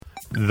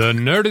The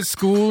Nerdist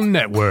School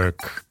Network.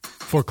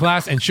 For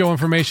class and show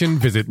information,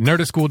 visit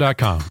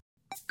nerdistschool.com.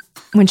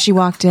 When she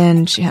walked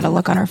in, she had a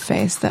look on her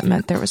face that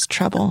meant there was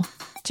trouble.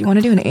 Do you want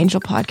to do an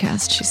Angel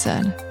podcast? She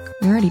said.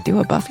 We already do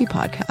a Buffy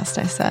podcast,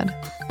 I said.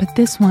 But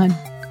this one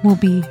will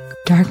be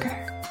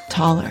darker,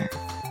 taller,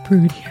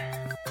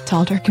 broodier.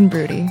 Tall, dark, and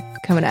broody.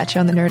 Coming at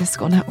you on the Nerdist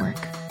School Network.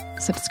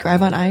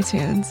 Subscribe on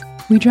iTunes.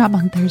 We drop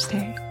on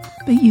Thursday,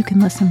 but you can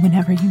listen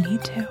whenever you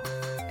need to.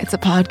 It's a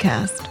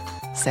podcast.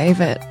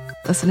 Save it.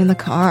 Listen in the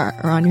car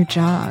or on your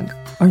jog.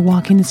 Or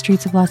walking the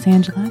streets of Los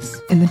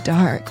Angeles. In the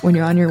dark when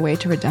you're on your way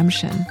to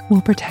redemption. We'll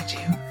protect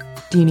you.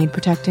 Do you need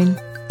protecting?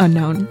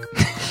 Unknown.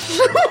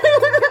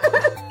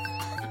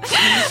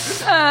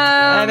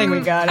 I think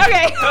we got it.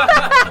 Okay.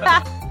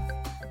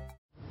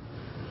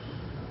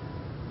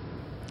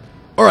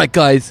 All right,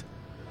 guys.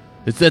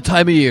 It's that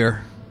time of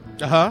year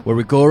Uh-huh. where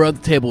we go around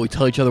the table, we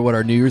tell each other what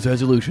our New Year's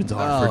resolutions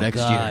are for next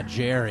God, year.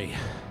 Jerry.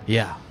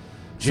 Yeah.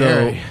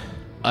 Jerry. So,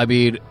 I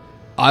mean,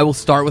 I will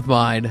start with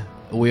mine.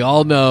 We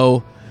all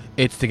know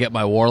it's to get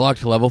my Warlock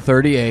to level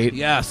 38.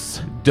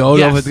 Yes. Don't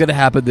know if Yes. it's going to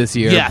happen this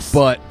year. Yes.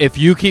 But if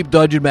you keep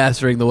Dungeon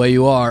Mastering the way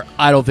you are,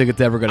 I don't think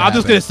it's ever going to I'm happen.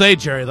 just gonna say,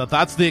 Jerry,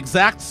 that's the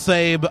exact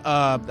same.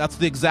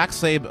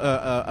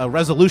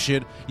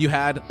 Resolution you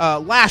had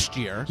last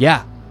year.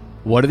 Yeah.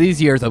 One of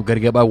these years, I'm going to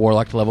get my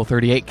Warlock to level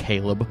 38,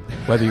 Caleb,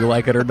 whether you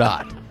like it or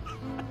not.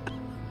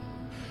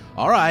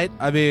 All right.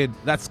 I mean,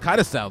 that's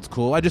kind of sounds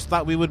cool. I just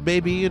thought we would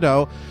maybe,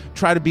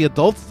 try to be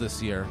adults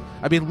this year.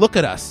 I mean, look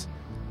at us.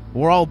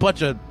 We're all a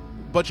bunch of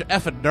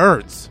effing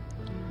nerds.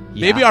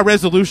 Yeah. Maybe our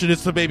resolution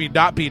is to maybe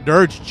not be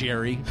nerds,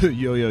 Jerry.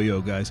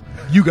 Yo, guys.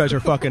 You guys are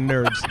fucking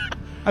nerds.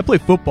 I play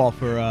football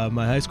for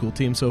my high school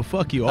team, so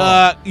fuck you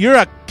all. You're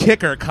a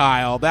kicker,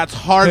 Kyle. That's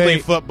hardly Hey,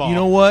 football. you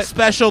know what?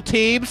 Special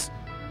teams?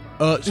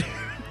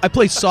 I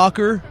play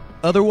soccer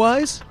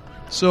otherwise,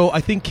 so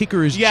I think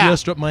kicker is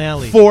just up my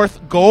alley.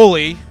 Fourth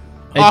goalie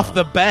And- off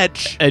the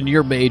bench. And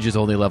your mage is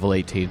only level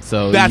 18,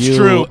 so That's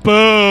true.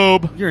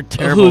 Boom. You're a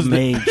terrible who's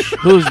mage.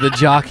 Who's the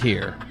jock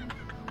here?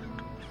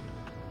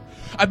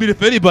 I mean,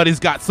 if anybody's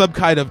got some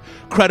kind of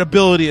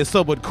credibility as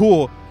someone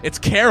cool, it's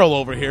Carol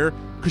over here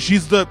because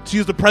she's the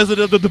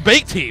president of the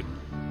debate team.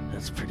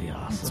 That's pretty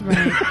awesome.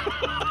 That's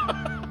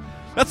right.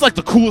 That's like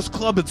the coolest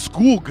club in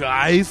school,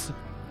 guys.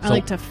 I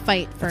like to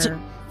fight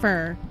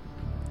for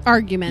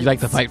arguments. You like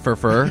to fight for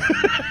fur?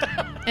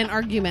 and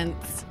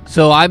arguments.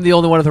 So I'm the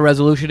only one with a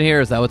resolution here?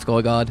 Is that what's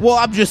going on? Well,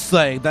 I'm just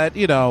saying that,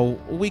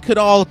 we could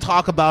all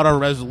talk about our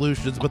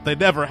resolutions, but they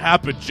never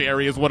happen,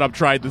 Jerry, is what I'm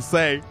trying to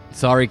say.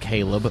 Sorry,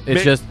 Caleb.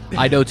 It's just,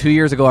 I know 2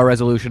 years ago our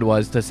resolution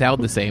was to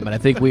sound the same, and I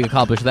think we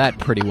accomplished that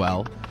pretty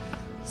well.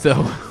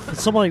 So,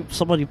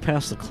 Somebody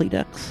pass the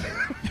Kleenex.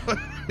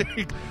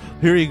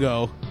 Here you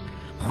go.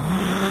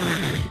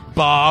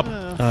 Bob.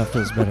 It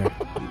feels better.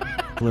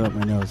 Blew up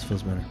my nose.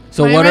 Feels better.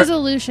 so My what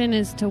resolution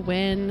is to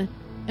win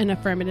an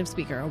affirmative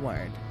speaker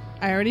award.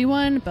 I already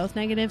won both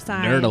negative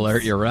sides. Nerd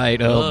alert, you're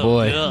right. Oh,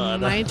 boy.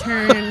 My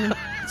turn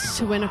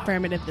to win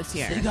affirmative this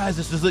year. Hey, guys,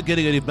 this isn't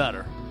getting any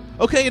better.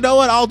 Okay, you know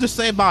what? I'll just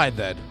say mine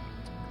then.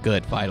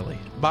 Good, finally.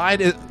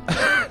 Mine is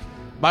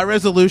my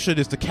resolution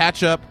is to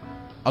catch up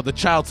on the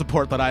child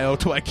support that I owe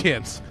to my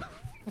kids.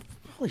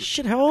 Holy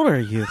shit! How old are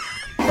you?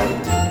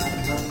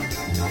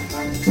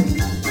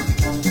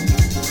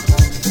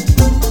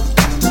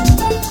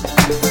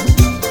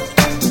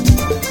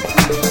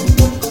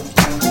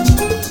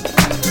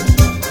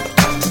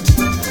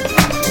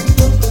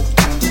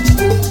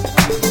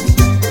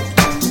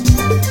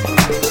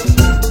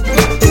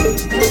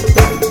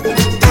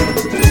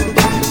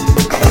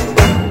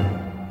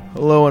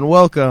 Hello and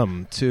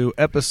welcome to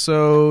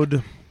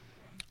episode...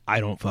 I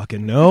don't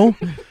fucking know.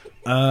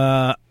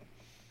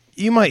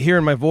 You might hear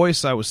in my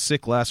voice I was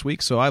sick last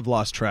week, so I've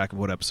lost track of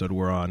what episode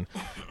we're on.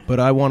 But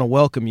I want to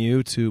welcome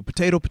you to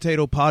Potato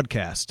Potato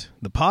Podcast,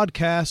 the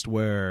podcast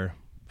where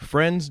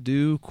friends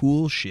do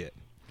cool shit.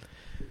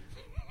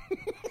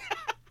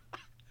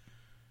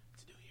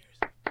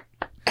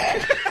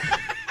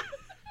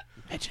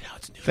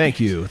 Thank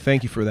you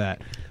for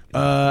that.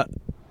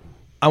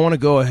 I want to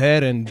go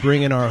ahead and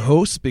bring in our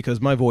hosts because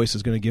my voice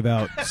is going to give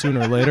out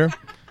sooner or later.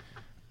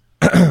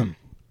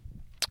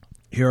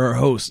 Here are our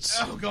hosts.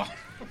 Oh, God.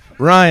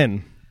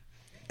 Ryan,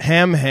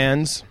 Ham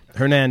Hands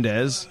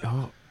Hernandez,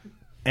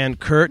 and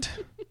Kurt,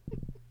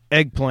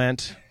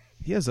 Eggplant.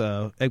 He has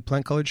a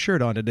eggplant-colored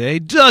shirt on today.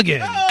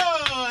 Duggan.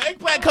 Oh,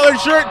 eggplant-colored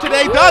shirt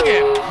today,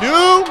 Duggan.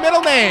 New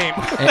middle name.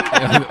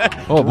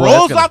 Oh, boy,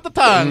 Rolls that's gonna- off the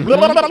tongue.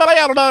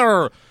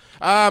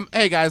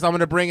 Hey, guys, I'm going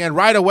to bring in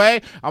right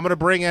away. I'm going to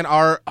bring in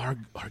our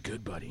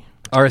good buddy.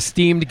 Our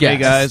esteemed guest.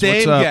 Hey, guys, Same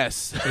what's up?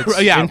 guess. It's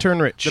Intern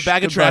Rich. The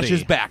bag of Good trash buddy.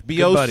 is back. Good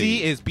BOC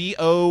buddy. is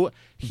BO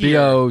here.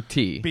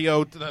 B-O-T.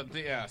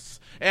 Yes.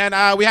 And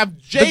we have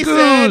Jason.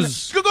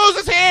 Goose. Goose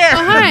is here.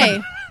 Oh,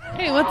 hi.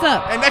 Hey, what's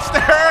up? And next to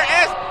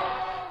her is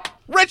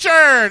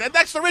Richard. And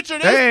next to Richard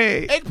is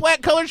Hey.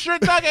 eggplant colored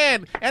shirt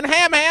Duggan. And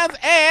Ham Hands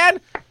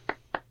and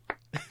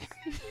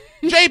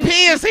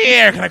JP is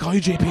here. Can I call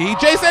you JP?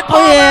 Jason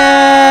Palmer.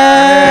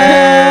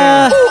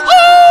 Yeah.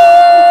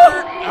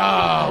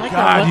 Oh, I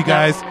God. God, you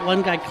guys.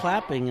 One guy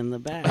clapping in the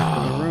back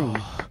of the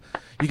room.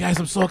 You guys,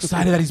 I'm so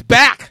excited that he's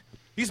back.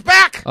 He's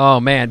back. Oh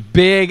man,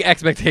 big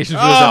expectations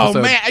for this episode.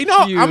 Oh man,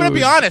 I'm gonna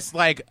be honest.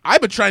 Like,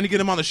 I've been trying to get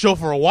him on the show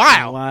for a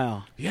while.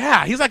 Wow.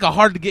 Yeah, he's like a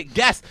hard to get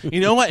guest. You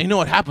know what? You know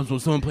what happens when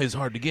someone plays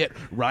hard to get?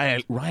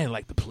 Ryan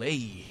like to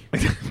play.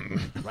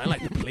 Ryan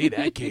like to play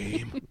that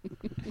game.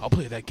 I'll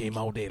play that game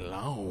all day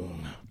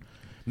long.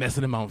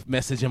 Message him on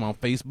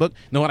Facebook. You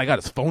know what? I got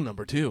his phone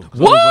number too.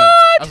 What?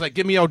 I was like,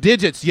 give me your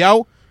digits,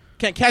 yo.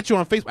 Can't catch you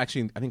on Facebook.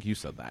 Actually, I think you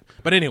said that.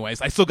 But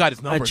anyways, I still got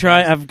his number.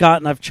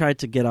 I've tried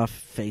to get off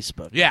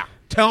Facebook. Yeah,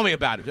 tell me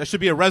about it. That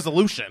should be a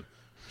resolution.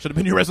 Should have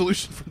been your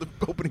resolution from the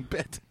opening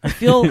bit. I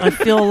feel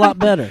a lot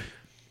better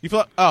You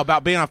feel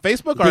about being on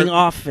Facebook or being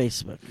off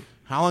Facebook.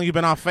 how long you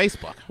been off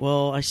Facebook?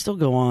 Well, I still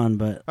go on,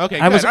 but Okay,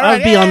 I good. All would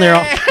right. be on there.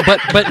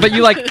 But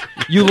you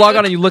you log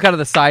on and you look out of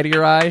the side of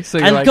your eye. So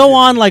you're I'd like, go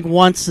on like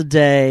once a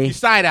day, You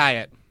side eye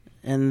it.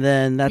 and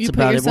then that's You put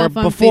about it. yourself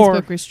on Before,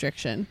 Facebook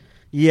restriction.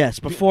 yes,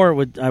 before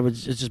I would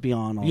just be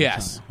on all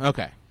Yes. the time.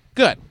 Okay.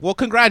 Good. Well,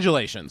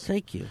 congratulations.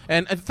 Thank you.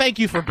 And thank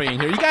you for being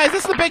here. You guys,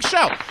 this is a big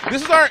show.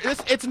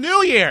 It's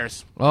New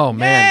Year's. oh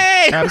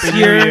man, Yay! Happy New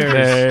Year's.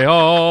 May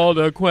old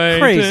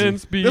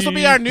acquaintance be. This will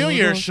be our New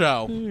Year's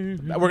show.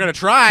 We're gonna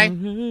try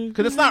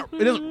because it's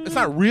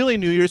not really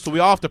New Year's, so we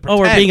all have to Oh, pretend.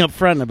 we're being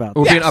upfront about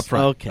We're this. being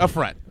upfront. Okay.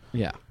 upfront.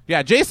 Yeah.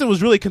 Yeah, Jason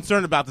was really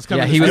concerned about this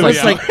coming. Yeah, to he the was It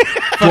studio. was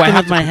like fucking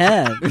with my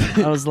head.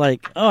 I was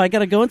like, oh, I got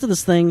to go into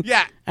this thing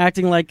Yeah.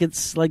 acting like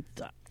it's like...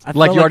 I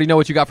Like felt you already know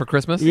what you got for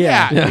Christmas.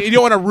 Yeah. You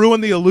don't want to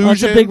ruin the illusion. Oh,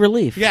 it's a big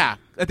relief. Yeah.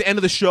 At the end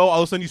of the show,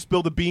 all of a sudden you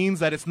spill the beans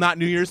that it's not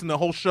New Year's, and the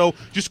whole show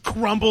just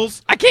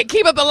crumbles. I can't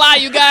keep up the lie,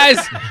 you guys.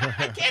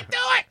 I can't do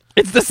it.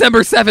 It's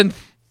December 7th.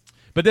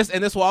 But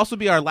this will also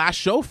be our last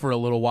show for a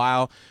little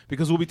while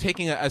because we'll be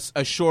taking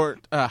a short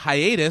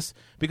hiatus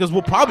because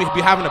we'll probably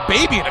be having a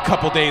baby in a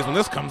couple days when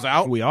this comes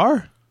out. We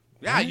are?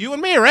 Yeah, you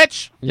and me,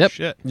 Rich. Yep.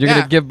 Shit. You're Yeah.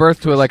 gonna give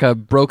birth to a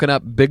broken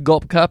up big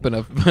gulp cup and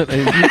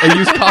a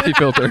used coffee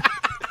filter.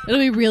 It'll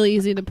be really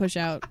easy to push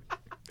out.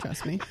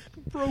 Trust me.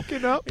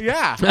 Broken up.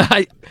 Yeah.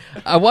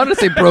 I wanted to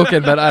say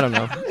broken, but I don't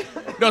know.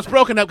 No, it's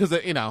broken up because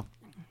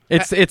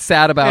It's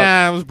sad about.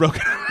 yeah, it was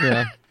broken.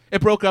 Yeah. It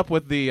broke up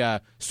with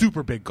the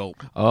super big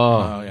gulp.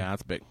 Oh. Yeah,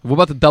 that's big. What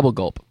about the double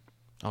gulp?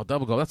 Oh,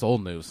 double gulp. That's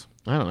old news.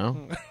 I don't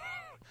know.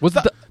 What's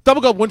the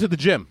Double gulp went to the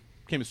gym,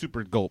 became a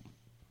super gulp.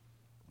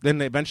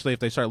 Then eventually, if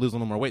they start losing a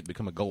little more weight, they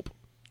become a gulp.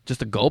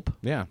 just a gulp?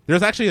 Yeah,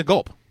 there's actually a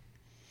gulp.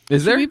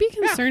 Is there? Should we be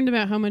concerned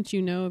about how much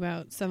you know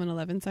about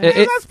 7-Eleven side?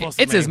 that's supposed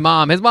to it's his mean?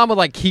 mom. His mom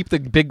would keep the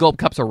big gulp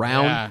cups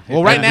around. Yeah.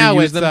 Well, right and now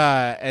reuse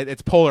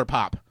it's Polar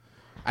Pop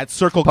at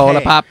Circle Polar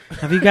K. Pop.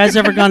 Have you guys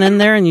ever gone in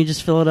there and you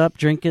just fill it up,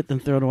 drink it, then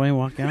throw it away and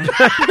walk out?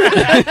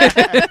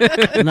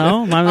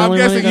 No? Am I the I'm only one who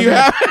guessing does you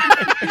that?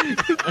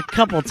 have. A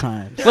couple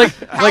times. Like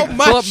How fill up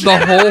much? the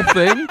whole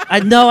thing. I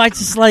know. I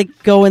just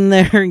go in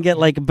there and get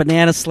a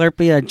banana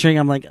Slurpee. I drink.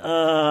 I'm like,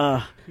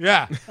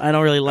 Yeah. I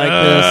don't really like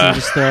this, and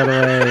just throw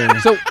it away.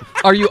 So,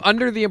 are you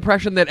under the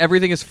impression that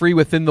everything is free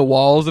within the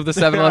walls of the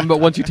 7-Eleven, but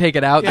once you take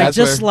it out, I that's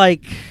just where,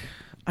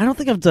 I don't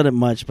think I've done it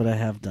much, but I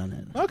have done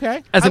it.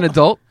 Okay. as an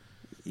adult?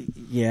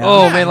 Yeah.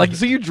 Oh man,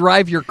 so you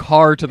drive your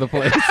car to the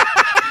place.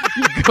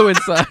 You go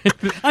inside.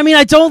 I mean,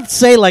 I don't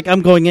say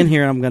I'm going in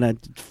here and I'm gonna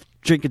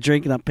drink a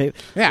drink and I'll pay.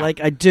 Yeah.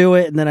 I do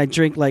it and then I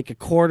drink a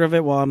quart of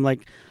it while I'm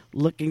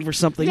looking for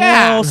something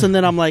Yeah. else, and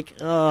then I'm like,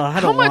 I How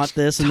don't much want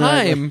this. And then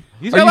I go- time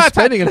He's are got a you lot of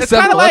time. spending in a It's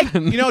kind of like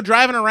 7-Eleven?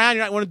 driving around.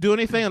 You don't want to do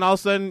anything, and all of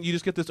a sudden you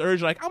just get this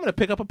urge, like I'm going to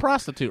pick up a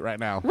prostitute right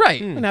now,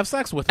 Right. and have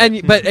sex with her.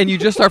 And you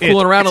just start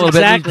fooling around a It's little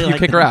exactly bit, and you like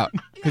kick her that. out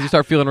because you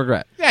start feeling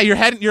regret. yeah, you're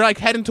heading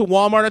to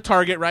Walmart or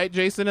Target, right,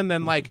 Jason? And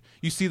then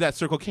you see that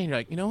Circle K, and you're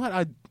like, you know what?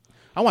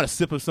 I want a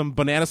sip of some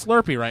banana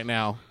Slurpee right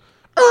now.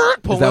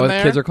 Pull Is that in what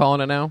there. kids are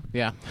calling it now?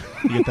 Yeah.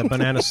 You get that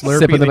banana Slurpee.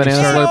 Sipping the then you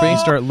banana start- Slurpee. You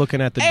start looking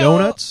at the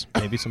donuts.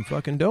 Maybe some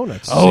fucking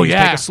donuts. Oh, So you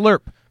yeah. take a slurp.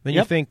 Then you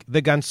Yep. think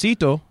the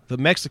gansito, the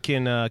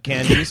Mexican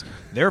candies,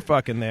 they're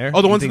fucking there.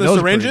 Oh, the You ones in think the those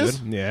are pretty syringes?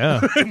 good.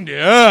 Yeah.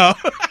 Yeah.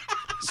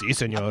 Si,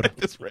 senor.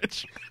 This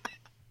Rich.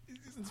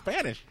 He's in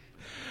Spanish.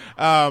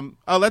 So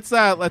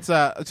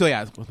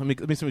yeah, let me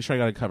make sure I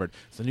got it covered.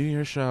 It's the New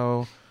Year's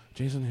show.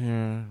 Jason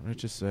here.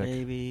 Rich is sick.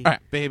 Baby. All right,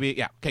 baby.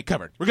 Yeah. Okay,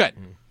 covered. We're good.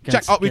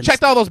 Gets- We gets-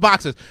 checked all those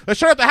boxes. Let's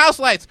turn up the house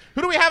lights.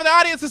 Who do we have in the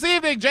audience this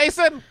evening,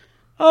 Jason?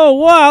 Oh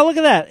wow! Look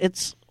at that.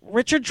 It's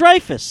Richard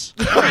Dreyfuss.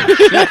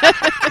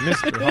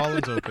 Mr.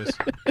 Holland's Opus.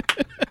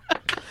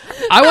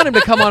 I want him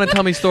to come on and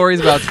tell me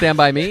stories about Stand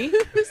By Me.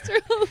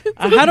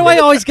 How do I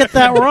always get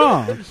that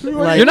wrong?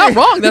 You're not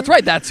wrong. That's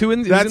right. That's who's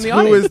in the That's who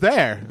audience. is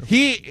there.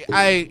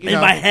 In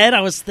my head,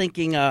 I was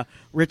thinking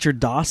Richard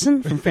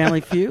Dawson from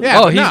Family Feud. Yeah,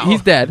 Oh, but no.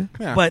 he's dead.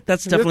 Yeah. But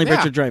that's definitely Yeah.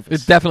 Richard Dreyfuss.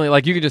 It's definitely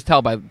you can just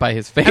tell by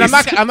his face. And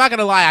I'm not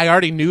gonna lie. I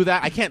already knew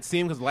that. I can't see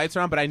him because the lights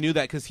are on, but I knew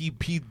that because he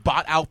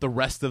bought out the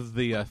rest of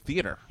the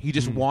theater. He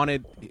just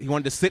wanted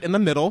to sit in the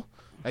middle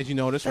as you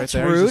notice That's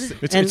right there. rude.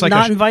 He's And like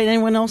not a- invite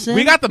anyone else in?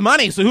 we got the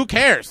money, so who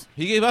cares?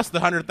 He gave us the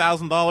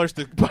 $100,000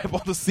 to buy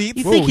all the seats.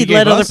 You think he he'd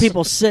let gave other us-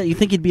 people sit? You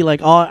think he'd be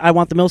like, "Oh, I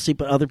want the middle seat,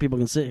 but other people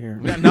can sit here."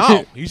 Yeah,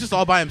 no, he's just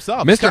all by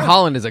himself. He's Mr. kinda-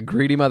 Holland is a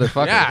greedy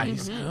motherfucker. Yeah,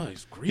 he's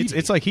greedy.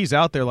 It's like he's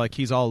out there like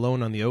he's all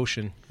alone on the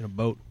ocean in a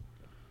boat.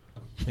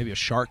 Maybe a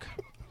shark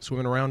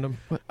swimming around him.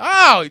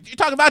 Oh, you're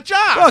talking about Josh.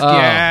 Oh.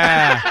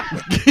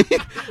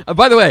 Yeah.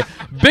 By the way,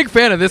 big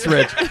fan of this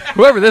Rich.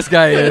 Whoever this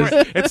guy is.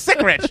 It's Sick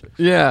Rich.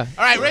 Yeah.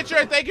 All right,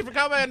 Richard, thank you for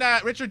coming.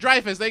 Richard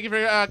Dreyfuss, thank you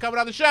for coming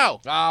on the show.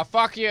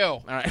 Fuck you.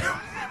 All right.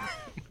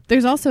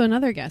 There's also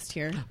another guest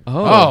here.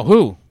 Oh,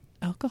 who?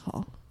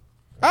 Alcohol.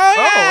 Oh,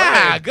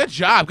 yeah. Good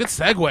job. Good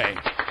segue.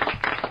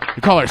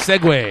 We call her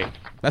Segway.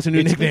 That's her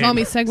new nickname. Call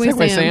me Segway,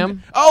 Segway Sam.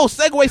 Sam. Oh,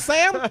 Segway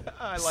Sam?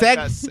 I like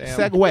that,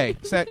 Sam.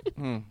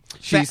 Segway.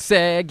 She's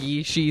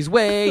saggy, she's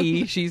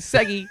way, she's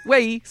saggy,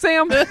 way,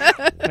 Sam.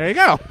 There you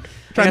go.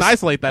 Trying to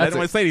isolate that. I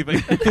That's didn't want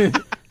to say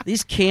anything.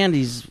 These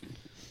candies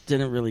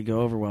didn't really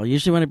go over well.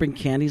 Usually, when I bring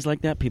candies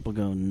like that, people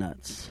go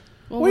nuts.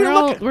 Well,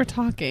 Well, we're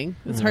talking.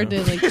 It's hard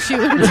to like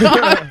chew and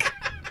talk.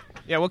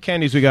 Yeah, what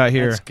candies we got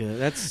here? That's good.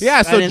 That's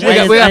Yeah, so I didn't- Jay- I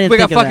didn't- We I got, didn't we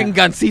got think of fucking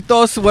that.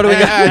 gancitos. What do we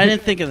got? I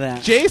didn't think of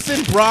that.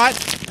 Jason brought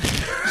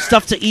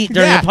Stuff to eat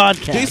during the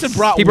podcast. Jason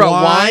brought He brought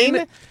wine.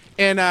 wine?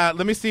 And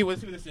let me see what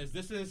this is.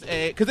 This is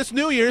because it's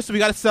New Year's, so we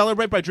got to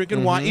celebrate by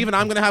drinking wine. Even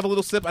I'm going to have a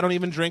little sip. I don't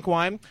even drink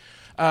wine.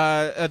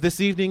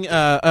 This evening,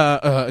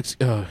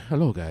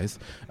 hello guys.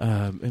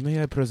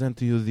 May I present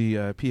to you the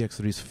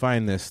PX3's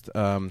finest?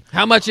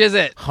 How much is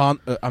it?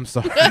 I'm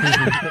sorry,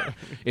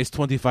 it's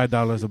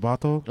 $25 a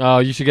bottle. Oh,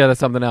 you should get us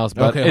something else,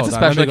 but Okay, it's a hold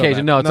on. Let special me go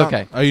occasion. back. No, it's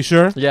okay. Are you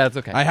sure? Yeah, it's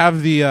okay. I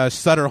have the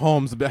Sutter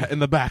Homes in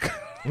the back.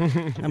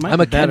 I'm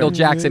I'm a Kendall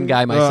Jackson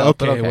guy myself.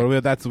 but okay,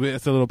 well that's a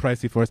little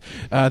pricey for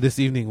us. This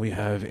evening we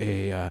have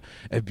a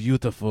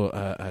beautiful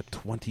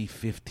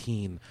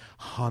 2015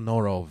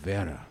 Honoro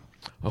Vera.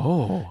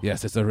 Oh.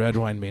 Yes, it's a red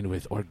wine made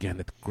with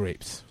organic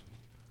grapes.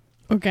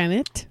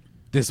 Organic.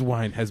 This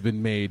wine has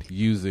been made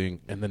using,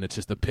 and then it's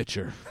just a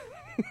picture.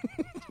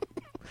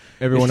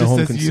 Everyone it at just home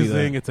says can see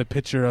using. that. It's a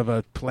picture of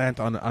a plant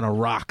on a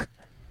rock.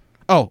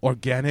 Oh,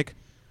 organic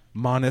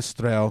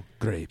Monastrell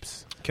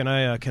grapes. Can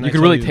I? You tell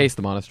can really taste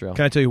the Monastrell.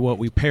 Can I tell you what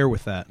we pair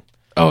with that?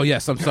 Oh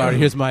yes, I'm sorry.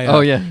 Here's my. Oh,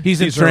 yeah. he's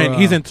in These are, training.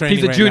 He's in training.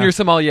 He's a right junior now.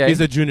 sommelier. He's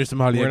a junior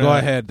sommelier. We're Go gonna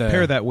ahead.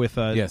 Pair that with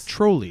yes.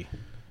 Trolli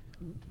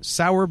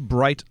Sour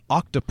Bright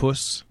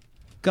Octopus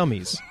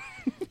Gummies.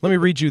 Let me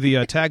read you the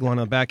tagline on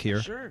the back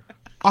here. Sure.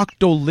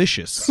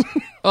 Octolicious.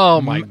 Oh,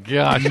 my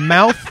gosh.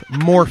 Mouth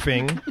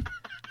morphing,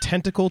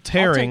 tentacle I'll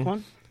tearing take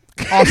one.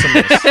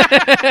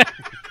 awesomeness.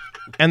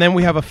 And then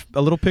we have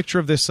a little picture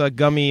of this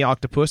gummy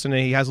octopus, and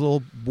he has a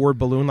little word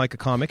balloon like a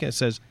comic, and it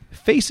says,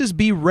 "Faces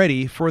be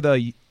ready for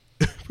the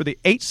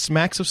 8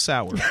 smacks of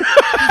sour."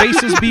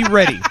 Faces be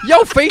ready.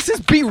 Yo, faces,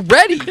 be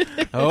ready.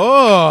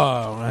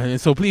 Oh,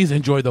 so please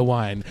enjoy the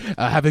wine.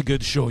 Have a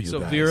good show, you So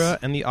guys. Vera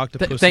and the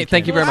octopus.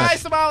 Thank you very Hi, much.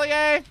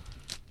 sommelier. I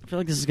feel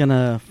like this is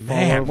gonna fall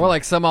Man. over. More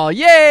like sommelier.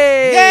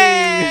 Yay!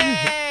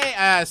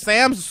 Yay!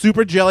 Sam's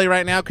super jelly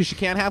right now because she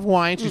can't have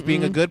wine. She's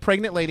being a good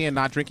pregnant lady and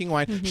not drinking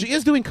wine. She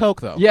is doing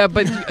Coke, though. Yeah,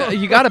 but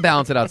you got to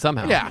balance it out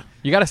somehow. Yeah.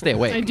 You got to stay I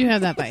awake. do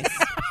have that vice.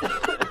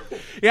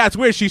 Yeah, it's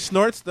weird. She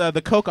snorts the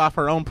Coke off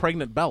her own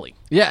pregnant belly.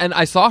 Yeah, and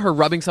I saw her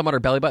rubbing some on her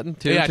belly button,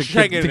 too, Yeah, to she's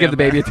trying to give, get to it give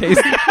the in baby a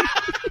taste.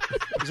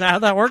 Is that how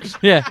that works?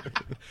 Yeah.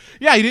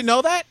 Yeah, you didn't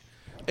know that?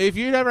 If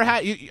you never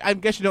had, I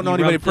guess you don't know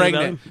You anybody rub through the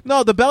pregnant.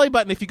 No, the belly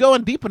button, if you go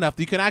in deep enough,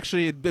 you can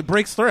actually, it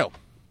breaks through.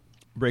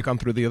 Break on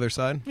through the other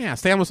side. Yeah,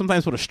 Sam will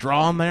sometimes put a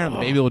straw in there and the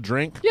baby will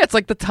drink. Yeah, it's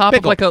like the top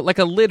Big of like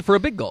a lid for a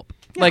big gulp.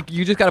 Like,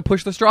 you just got to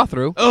push the straw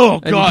through.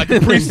 Oh, And- God.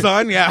 Capri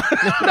Sun, yeah.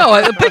 No,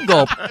 a big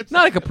gulp.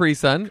 Not a Capri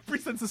Sun. Capri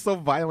Sun's is so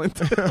violent.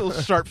 A little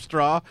sharp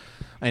straw.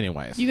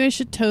 Anyways. You guys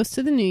should toast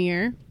to the new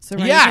year. So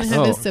Ryan's Yes! gonna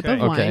have Oh, a sip okay. of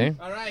wine. Okay.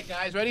 All right,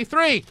 guys. Ready?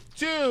 3,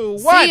 2, 1.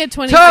 See you, Happy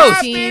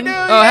 2015. New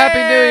Oh, Happy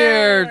New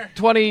Year.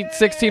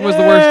 2016 was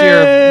the worst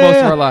year of most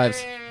of our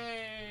lives.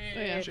 Oh,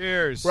 yeah.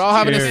 Cheers. We're all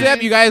having Cheers. a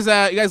sip. You guys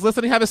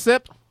listening, have a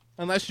sip.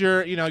 Unless you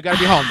got to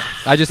be home.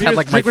 I just had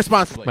like drink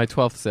responsibly. my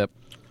 12th sip.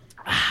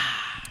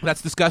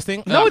 That's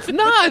disgusting. No, it's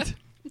not.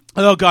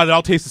 Oh, God. It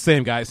all tastes the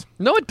same, guys.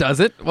 No, it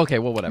doesn't. Okay,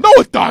 well, whatever. No,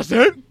 it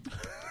doesn't.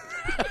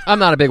 I'm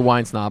not a big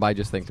wine snob. I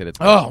just think that it's.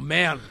 Oh,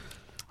 man.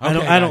 I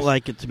don't guys.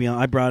 like it, to be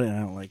honest. I brought it and I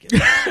don't like it.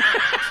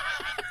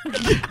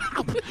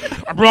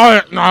 I brought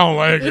it and I don't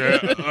like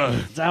it.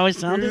 Is that how I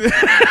sounded?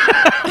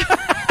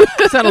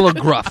 It sounded a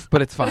little gruff,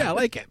 but it's fine. Yeah, I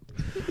like it.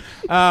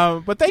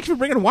 But thanks for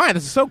bringing wine.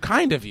 This is so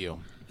kind of you.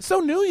 So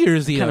New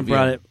Year's Eve. Kind of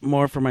brought it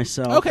more for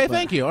myself. Okay, but-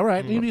 thank you. All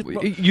right.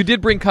 You did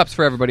bring cups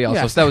for everybody else,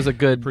 Yes. so that was a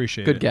good,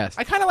 Appreciate good it. guest.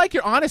 I kind of like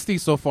your honesty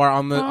so far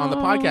on the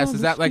podcast.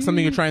 Is that like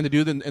something you're trying to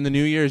do in the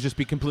New Year? Is just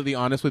be completely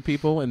honest with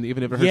people, and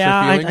even if it hurts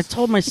Yeah, their I feelings?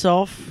 told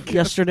myself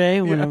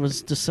yesterday when it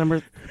was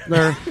December,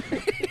 or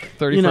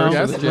 31st, you know,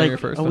 was it January like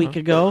 1st? a week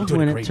ago Doing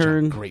when a it great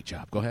turned. job. Great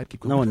job. Go ahead.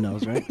 Keep going. No one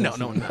knows, right? No,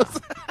 no one knows.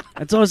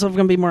 I told myself I'm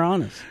going to be more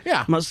honest.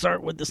 Yeah. I'm going to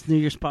start with this New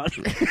Year's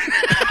podcast.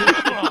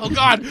 Oh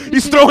God,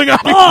 he's throwing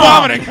up. He's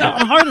vomiting.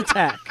 A heart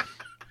attack.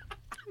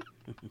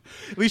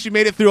 At least you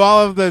made it through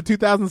all of the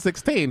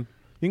 2016. You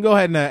can go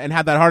ahead and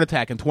have that heart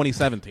attack in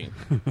 2017.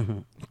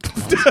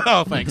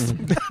 Oh, thanks.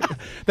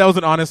 That was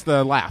an honest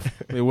laugh.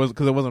 It was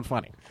because it wasn't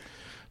funny.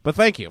 But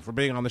thank you for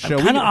being on the show.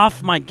 I'm kind of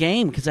off my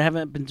game because I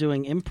haven't been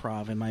doing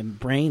improv and my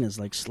brain is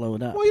like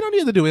slowed up. Well, you don't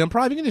need to do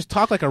improv. You can just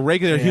talk like a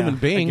regular human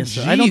being. I guess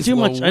so. Jeez, I don't do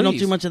much. I don't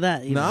Louise. do much of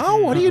that either. No,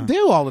 what do you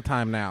do all the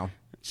time now?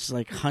 Just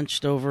like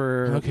hunched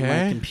over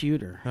my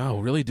computer. Oh,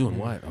 really? Doing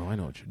what? Oh, I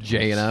know what you're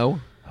doing. J&O.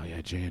 Oh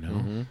yeah, J&O.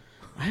 Mm-hmm.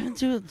 I haven't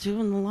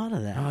doing a lot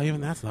of that. Oh, even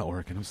that's not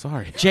working. I'm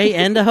sorry.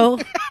 J-Endo,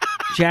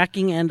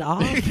 jacking and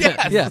off.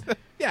 Yes. Yeah.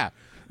 Yeah.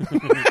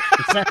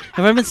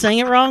 Have I been saying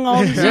it wrong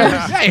all these years?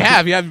 Yeah, you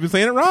have. You have been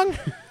saying it wrong.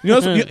 You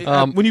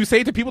know, when you say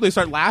it to people, they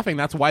start laughing.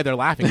 That's why they're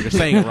laughing. You're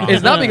saying it wrong.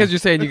 It's not because you're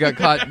saying you got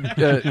caught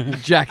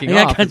jacking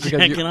Yeah, I off. got It's because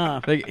jacking you-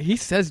 off. Like, he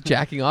says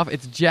jacking off.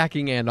 It's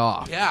jacking and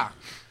off. Yeah.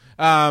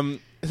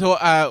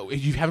 So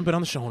you haven't been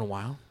on the show in a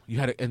while. You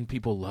had it, and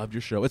people loved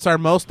your show. It's our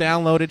most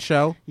downloaded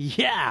show.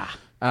 Yeah.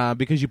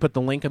 Because you put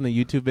the link in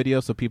the YouTube video,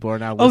 so people are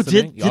now Oh,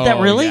 listening. did that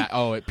really? Yeah.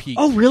 Oh, it peaked.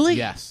 Oh, really?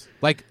 Yes.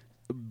 Like,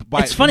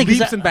 by It's funny 'cause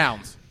leaps I- and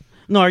bounds.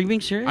 No, are you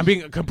being serious? I'm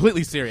being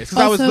completely serious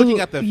because I was Also, looking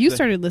at the. you the-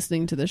 started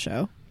listening to the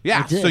show.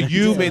 Yeah. I did, So I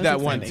you did. made that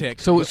That's one exciting.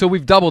 tick. So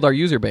we've doubled our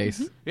user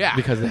base. Yeah.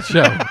 Because of the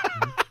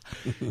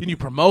show. And you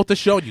promote the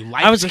show. And you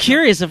like. I was the show.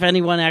 curious if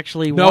anyone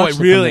actually No, watched it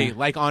from really. there.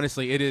 Like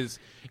honestly, it is.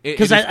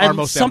 Because it is our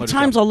most downloaded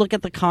sometimes show. I'll look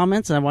at the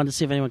comments and I wanted to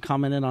see if anyone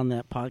commented on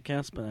that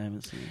podcast, but I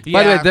haven't seen it.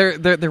 By the Yeah.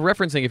 way, they're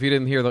referencing, if you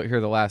didn't hear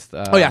the last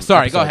Oh, yeah,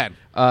 sorry, go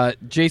episode,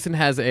 Jason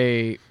has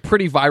a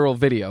pretty viral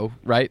video,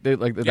 right? That's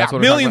what we're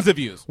talking millions about, of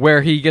views.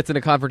 where he gets in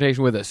a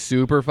confrontation with a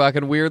super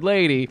fucking weird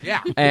lady.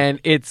 Yeah. And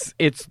it's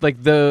like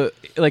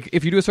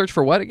if you do a search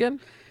for what again?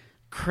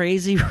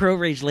 Crazy road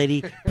rage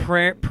lady,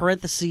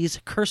 parentheses,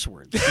 curse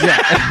words.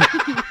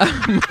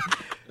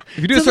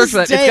 If you do To a search for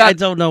this that, day, I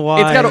don't know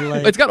why.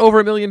 It's got over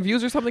 1 million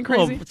views or something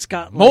crazy. Well, it's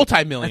got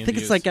Multi-million I think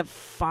views. it's like at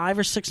 5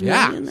 or 6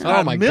 Yeah. million. So now.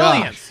 Oh my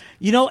millions. gosh.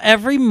 You know,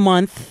 every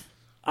month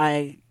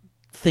I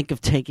think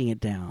of taking it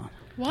down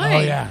Why? Oh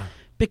yeah.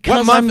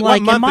 because What I'm month-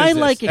 like, what am month I is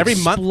this? like Every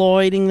month?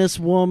 exploiting this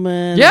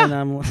woman? Yeah. and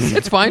I'm like,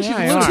 It's fine. She's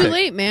Yeah, a yeah. lunatic. Too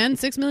late, man.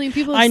 6 million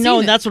people have I know, seen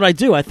and it. that's what I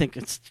do. I think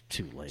it's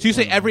too late. So you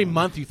say every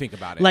month you think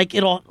about it. Like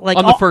it'll like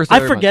On the first of I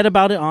every forget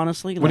about it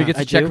honestly When he gets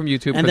I a check do. from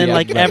YouTube for and the then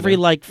like advertisement. every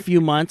like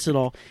few months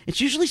it's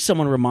usually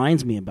someone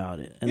reminds me about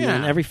it, and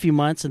then Yeah. every few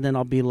months, and then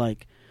I'll be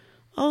like,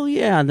 oh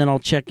yeah, and then I'll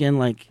check in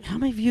like, how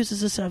many views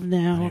does this have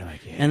now? you're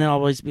like, yeah. And then I'll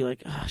always be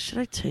like, oh, should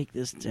I take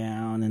this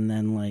down? And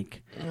then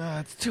like,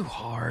 It's too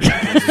hard.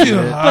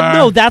 but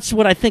no, that's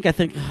what I think. I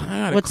think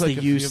gotta what's the click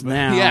a use few-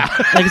 now? Yeah.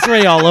 Like it's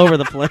already all over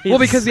the place. Well,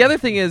 because the other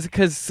thing is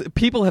because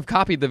people have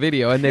copied the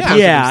video and they posted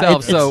yeah,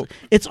 themselves. So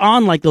it's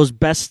on like those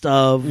best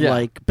of Yeah.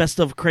 like best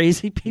of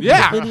crazy people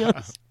Yeah.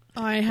 videos.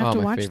 Oh, I have Oh, to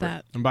my watch favorite.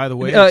 that. And by the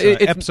way, it's-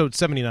 episode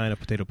 79 of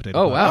Potato Potato.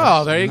 Oh, Podcast.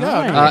 wow. oh, there you go.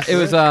 Nice. it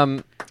was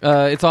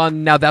it's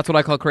on now. That's what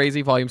I call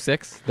crazy. Volume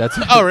 6. That's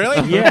Oh,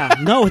 really? Yeah,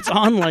 no, it's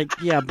on like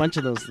a bunch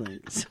of those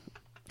things.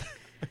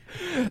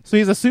 So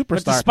he's a But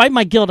superstar. despite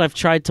my guilt, I've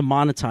tried to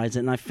monetize it,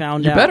 and I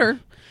found You out. better.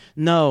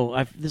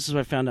 No, this is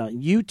what I found out.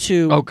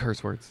 YouTube. Oh,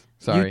 curse words.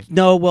 Sorry.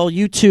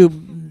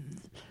 YouTube.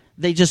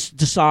 They just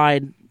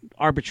decide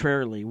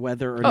arbitrarily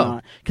whether or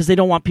not, because they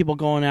don't want people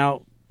going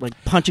out like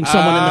punching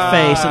someone in the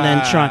face and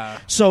then trying.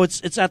 So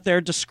it's at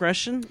their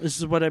discretion. This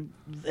is what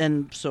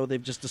and so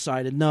they've just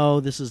decided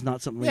no, this is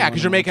not something. Yeah,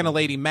 because you're making a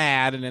lady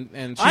mad,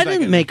 and she's I like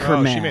didn't make her Oh,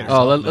 she mad. made her-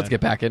 Oh, let's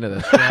get back into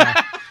this.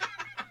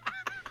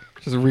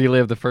 Just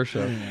relive the first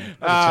show.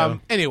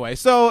 Anyway,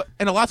 so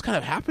and a lot's kind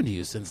of happened to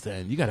you since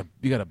then. You got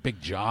a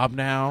big job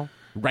now,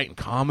 writing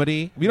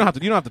comedy. You don't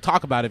have to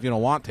talk about it if you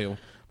don't want to.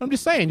 I'm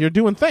just saying you're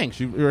doing things.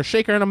 You're a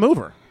shaker and a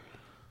mover.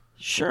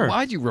 Sure.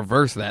 Why'd you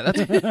reverse that? That's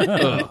What's It's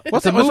a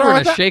what's mover wrong and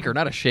with a that? shaker,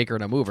 not a shaker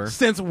and a mover.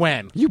 Since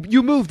when?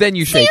 You move, then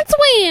you shake. Since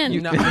when?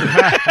 You know.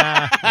 That's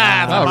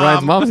Oh, my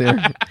Ryan's mom. mom's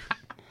here.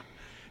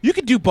 You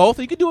could do both.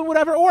 You could do it in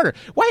whatever order.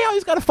 Why you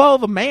always got to follow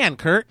the man,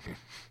 Kurt?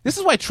 This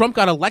is why Trump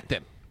got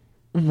elected.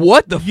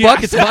 What the Yes.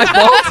 fuck? It's my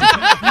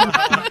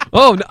fault.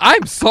 Oh, no,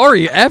 I'm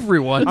sorry,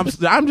 everyone. I'm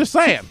just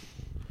saying.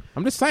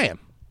 I'm just saying.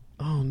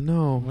 Oh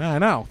no. Yeah, I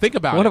know. Think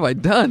about What it. have I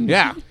done?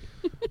 Yeah.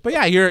 But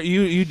yeah,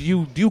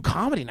 you do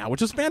comedy now,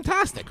 which is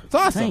fantastic. It's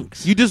awesome.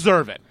 Thanks. You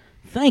deserve it.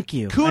 Thank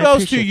you. I Kudos to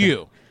appreciate that.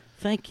 you.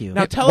 Thank you.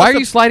 Now tell Why us are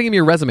you sliding him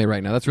your resume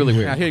right now? That's really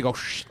weird. Now here you go.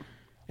 Shh.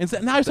 And so,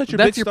 now you're such a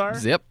That's big your star.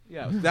 zip.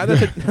 Yeah. Now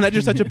that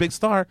you're such a big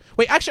star.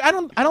 Wait, actually,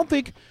 I don't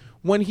think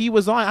when he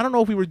was on, I don't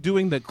know if we were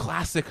doing the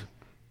classic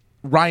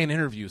Ryan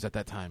interviews at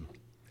that time.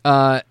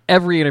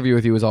 Every interview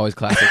with you is always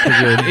classic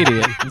because you're an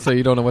idiot, and so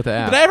you don't know what to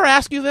ask. Did I ever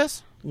ask you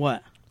this?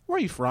 What? Where are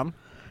you from?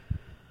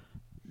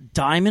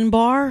 Diamond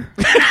Bar?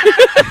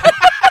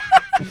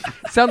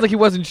 Sounds like he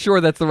wasn't sure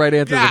that's the right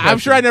answer. to the Yeah, I'm question.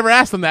 sure I never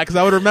asked him that because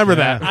I would remember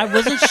that. I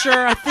wasn't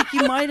sure. I think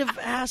you might have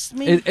asked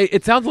me.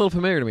 It sounds a little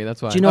familiar to me. That's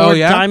why. Do you know Oh, where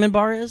yeah? Diamond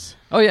Bar is?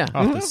 Oh yeah.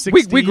 Off the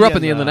We 60 grew up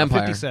in the and, Inland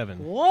Empire. 57.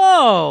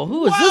 Whoa,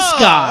 who is this Oh,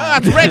 guy?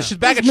 that's Rich.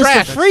 Bag of Mr.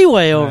 trash.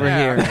 Freeway over Yeah.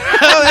 here.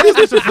 Oh, that is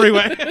Mr.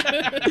 Freeway.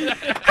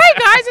 Hey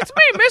guys, it's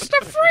me,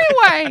 Mr.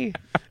 Freeway.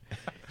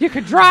 You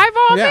could drive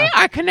on Yeah. me.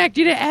 I connect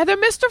you to other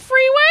Mr.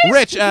 Freeways.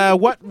 Rich,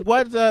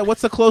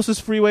 what's the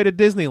closest freeway to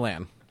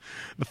Disneyland?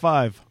 The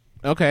 5.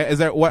 Okay, is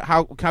there what?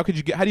 How could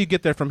you get? How do you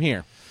get there from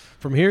here?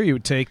 From here, you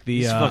would take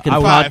the These fucking I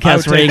would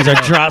podcast take ratings the-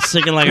 are drop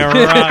sinking like a rock.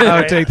 I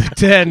would take the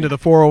 10 to the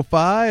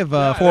 405,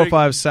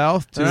 405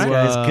 south to This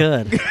guy's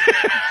good.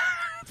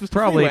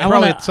 probably I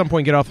wanna- at some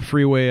point get off the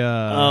freeway.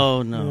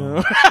 Oh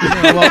no!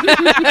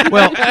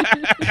 Well,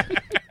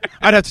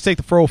 I'd have to take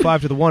the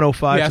 405 to the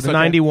 105 Yes, to the okay.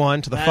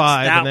 91 to the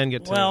 5, That- and then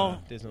get to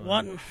Disneyland.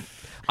 what?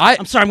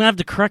 I'm sorry, I'm gonna have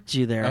to correct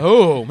you there.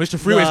 Oh, Mr.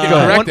 Freeway's getting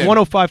Go. corrected.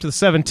 105 to the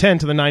 710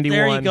 to the 91.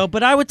 There you go.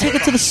 But I would take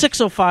it to the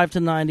 605 to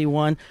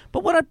 91.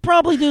 But what I'd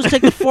probably do is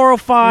take the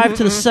 405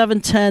 to the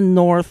 710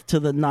 north to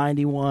the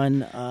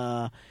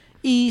 91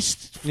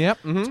 east. Yep.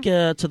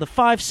 Mm-hmm. To the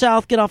 5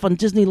 south. Get off on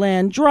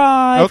Disneyland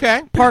Drive.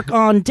 Okay. Park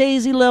on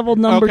Daisy Level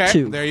number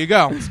 2. There you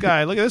go. This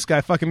guy, look at this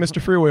guy, fucking Mr.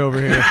 Freeway over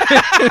here.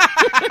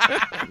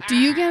 Do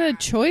you get a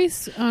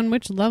choice on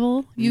which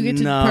level you get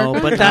to No, park on?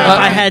 but that, if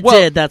I had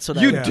did, that's what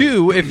I You would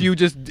do if you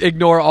just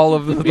ignore all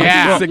of the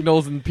Yeah.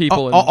 signals and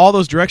people. all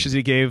those directions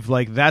he gave,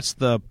 like that's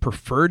the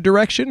preferred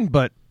direction,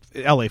 but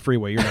LA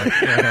Freeway, you're not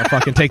gonna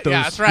fucking take those.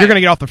 Yeah, that's right. You're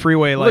gonna get off the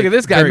freeway. Like, Look at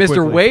this guy, very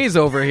Mr. quickly. Waze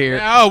over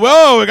here. Oh,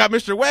 whoa! We got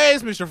Mr.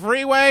 Waze, Mr.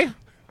 Freeway.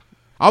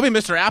 I'll be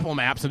Mr. Apple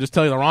Maps and just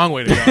tell you the wrong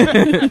way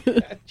to go.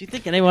 Do you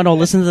think anyone will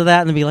listen to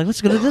that and be like,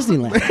 let's go to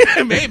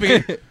Disneyland?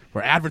 Maybe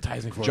we're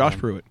advertising for Josh them.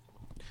 Pruitt.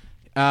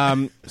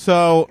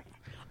 So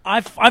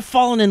I've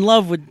fallen in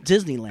love with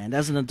Disneyland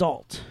as an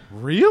adult.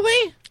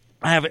 really,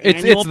 I have an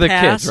It's annual the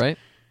pass. kids, right?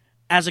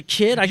 As a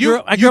kid, I You- grew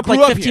up you like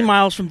grew up 15 here.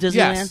 miles from Disneyland.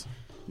 Yes.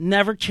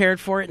 Never cared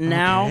for it.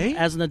 Now, Okay.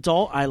 as an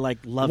adult, I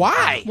love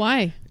why? it.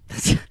 Why?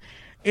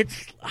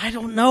 It's I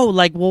don't know.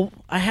 Like, well,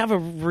 I have a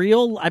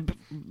real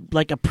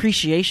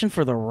appreciation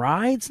for the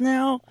rides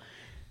now.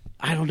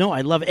 I don't know.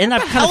 I love it, and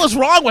I've What the hell is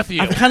wrong with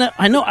you?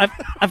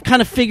 I've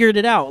kind of figured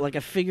it out. Like I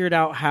figured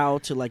out how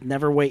to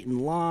never wait in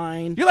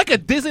line. You're like a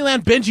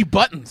Disneyland Benji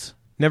Buttons.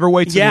 Never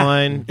waits Yeah, in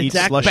line. Eats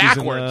exactly. slushies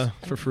Backwards.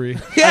 for free.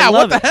 Yeah, I what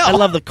love the it. hell? I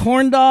love the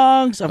corn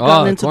dogs. I've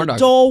gotten the into corn the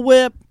dogs. Dole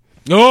Whip,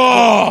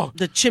 Oh,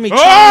 the chimichanga.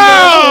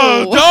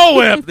 oh, Dole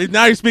Whip.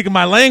 Now you're speaking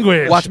my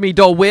language. Watch me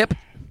Dole Whip.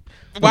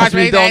 Watch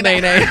me Dole Nay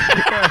Nay.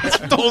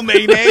 Dole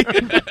Nay Nay.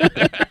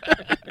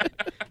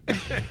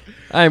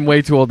 I'm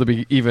way too old to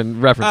be even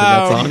referencing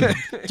that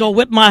song. Dole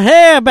Whip my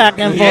hair back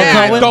and forth.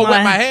 Yeah, Dole Dole Whip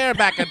my hair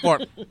back and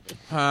forth.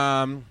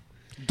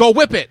 Dole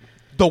Whip it.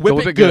 Dole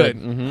Whip it good.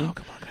 Mhm. Oh,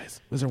 come on,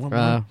 guys. Was there one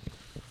more?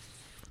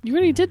 You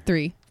already did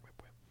 3.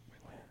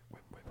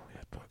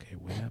 Okay,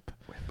 whip.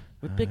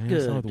 Whip it I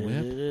saw good. the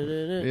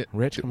whip.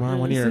 Rich, come on.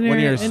 One of Isn't your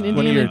there an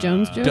Indiana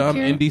Jones joke dumb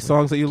here? indie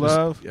songs that you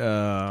love.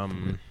 The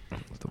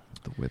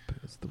whip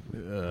is the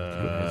whip. I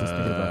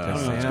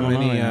don't know what's Sam, going on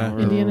any right now.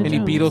 Indiana any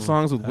Jones. Beatles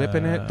songs with whip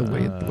in it? The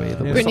way, the Yeah,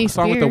 way. Britney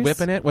song with the Spears.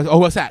 whip in it.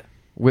 What's that?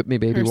 Whip me,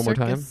 baby, Her one more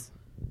time. circus.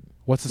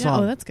 What's the Yeah,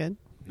 song? oh, that's good.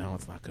 No,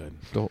 it's not good.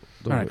 Don't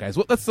All right, whip. guys.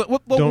 Let's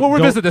Don't- we'll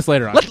revisit this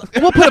later on.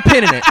 We'll put a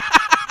pin in it.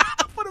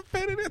 Put a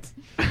pin in it.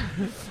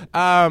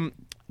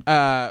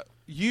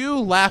 You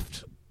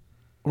left.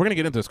 We're gonna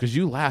get into this because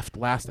you left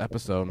last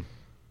episode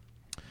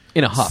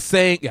In a huff.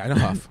 saying, in a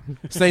huff,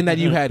 saying that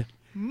you had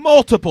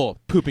multiple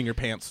pooping your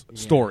pants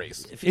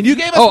stories, and you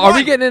gave us. Oh, are one.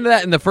 we getting into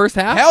that in the first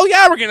half? Hell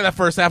yeah, we're getting to the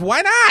first half.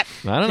 Why not?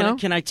 I don't know.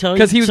 Can I tell you?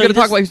 Because he was so going to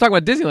talk this- about. He was talking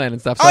about Disneyland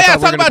and stuff. So Oh I yeah, thought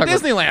we were talk gonna about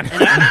talk Disneyland.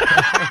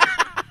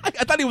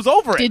 I thought he was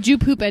over it. Did you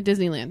poop at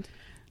Disneyland?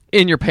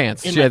 in your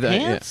pants. In She my had that-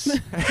 pants?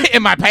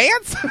 In my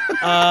pants?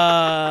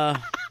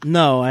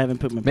 No, I haven't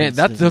put my Man, pants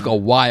that in. took a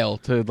while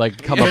to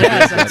come up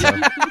Yes, with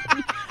this.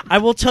 I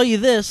will tell you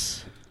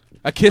this.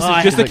 A kiss Oh, is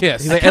I- just a he's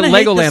kiss. he's like, Kinda and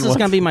hate Legoland this is was.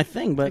 going to be my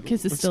thing, but A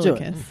kiss is let's still do a it.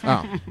 kiss.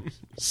 Oh,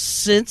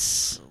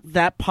 Since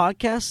that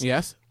podcast,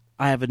 yes.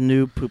 I have a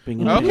new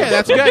pooping. Okay,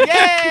 that's good.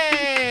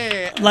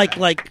 Yay!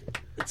 like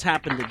it's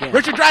happened again.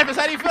 Richard Dreyfuss,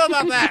 how do you feel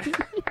about that?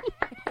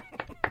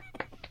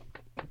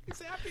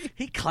 He's happy.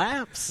 He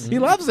claps. He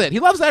loves it. He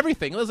loves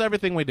everything. He loves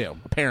everything we do,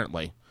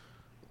 apparently.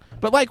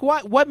 But like,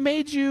 what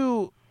made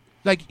you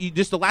like? You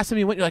just the last time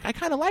you went, you're like, I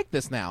kind of like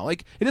this now.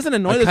 Like, it doesn't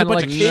annoy. I There's a kinda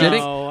bunch like of kids. shitting.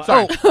 No,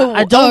 Sorry.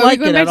 I don't are we like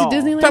going it back at to all.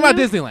 Disneyland? Talking about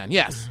now? Disneyland.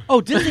 Yes.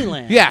 Oh,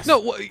 Disneyland. Yes.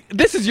 No,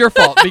 this is your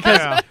fault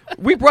because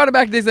we brought it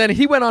back to Disneyland.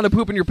 He went on to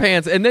poop in your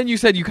pants, and then you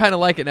said you kind of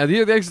like it. Now,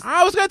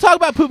 I was going to talk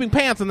about pooping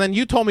pants, and then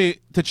you told me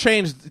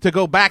to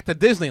go back to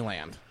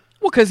Disneyland.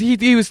 well, because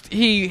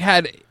he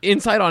had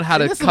insight on how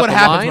to This cut is what the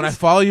happens lines. when I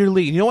follow your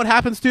lead. You know what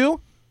happens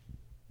too?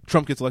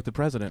 Trump gets elected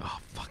president. Oh,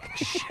 fucking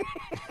shit!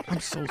 I'm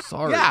so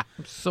sorry. Yeah.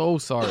 I'm so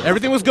sorry.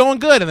 Everything was going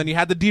good, and then you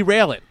had to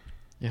derail it.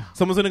 Yeah.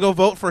 Someone's going to go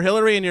vote for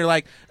Hillary, and you're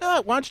like,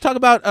 why don't you talk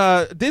about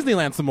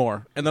Disneyland some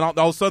more? And then all of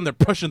a sudden, they're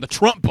pushing the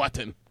Trump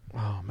button.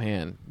 Oh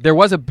man, there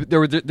were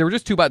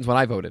just two buttons when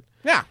I voted.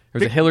 Yeah.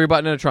 There was a Hillary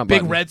button and a Trump Big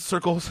button. red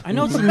circles. I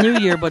know it's the new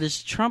year, but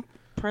is Trump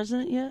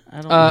president yet?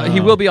 I don't know. He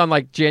will be on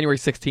like January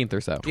 16th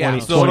or so. Yeah,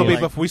 20, so it'll be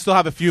 20. before. We still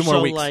have a few more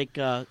so weeks. like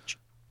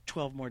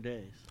 12 more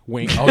days.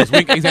 Wink. Oh, he's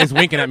winking. He's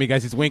winking at me,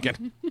 guys. He's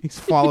winking. He's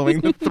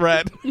following the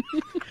thread.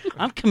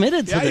 I'm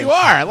committed to Yeah, this. you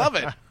are. I love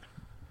it.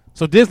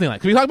 So Disneyland.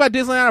 Can we talk about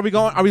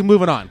Disneyland? Are we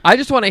moving on? I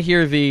just want to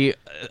hear the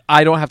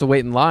I don't have to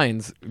wait in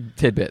lines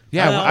tidbit.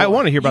 Yeah, Well, I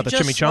want to hear about you the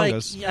just,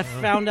 chimichangas. Like, I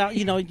found out,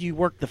 you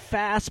work the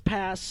Fast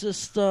Pass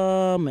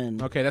system,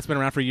 and Okay, that's been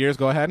around for years.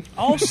 Go ahead.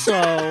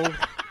 also,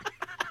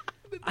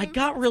 I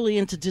got really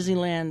into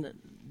Disneyland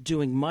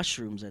doing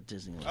mushrooms at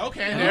Disneyland.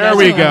 Okay, You there guys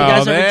we ever- you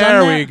guys go. ever done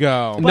There that? we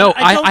go. But No,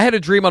 I don't- I had a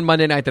dream on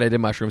Monday night that I did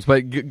mushrooms,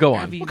 but go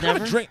on. Have you What kind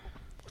never? of drink?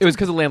 It was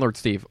because of landlord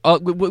Steve.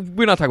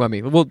 We're not talking about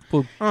me. We'll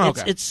Oh,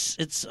 okay.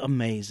 It's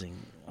amazing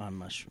on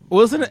mushrooms.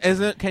 Well,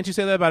 isn't? Can't you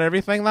say that about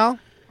everything though?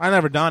 I've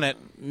never done it.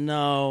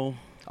 No,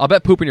 I'll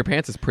bet poop in your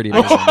pants is pretty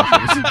amazing. on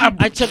mushrooms.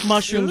 I took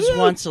mushrooms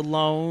once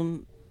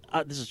alone.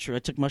 This is true. I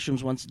took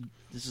mushrooms once.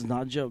 This is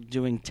not a joke.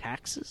 Doing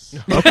taxes.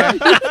 Okay.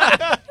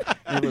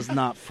 It was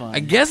not fun. I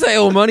guess I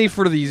owe money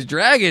for these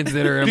dragons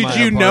that are in my Did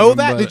you know apartment,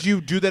 that? but- Did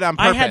you do that on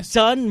I purpose? had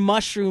done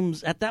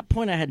mushrooms at that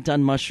point. I had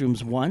done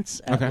mushrooms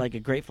once at Okay. like a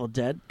Grateful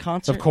Dead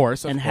concert, Of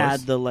course, and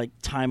had the like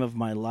time of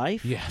my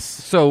life. Yes.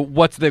 So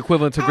what's the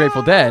equivalent to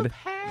Grateful Dead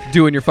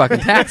doing your fucking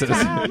taxes?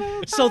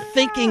 So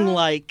thinking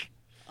like,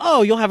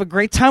 oh, you'll have a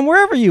great time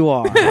wherever you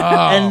are.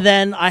 And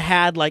then I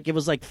had like it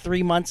was like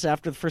 3 months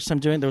after the first time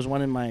doing it. There was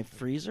one in my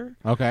freezer,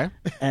 Okay.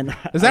 and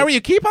Is that where you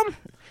keep them?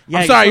 Yeah,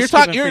 I'm sorry. you're You're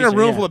supposed to keep talking. it You're in a freezer,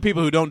 room yeah. full of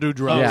people who don't do Oh,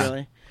 drugs. Yeah.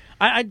 really?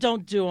 I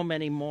don't do them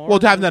anymore. Well,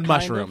 to have them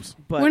kind of, mushrooms.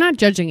 but We're not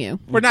judging you.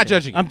 We're not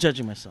judging. You. I'm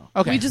judging myself.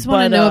 Okay. We just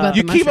want to But, know about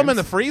you the keep them in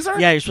the mushrooms. freezer.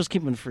 Yeah, you're supposed to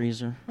keep them in the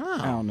freezer.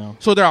 I don't know.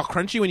 So they're all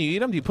crunchy when you eat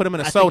them. Do you put them in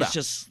a I think soda? it's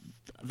just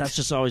that's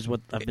just always what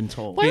I've been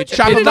told. Why you don't you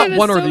chop put them it up in a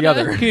one or the soda?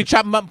 other? Can you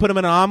chop them up and put them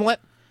in an omelet?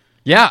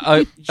 Yeah,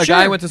 a guy Sure,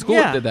 I went to school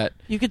yeah. did that.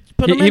 You could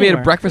put He them made a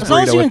anywhere. breakfast as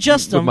long as burrito you with,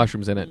 ingest with them.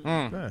 mushrooms in it.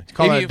 It's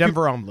called If a you-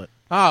 Denver omelet.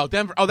 Oh,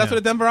 Denver. Oh, that's what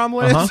a Denver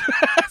omelet Uh-huh. is.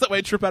 That's the way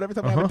I trip out every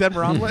time I have a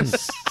Denver omelet.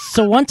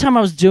 So one time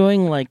I was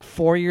doing like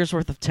 4 years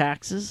worth of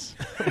taxes,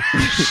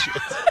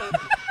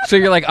 So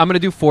you're like, I'm going to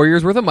do 4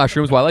 years worth of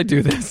mushrooms while I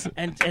do this.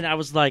 and I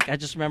was like, I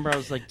just remember I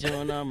was like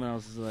doing them, and I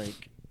was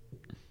like,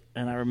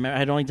 and I remember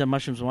I'd only done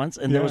mushrooms once,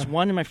 and there was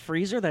one in my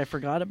freezer that I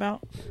forgot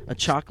about, a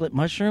chocolate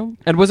mushroom.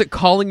 And was it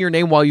calling your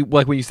name while you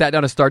like when you sat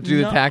down to start to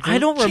do No, the taxes? I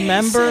don't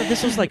remember.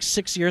 This was like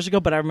 6 years ago,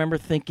 but I remember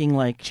thinking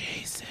like,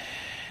 Jason,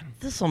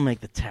 this will make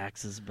the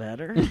taxes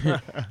better.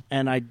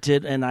 And I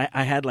did, and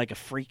I had like a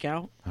freak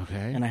out,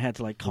 Okay. and I had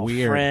to like call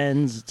Weird.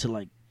 friends to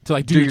like. To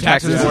like Do do your your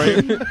taxes for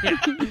you.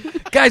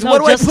 Guys, No, what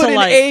do I just put to, in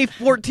like-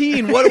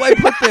 A14? What do I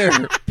put there?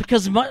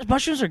 Because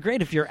mushrooms are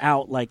great if you're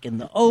out like in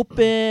the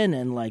open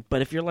and like,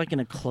 but if you're like in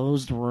a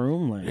closed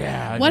room, like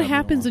Yeah. I What know.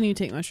 happens when you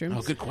take mushrooms?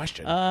 Oh, good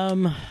question.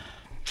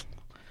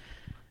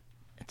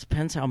 it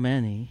depends how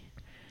many.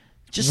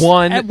 Just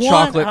One at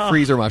chocolate oh,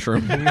 freezer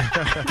mushroom.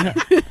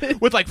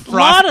 With like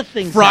lot of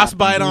things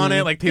frostbite happen. on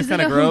it, like tastes Is it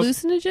kind a of gross.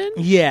 hallucinogen?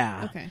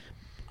 Yeah, Okay.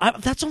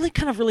 that's only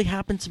kind of really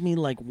happened to me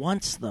like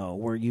once though,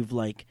 where you've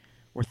like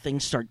where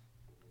things start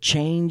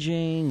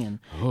changing, and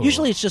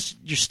usually it's just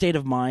your state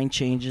of mind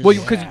changes. Well,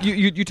 because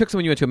you took some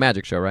when you went to a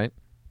magic show, right?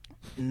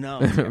 no,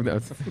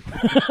 That's-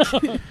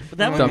 but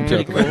that would Dumb be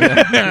pretty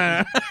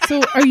joke. cool.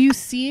 So are you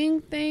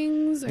seeing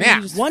things? Are Yeah.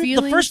 you just The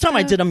feeling first time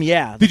I stuff? did them,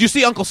 yeah. Did you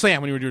see Uncle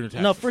Sam when you were doing your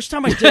taxes? No, first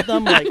time I did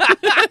them, like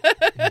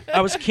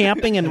I was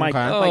camping and my Okay.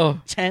 Oh.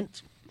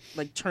 tent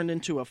like turned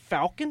into a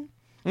falcon.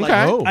 Like,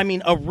 Okay. Oh. I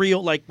mean, a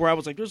real like where I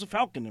was like, "There's a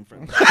falcon in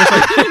front."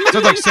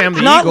 Sounds like Sam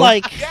the Not Eagle.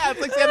 like, Yeah, it's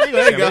like Sam the Eagle.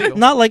 There you go.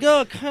 not like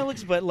oh, it kind of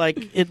looks, but like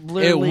it It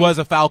literally was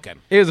a falcon.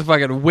 It was a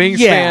fucking wingspan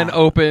Yeah.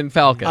 open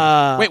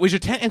falcon. Wait, was your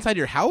tent inside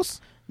your house?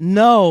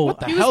 no.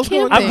 What the He was hell's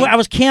going camping. on? I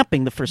was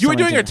camping the first. You were time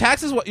I doing did your it.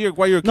 taxes while you were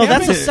No, camping?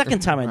 that's the second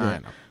time I did I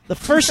it. know. The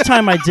first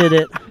time I did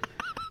it,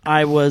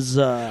 I was.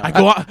 I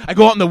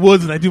go out in the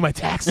woods and I do my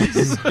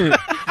taxes.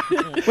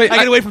 Wait, I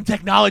get away from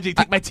technology.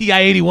 Take my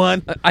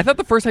TI-81. I thought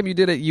the first time you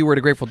did it, you were at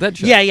a Grateful Dead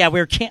show. yeah, we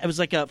were. It was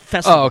like a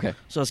festival. Oh, okay.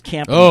 So I was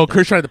camping. Oh, at the-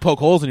 Chris trying to poke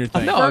holes in your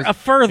thing. No, I was- a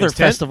further His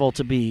tent? festival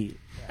to be.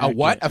 A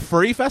what? A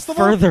furry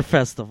festival? Further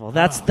festival.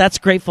 That's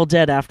Grateful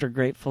Dead after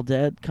Grateful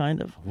Dead,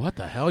 kind of. What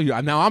the hell?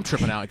 Now I'm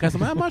tripping out. Guys,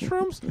 am I on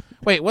mushrooms?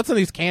 Wait, what's in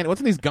these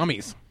What's in these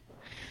gummies?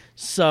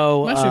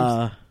 So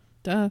Mushrooms.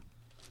 Duh.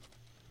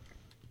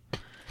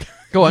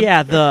 Go on.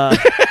 yeah, the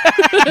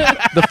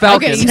The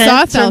falcon. Okay, you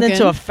saw a tent turned falcon.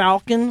 into a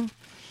falcon,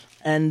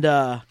 and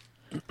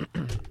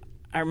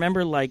I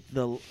remember like it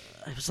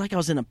was like I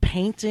was in a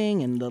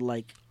painting, and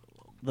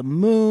the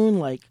moon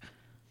like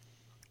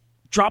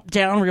dropped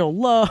down real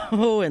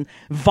low, and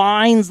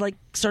vines like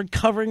started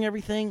covering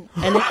everything,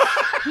 and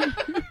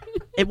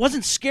it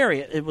wasn't scary.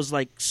 It was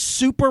like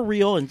super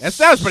real and That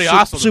sounds pretty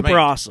awesome to Super me.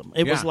 awesome.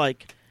 It was Yeah.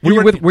 like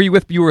Were you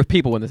with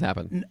people when this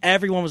happened?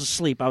 everyone was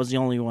asleep. I was the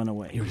only one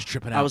awake. You were just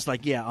tripping out. I was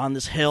like, on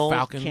this hill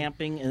Falcon.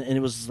 camping, and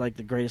it was like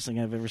the greatest thing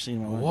I've ever seen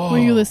in my life. Whoa. Were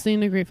you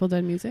listening to Grateful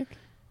Dead music?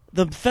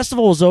 The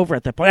festival was over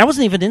at that point. I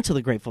wasn't even into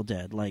the Grateful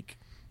Dead,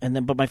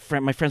 but my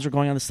friends were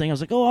going on this thing. I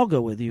was like, oh, I'll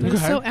go with you. But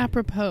it's so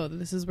apropos that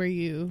this is where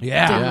you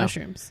Yeah. did Yeah.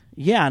 mushrooms.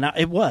 Yeah, and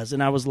it was,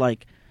 and I was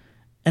like,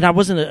 and I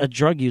wasn't a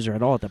drug user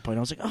at all at that point. I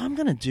was like, oh, I'm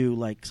gonna do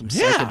like some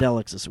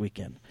psychedelics this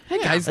weekend. Hey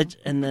guys,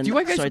 And then do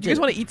you guys, so I do you guys did.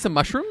 want to eat some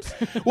mushrooms?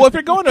 Well, if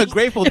you're going to a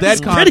Grateful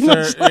Dead pretty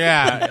concert, much like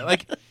yeah,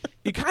 like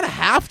You kind of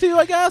have to,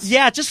 I guess.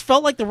 Yeah, it just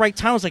felt like the right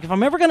time. I was like, if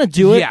I'm ever going to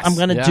do it, Yes. I'm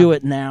going to Yeah. do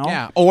it now.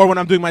 Yeah, or when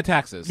I'm doing my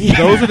taxes.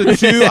 Those are the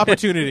two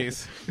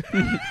opportunities.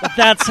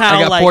 That's how,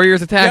 I got like, 4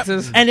 years of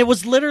taxes. and it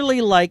was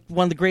literally like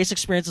one of the greatest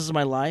experiences of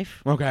my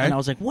life. Okay. And I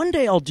was like, one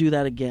day I'll do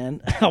that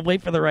again. I'll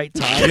wait for the right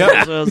time. Yep.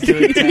 That's what I was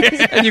doing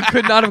taxes. And you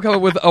could not have come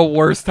up with a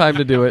worse time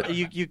to do it.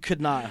 You could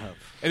not have.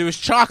 And it was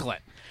chocolate.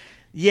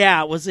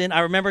 Yeah, it was in. I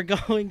remember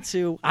going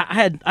to.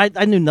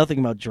 I knew nothing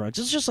about drugs.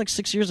 This was just like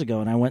 6 years ago,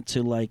 and I went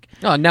to like.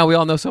 Oh, now we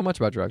all know so much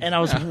about drugs. And I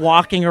was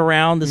walking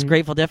around this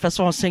Grateful Dead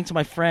festival. I was saying to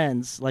my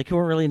friends, like who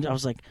were really. I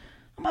was like,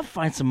 I'm gonna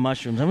find some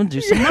mushrooms. I'm gonna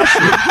do some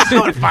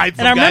mushrooms.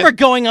 And I remember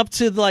going up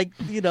to like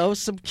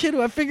some kid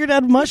who I figured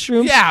had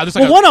mushrooms. Yeah, just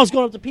well, like one I was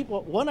going up to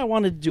people. One I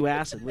wanted to do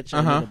acid, which I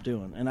ended up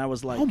doing, and I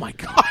was like, Oh my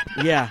god!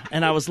 yeah,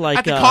 and I was like,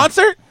 At the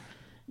concert?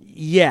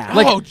 yeah,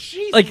 Like- oh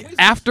jeez! like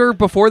after,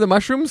 before the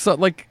mushrooms, so,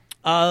 like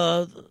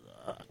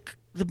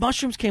the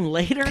mushrooms came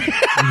later.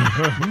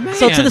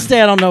 So to this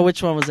day, I don't know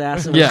which one was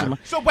acid. Yeah. Which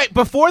So wait,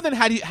 before then,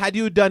 had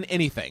you done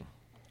anything?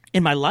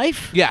 in my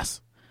life,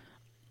 Yes.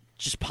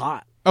 just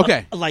pot.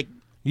 Okay. Like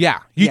Yeah.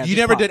 Yeah, You just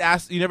never pop. did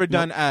ask. You never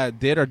done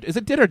did or is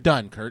it did or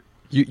done, Kurt?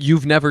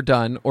 you've never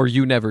done or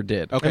you never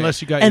did. Okay.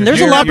 Unless you got and your there's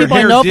hair, a lot of your people I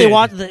hair know if they did.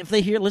 watch, if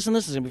they hear, listen,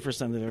 this is gonna be the first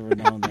time they've ever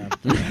known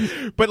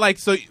that. But like,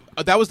 so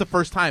that was the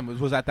first time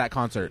was at that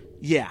concert.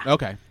 Yeah.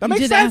 Okay, that You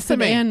makes did sense to acid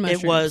me. and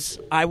mushrooms. It was.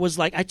 I was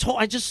like, I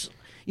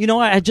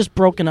had just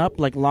broken up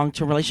like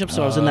long-term relationship,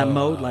 so I was in that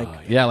mode like,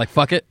 Yeah, like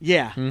fuck it.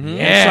 yeah. Mm-hmm.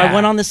 And so I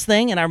went on this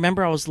thing, and I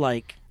remember I was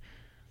like,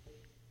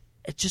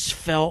 it just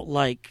felt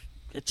like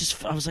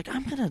I was like,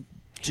 I'm gonna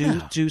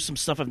do some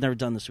stuff I've never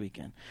done this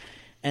weekend,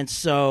 and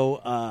so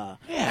So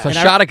And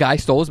shot a guy,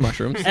 stole his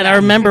mushrooms. and I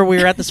remember we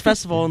were at this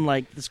festival, and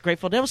like this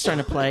Grateful Dead was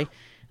starting to play, and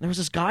there was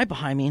this guy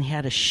behind me, and he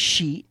had a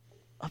sheet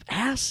of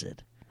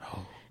acid,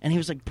 and he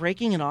was like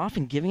breaking it off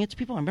and giving it to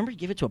people. I remember he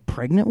gave it to a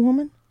pregnant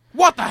woman.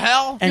 What the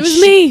hell? And It was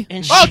she- me.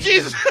 And Oh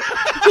Jesus!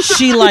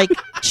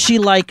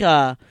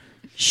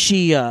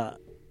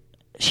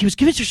 she was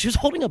giving. She was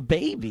holding a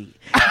baby.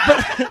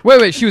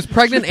 Wait, she was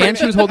pregnant and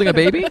she was holding a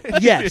baby?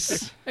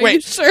 Yes, Are you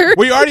sure?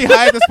 Were you already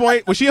high at this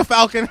point? Was she a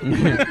falcon?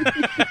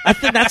 I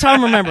think that's how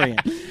I'm remembering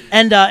it.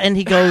 And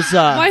he goes.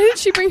 Why did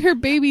she bring her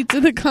baby to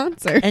the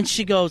concert? And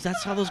she goes.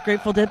 That's how those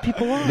Grateful Dead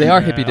people are. They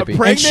are hippy dippy.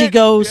 Pregnant? And she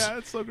goes. Yeah,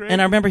 that's so great.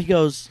 And I remember he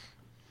goes.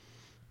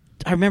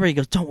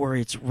 Don't worry,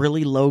 it's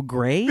really low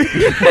grade.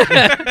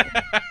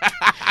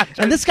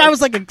 And this guy was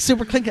like a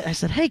super clean guy. I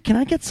said, hey, can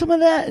I get some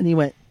of that? And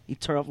he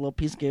tore off a little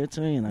piece, gave it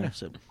to me, and I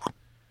said,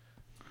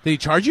 Did he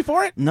charge you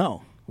for it?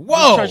 no. Whoa.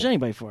 I don't charge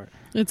anybody for it.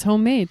 It's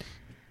homemade,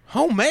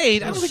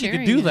 Homemade? I don't think you could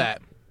sharing do it.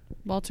 that.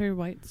 Walter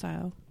White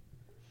style.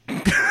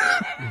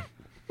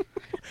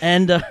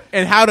 And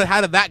And how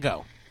did that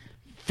go?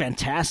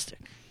 fantastic.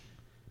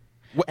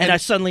 Wh- And I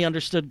suddenly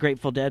understood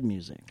Grateful Dead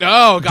music.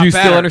 Oh, got Do you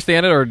better. still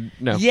understand it or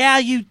no? Yeah,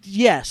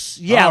 yes.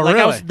 Yeah, Oh, like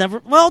I was really? never.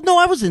 Well, no,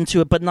 I was into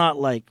it, but not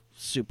like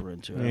super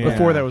into it. Yeah.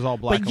 Before that was all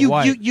black But and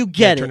white. you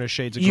get Turn it. to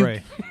shades of You-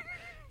 gray.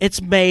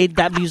 It's made.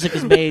 That music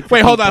is made. For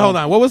Wait, hold people.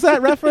 on. What was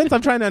that reference?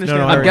 I'm trying to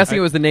understand. No, I'm I- guessing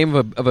it was the name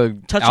of a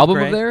Touch of album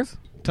Grey. of theirs?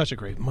 Touch a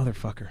great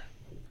motherfucker.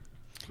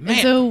 And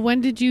so,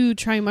 when did you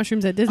try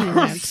mushrooms at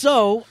Disneyland?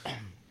 So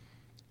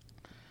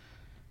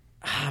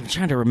I'm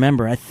trying to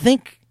remember. I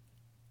think,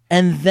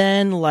 and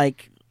then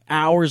like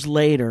hours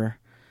later,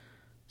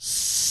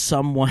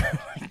 someone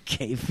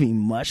gave me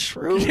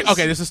mushrooms.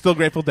 Okay, this is still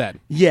Grateful Dead.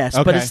 Yes,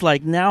 but Okay. it's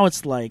like now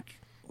it's like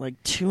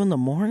 2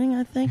 a.m,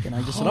 I think, and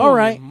I just said, "All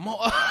right."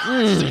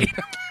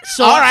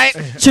 So, All right.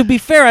 To be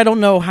fair, I don't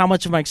know how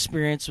much of my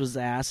experience was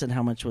acid and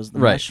how much was the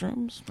Right.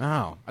 mushrooms. Oh,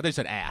 I thought you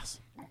said ass.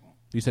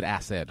 You said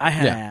acid. I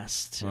had Yeah.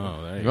 asked. Too.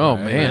 there Oh,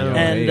 man.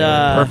 And,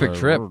 Perfect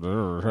trip.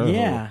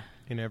 Yeah.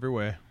 In every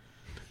way.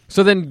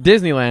 So then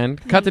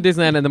Disneyland, cut to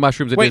Disneyland and the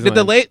mushrooms at Wait,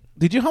 Disneyland.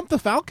 did you hump the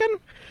falcon?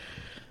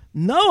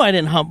 No, I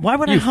didn't hump. Why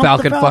would I You hump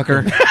falcon the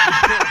falcon?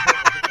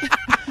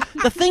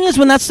 fucker. The thing is,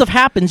 when that stuff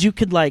happens, you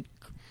could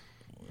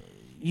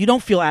you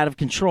don't feel out of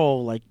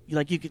control. Like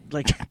you could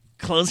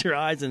close your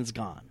eyes and it's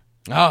gone.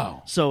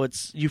 Oh. So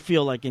you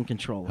feel like in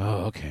control.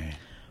 Oh, okay.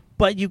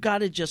 But you got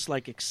to just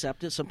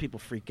accept it. Some people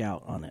freak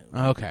out on it.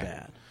 Okay.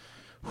 Bad.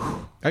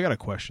 I got a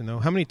question though.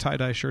 How many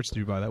tie-dye shirts did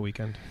you buy that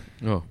weekend?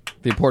 Oh,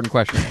 the important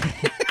question.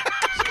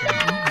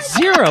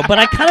 0, but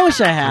I kind of wish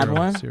I had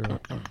one. Zero.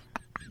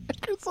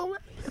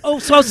 Oh,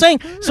 so I was saying,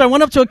 so I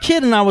went up to a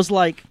kid and I was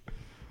like,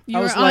 You I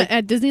were was like-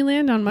 at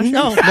Disneyland on mushrooms?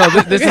 no. No,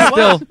 this is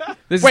still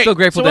Wait,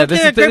 Grateful So Dead. one This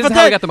day is at Grateful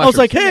how we Dead, got the I was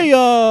mushrooms. like, hey,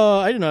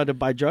 I didn't know how to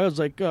buy drugs.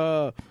 I was like,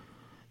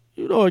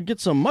 I'd get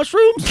some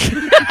mushrooms.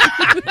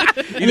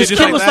 And this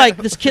kid was like,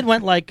 this kid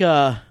went like,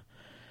 yeah,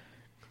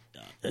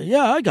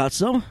 I got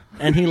some.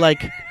 And he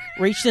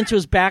reached into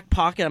his back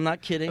pocket. I'm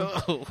not kidding.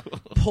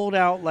 Pulled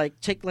out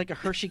take a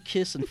Hershey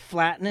Kiss and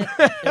flatten it.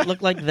 It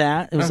looked like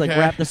that. It was Okay.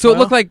 wrapped in So it foil.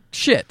 looked like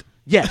shit.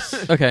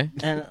 yes. Okay.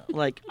 And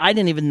I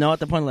didn't even know at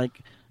the point.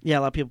 Yeah,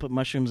 a lot of people put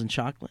mushrooms in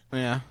chocolate.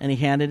 Yeah. And he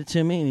handed it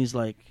to me, and he's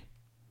like,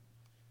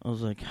 I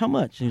was like, how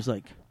much? And he was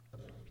like,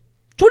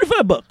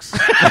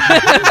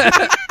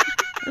 $25.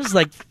 It was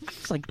like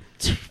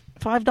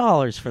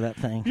 $5 for that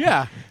thing.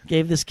 Yeah.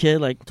 Gave this kid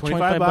like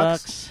 25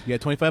 bucks. You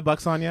had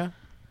 $25 on you?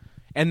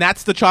 And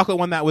that's the chocolate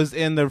one that was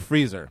in the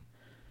freezer.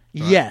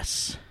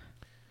 Yes.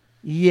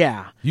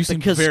 Yeah. You seem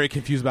Because very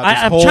confused about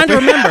this I'm whole trying to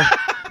thing. remember.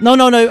 No.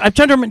 I'm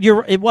trying to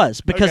remember. It was.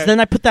 Because Okay. then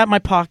I put that in my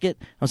pocket.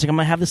 I was like, I'm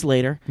going to have this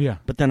later. Yeah.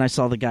 But then I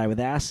saw the guy with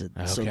acid.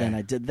 So Okay. then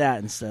I did that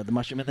instead of the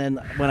mushroom. And then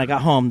when I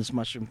got home, this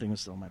mushroom thing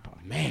was still in my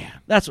pocket. Man.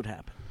 That's what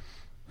happened.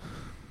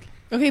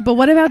 Okay, but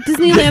what about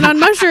Disneyland on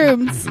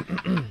mushrooms?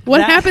 What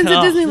That- happens at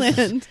oh,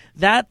 Disneyland?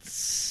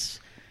 That's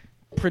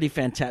pretty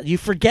fantastic. You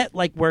forget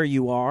like where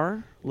you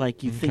are.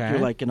 Like you think Okay. you're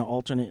like in an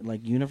alternate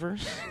like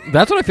universe.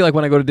 That's what I feel like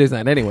when I go to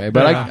Disneyland anyway.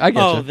 But I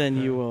get Oh, you.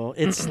 then you will.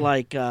 It's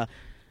like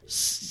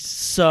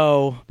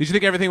so Did you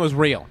think everything was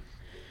real?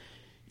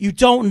 you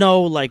don't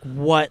know like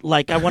what.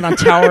 Like I went on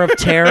Tower of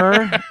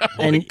Terror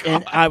and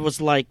I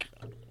was like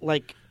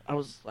I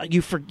was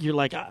you're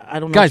like I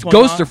don't know. Guys, what's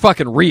going ghosts on. are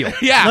fucking real.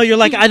 Yeah. No, you're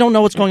like I don't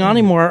know what's going on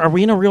anymore. Are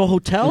we in a real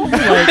hotel?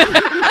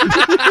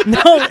 Like,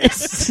 no,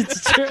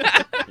 it's true.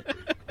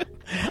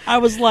 I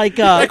was like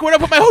where do I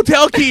put my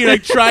hotel key?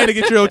 Like trying to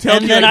get your hotel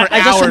and key then like, for I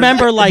just hours.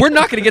 remember like We're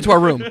not going to get to our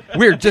room.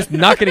 We're just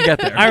not going to get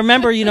there. I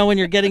remember, when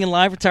you're getting in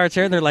line for Tower of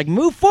Terror, they're like,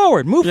 move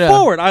forward. Yeah.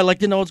 I like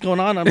to know what's going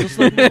on. I'm just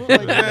like,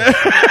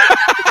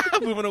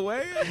 moving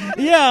away.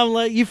 yeah, I'm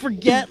like, you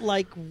forget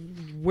like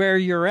where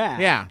you're at.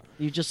 Yeah.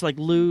 You just like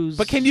lose.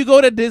 But can you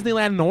go to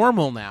Disneyland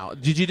normal now?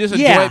 Did you just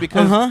enjoy Yeah, it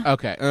because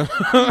okay.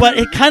 But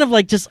it kind of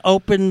like just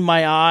opened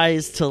my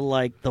eyes to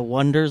like the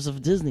wonders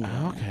of Disney.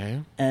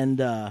 Okay. And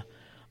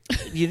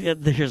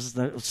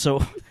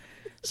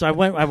so I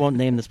went. I won't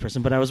name this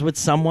person, but I was with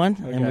someone,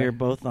 and we were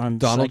both on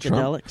Donald Trump?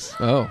 psychedelics.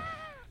 Oh.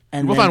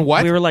 And Both then on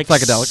what? We were like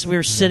Psychedelics. We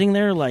were sitting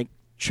there like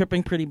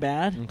tripping pretty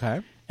bad.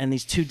 Okay. And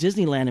these two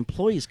Disneyland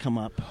employees come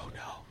up. Oh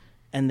no!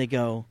 And they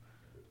go,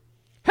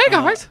 Hey,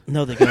 guys.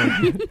 no, they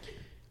go,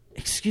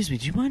 excuse me,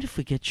 do you mind if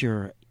we get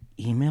your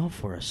email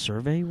for a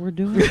survey we're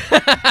doing?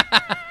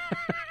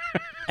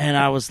 And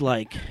I was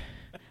like,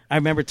 I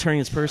remember turning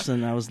this person,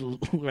 and I was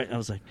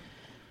like,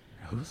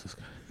 Who's this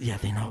guy? yeah,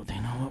 they know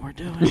what we're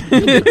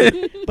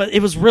doing. But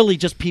it was really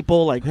just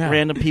people, like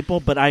random people.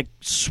 But I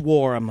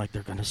swore, I'm like,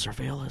 they're going to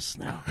surveil us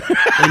now.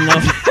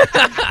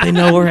 They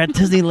know we're at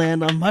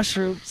Disneyland on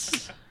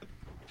mushrooms.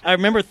 I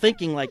remember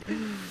thinking like,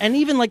 and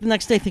even like the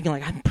next day thinking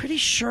like, I'm pretty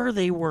sure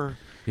they were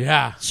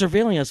Yeah.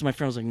 surveilling us. My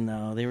friend was like,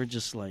 no, they were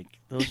just like,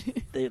 that's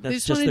They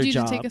just just wanted their you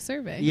job. to take a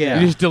survey. Yeah.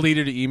 You just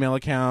deleted your email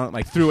account,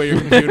 like threw away your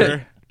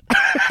computer.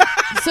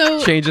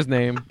 So Change his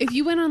name. if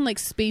you went on like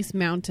Space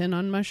Mountain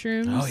on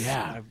mushrooms, Oh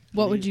yeah.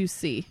 what would you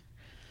see?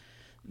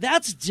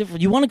 That's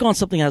different. You want to go on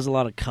something that has a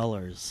lot of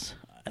colors.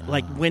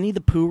 Like Winnie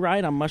the Pooh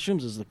ride on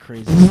mushrooms is the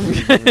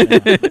craziest thing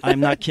ever. I'm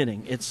not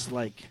kidding. It's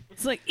like,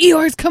 It's like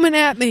Eeyore's coming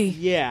at me.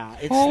 yeah,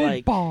 it's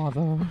like,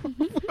 bother.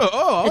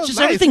 Oh, it's just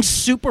nice. everything's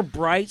super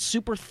bright,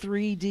 super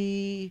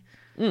 3D.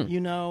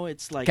 You know,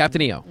 it's like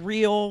Captain EO.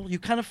 real. You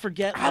kind of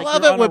forget. I like,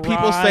 love you're it on when a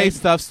people say ride.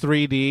 stuff's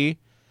 3D.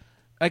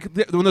 Like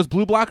when those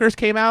blue blockers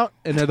came out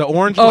and they're the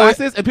orange Oh,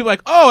 glasses, and people are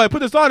like, "Oh, I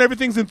put this on,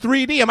 everything's in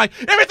 3D." I'm like,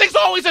 "Everything's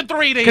always in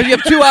 3D." Because you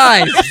have two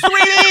eyes. It's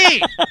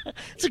 3D.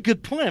 It's a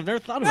good point. I've never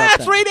thought about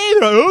That's that. 3D.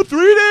 Oh,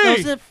 3D. No,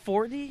 is it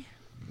 4D?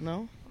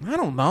 No. I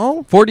don't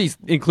know. 4D's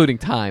including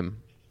time.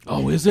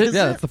 Oh, is it?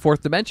 Yeah, that's the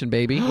fourth dimension,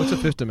 baby. What's the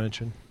fifth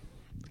dimension?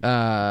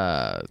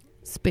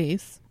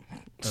 Space.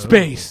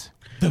 Space,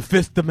 the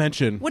fifth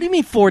dimension. What do you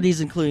mean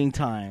 4D's including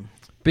time?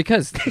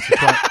 Because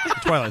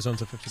Twilight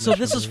Zone's a fifth So dimension.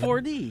 this is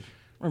 4D.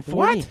 We're in 4D.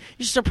 What? You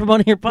should start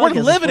promoting your podcast.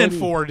 We're living in 4D.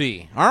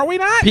 4D, aren't we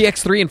not?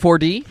 PX3 and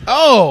 4D.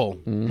 Oh,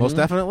 most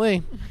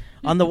definitely.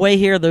 On the way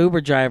here, the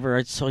Uber driver,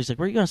 he's like,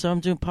 "Where are you going?" I said, "I'm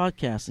doing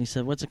podcasts." And he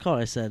said, "What's it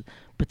called?" I said,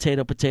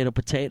 "Potato, potato,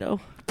 potato."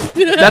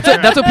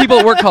 That's what people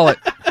at work call it.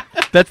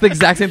 That's the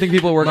exact same thing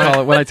people at work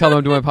call it when I tell them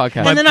I'm doing a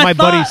podcast. And then I My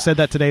buddy thought- said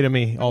that today to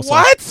me also.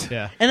 What?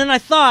 Yeah. And then I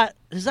thought,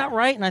 "Is that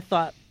right?" And I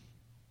thought,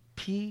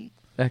 P3.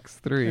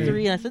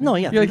 X3. And I said, "No,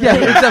 yeah." You're like, yeah,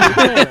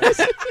 exactly.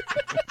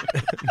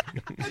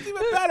 That's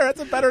even better. That's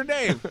a better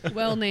name.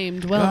 Well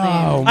named. Well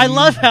named. I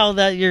love how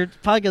that your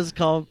podcast is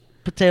called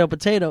Potato,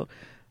 Potato,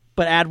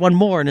 but add one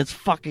more and it's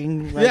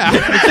fucking like, Yeah.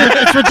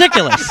 it's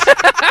ridiculous.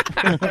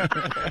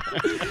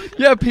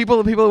 Yeah, people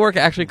at work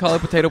actually call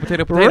it potato,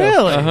 potato, potato.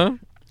 Really? Uh-huh.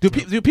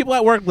 Do people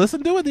at work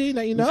listen to it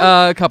that you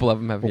know? A couple of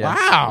them have. Yeah.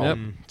 Wow. Yep.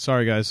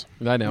 Sorry, guys.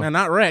 I know. No,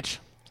 not Rich.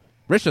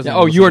 Rich doesn't. Yeah,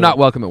 oh, listen you are to not it.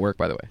 welcome at work,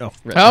 by the way. Oh.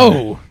 Right.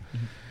 Oh.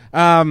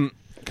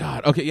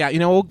 God. Okay. Yeah. You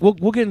know, we'll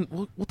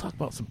talk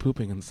about some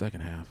pooping in the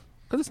second half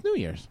because it's New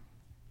Year's.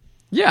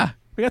 Yeah.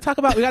 We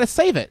gotta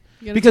save it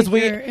You gotta because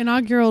take your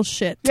inaugural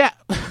shit. Yeah.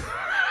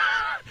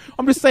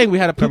 I'm just saying we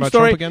had a Talking poop about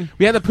story. Trump again?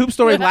 We had the poop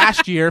story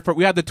last year.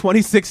 We had the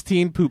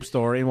 2016 poop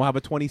story, and we'll have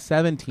a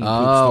 2017 poop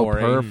Oh,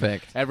 story.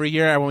 perfect. Every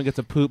year, everyone gets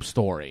a poop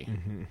story.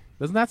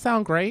 Doesn't that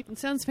sound great? It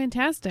sounds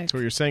fantastic. So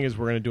what you're saying is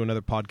we're going to do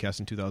another podcast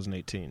in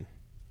 2018.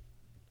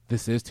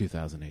 This is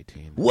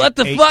 2018. What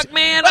the Eight. fuck,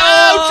 man?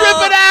 Oh,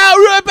 trip it out!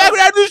 Right back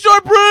after the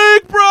short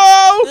break,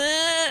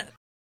 bro.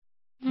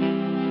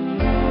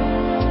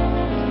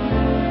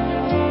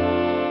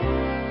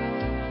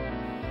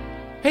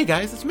 Hey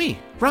guys, it's me,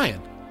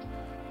 Ryan.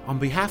 On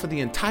behalf of the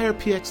entire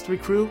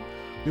PX3 crew,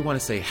 we want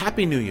to say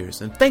Happy New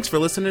Year's and thanks for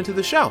listening to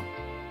the show.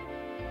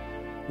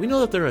 We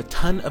know that there are a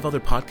ton of other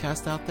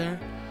podcasts out there,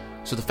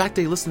 so the fact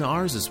that you listen to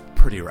ours is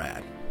pretty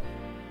rad.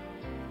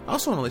 I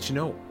also want to let you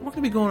know we're going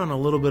to be going on a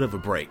little bit of a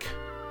break.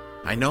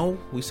 I know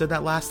we said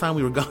that last time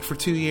we were gone for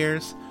 2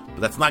 years,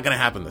 but that's not going to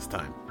happen this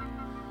time.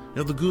 You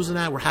know, the Goose and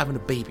I, we're having a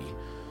baby,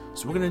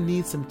 so we're going to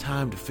need some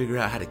time to figure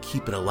out how to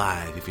keep it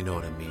alive, if you know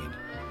what I mean.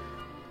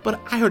 But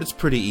I heard it's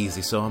pretty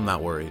easy, so I'm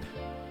not worried.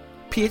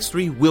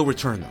 PX3 will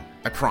return, though,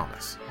 I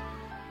promise.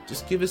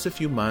 Just give us a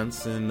few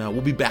months, and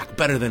we'll be back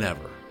better than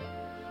ever.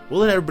 We'll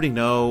let everybody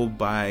know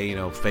by,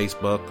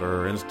 Facebook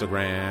or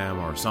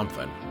Instagram or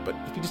something. But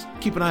if you just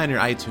keep an eye on your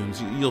iTunes,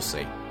 you'll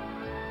see.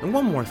 And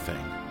one more thing.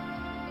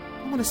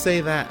 I want to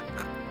say that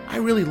I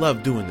really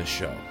love doing this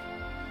show.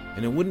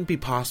 And it wouldn't be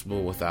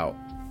possible without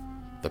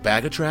the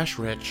Bag of Trash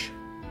Rich,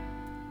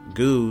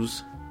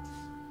 Goose,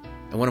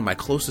 and one of my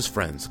closest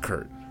friends,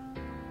 Kurt.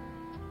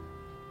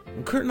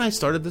 When Kurt and I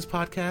started this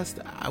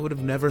podcast, I would have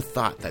never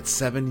thought that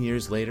 7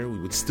 years later we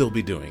would still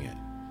be doing it.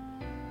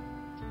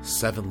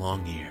 7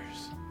 long years.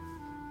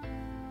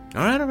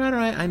 All right.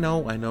 I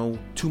know.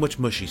 Too much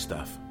mushy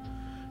stuff.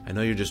 I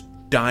know you're just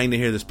dying to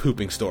hear this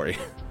pooping story.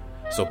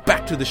 So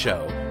back to the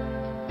show.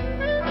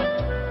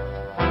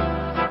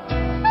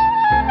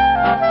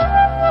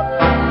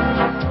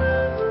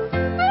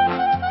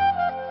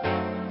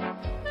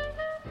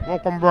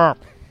 Welcome back.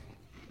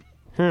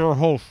 Here's your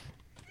host,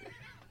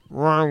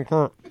 Ryan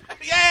Kurt.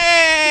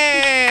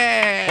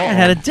 Yay! I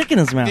had a dick in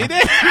his mouth. He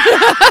did.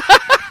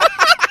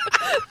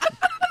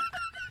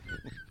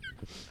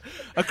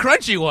 A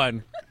crunchy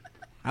one.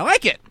 I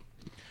like it.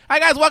 Hi,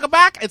 guys. Welcome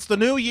back. It's the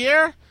new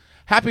year.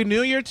 Happy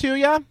New Year to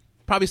you.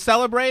 Probably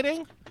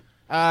celebrating.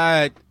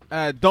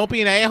 Don't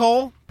be an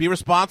a-hole. Be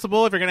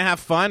responsible if you're going to have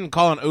fun and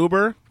call an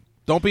Uber.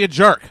 Don't be a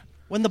jerk.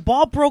 When the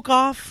ball broke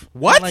off,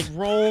 What? And,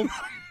 rolled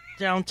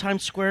down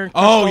Times Square and Oh,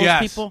 crushed all those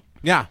yes. people.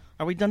 Yeah.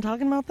 Are we done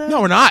talking about that?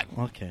 No, we're not.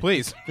 Okay.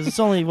 Please. Because it's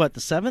only, the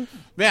 7th?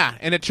 Yeah,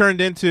 and it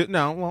turned into...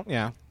 No, well,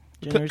 yeah.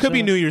 January Could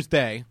be 7th? New Year's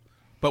Day.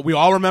 But we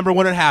all remember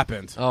when it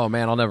happened. Oh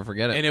man, I'll never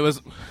forget it. And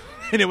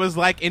it was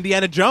like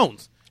Indiana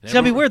Jones. It's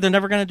going to be weird. They're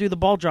never going to do the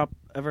ball drop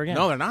ever again.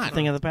 No, they're not.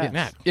 Thing of the past.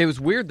 Yeah. It was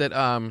weird that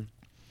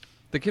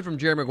the kid from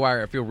Jerry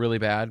Maguire, I feel really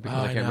bad because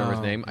I can't remember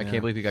his name. I can't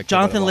believe he got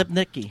killed Jonathan by that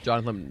ball. Lipnicki.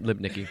 Jonathan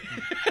Lipnicki.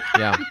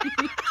 Yeah.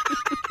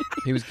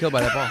 He was killed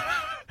by that ball.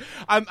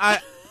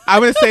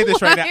 I'm going to say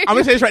this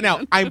right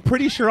now. I'm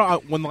pretty sure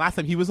when the last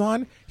time he was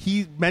on,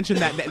 he mentioned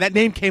that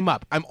name came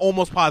up. I'm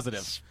almost positive.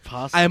 It's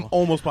possible. I am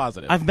almost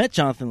positive. I've met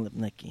Jonathan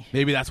Lipnicki.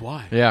 Maybe that's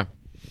why. Yeah.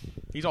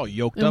 He's all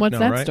yoked And up what's now,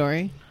 that right?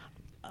 story?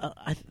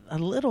 A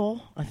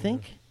little, I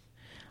think.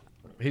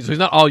 He's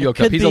not all yoked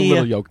up. could He's a be,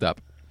 little yoked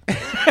up. Or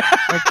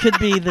it could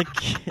be the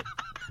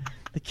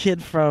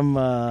kid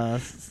from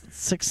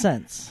Sixth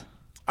Sense.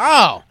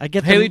 Oh. I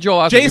get Haley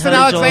Joel Osment. Jason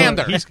Haley Joel-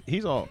 Alexander.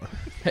 He's all.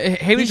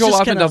 Haley He's Joel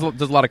just Osment gonna-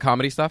 does a lot of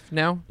comedy stuff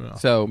now,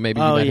 so maybe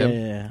you Oh, met yeah,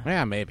 him. yeah.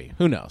 Yeah, maybe.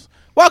 Who knows?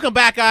 Welcome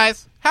back,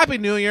 guys. Happy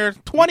New Year,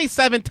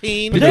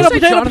 2017. Did Potato, you say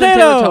potato, Jonathan potato!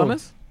 Taylor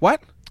Thomas?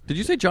 What? Did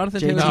you say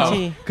Jonathan JTT. Taylor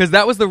Thomas? Because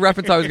that was the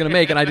reference I was going to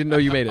make, and I didn't know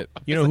you made it.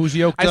 You know who's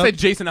yoked I up? said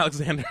Jason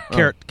Alexander.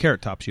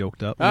 Carrot Top's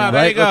yoked up. Ah,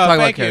 there Right? you go. Let's talk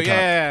about Thank you.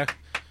 Carrot Top.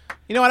 Yeah.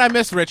 You know what? I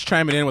miss Rich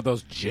chiming in with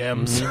those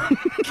gems.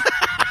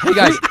 Hey,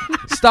 guys,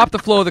 stop the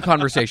flow of the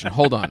conversation.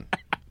 Hold on.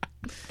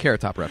 Carrot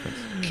Top reference.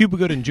 Cuba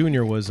Gooding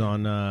Jr. was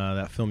on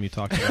that film you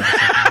talked about.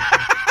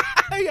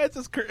 Yeah, it's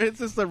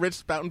just the Rich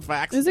spouting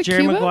facts. Is it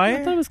Jerry Cuba? Maguire?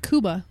 I thought it was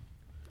Cuba.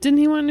 Didn't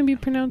he want to be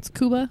pronounced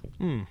Cuba?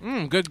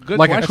 Good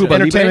Like a question. Cuba Libre?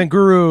 Entertainment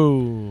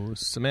guru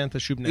Samantha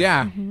Schubner.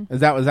 Yeah.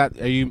 Was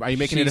that? Are you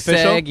making it She's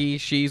official? saggy,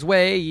 she's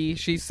way,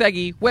 she's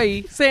saggy,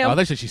 way, Sam. Oh, I thought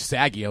you said she's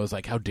saggy. I was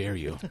like, how dare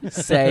you?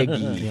 saggy.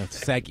 Yeah, it's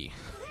saggy.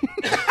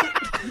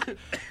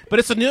 But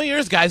it's the New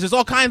Year's, guys. There's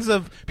all kinds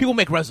of people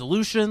make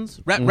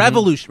resolutions.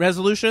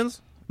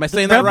 Resolutions. Am I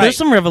saying that right? There's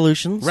some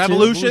revolutions. too.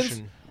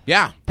 Revolutions.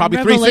 Yeah, probably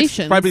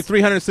Revelations. probably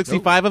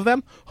 365 of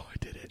them. Oh, I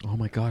did it. Oh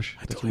my gosh,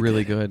 that's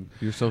really good.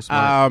 You're so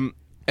smart.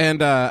 And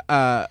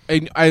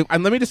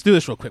let me just do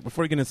this real quick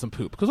before we get into some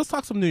poop, because let's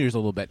talk some New Year's a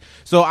little bit.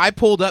 So I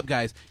pulled up,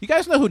 guys. You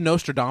guys know who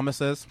Nostradamus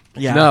is?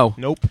 Yeah. No.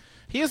 Nope.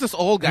 He is this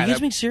old guy. Are you guys that-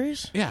 being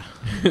serious? yeah,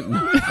 Okay,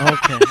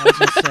 I was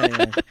just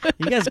saying.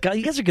 You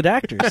guys are good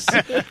actors.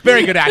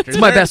 very good actors.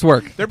 It's my They're- best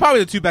work. They're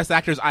probably the two best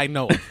actors I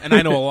know of, and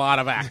I know a lot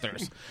of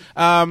actors.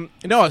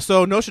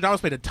 So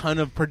Nostradamus made a ton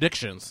of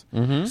predictions.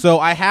 So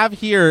I have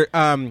here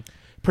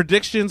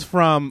predictions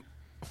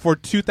for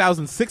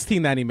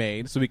 2016 that he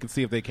made, so we can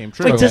see if they came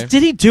true. Wait, Okay.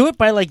 did he do it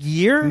by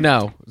year?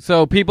 No.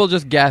 So people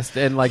just guessed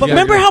and like. But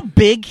remember how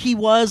big he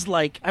was?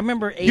 Like I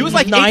remember 80s, He was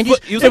like 8 90s.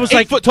 foot- he was it like was 8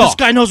 like foot tall. this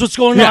guy knows what's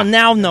going Yeah. on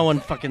now. No one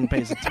fucking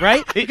pays it,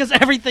 right? Because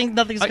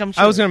nothing's come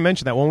true. I was going to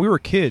mention that when we were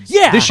kids.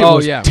 Yeah. This shit Oh,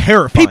 was yeah.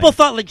 terrifying. People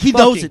thought like he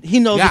knows it. He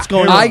knows Yeah. what's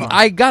going on.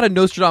 I got a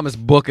Nostradamus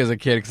book as a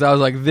kid because I was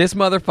like, this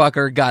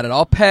motherfucker got it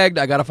all pegged.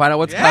 I got to find out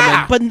what's Yeah.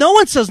 coming. But no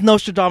one says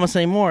Nostradamus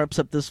anymore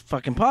except this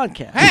fucking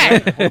podcast.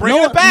 Hey, we're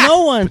bringing it back.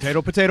 No one.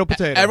 Potato, potato,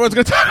 potato. Everyone's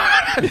going to talk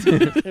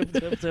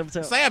about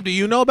it. Sam, do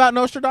you know about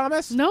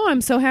Nostradamus? No,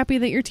 I'm so happy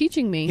that you're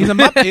teaching me. He's a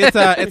Muppet.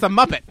 It's a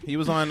Muppet. He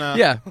was on...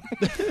 Yeah.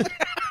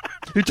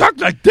 He talked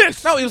like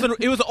this. No, he was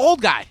an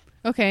old guy.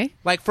 Okay.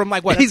 Like from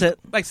like what? That's it.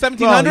 Like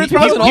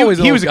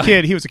 1700s. He was a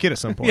kid. He was a kid at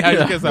some point. Yeah, he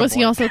was a kid at some Was he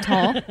point. also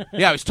tall?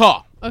 Yeah, he was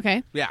tall.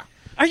 Okay. Yeah.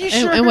 Are you And,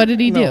 sure? and what did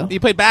he do? He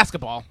played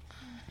basketball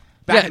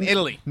back in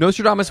Italy.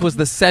 Nostradamus was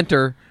the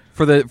center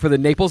for the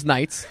Naples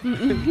Knights.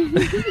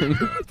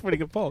 That's pretty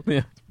good poll.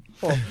 Yeah.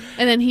 And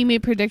then he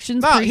made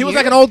predictions. No, per he was year?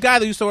 like an old guy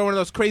that used to wear one of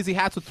those crazy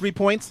hats with 3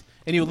 points,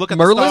 and he would look at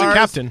Merlin? the stars. He's a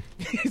captain.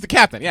 He's the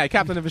captain. Yeah,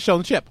 captain of a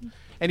stolen ship.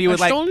 And he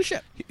would like stolen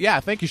ship. Yeah,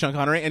 thank you, Sean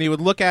Connery. And he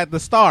would look at the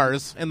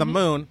stars and the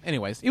moon.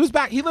 Anyways, he lived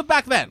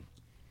back then.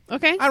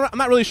 Okay. I'm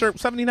not really sure.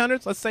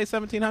 1700s. Let's say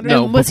 1700s.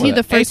 No, And was he before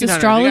the first 1800s.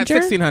 astrologer? We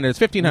got 1600s,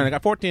 1500s, we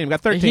got 14, we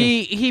got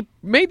 13. He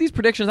made these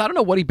predictions. I don't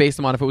know what he based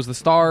them on. If it was the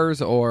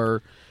stars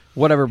or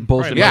whatever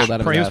bullshit. Yeah. he pulled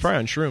out of He his was ass. probably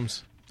on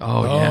shrooms.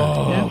 Oh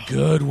yeah.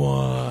 good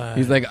one.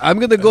 He's like, I'm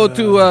gonna go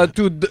to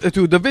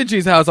Da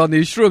Vinci's house on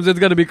these shrooms. It's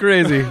gonna be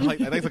crazy. I like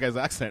the guy's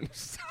accent.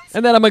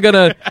 And then I'm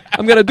gonna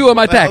do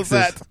my What the hell's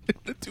taxes.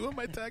 that? Doing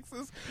my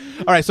taxes.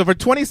 All right, so for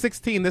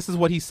 2016, this is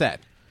what he said,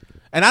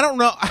 and I don't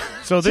know.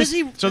 So this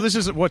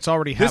is what's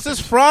already happened. This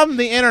is from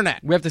the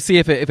internet. We have to see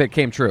if it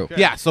came true.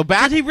 Yeah. So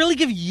back. Did he really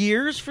give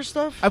years for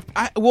stuff?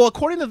 Well,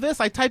 according to this,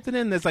 I typed it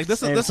in. It's like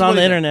this is It's this on is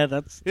the what he did. internet.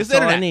 That's It's all I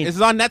internet. need. This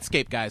is on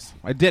Netscape, guys.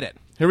 I did it.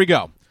 Here we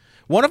go.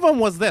 One of them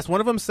was this. One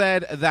of them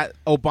said that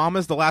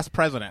Obama's the last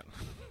president.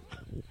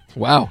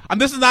 Wow.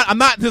 This is not a He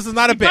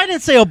bit. probably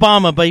didn't say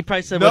Obama, but he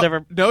probably said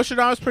whatever.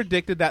 Nostradamus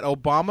predicted that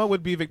Obama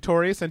would be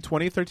victorious in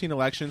 2013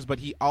 elections, but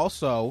he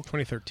also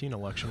 2013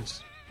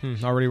 elections.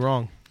 Already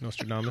wrong,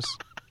 Nostradamus.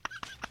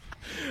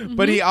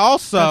 But he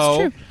also That's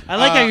true. I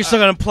like how you're still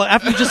going to play.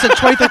 After you just said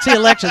 2013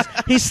 elections,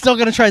 he's still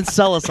going to try and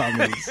sell us on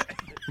these.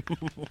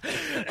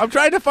 I'm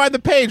trying to find the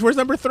page. Where's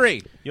number 3?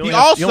 You He only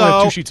have- you only have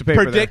also 2 sheets of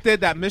paper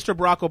predicted that Mr.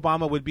 Barack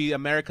Obama would be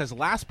America's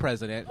last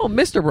president. Oh,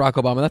 Mr. Barack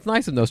Obama. That's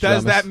nice of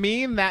Nostradamus. Does that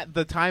mean that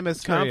the time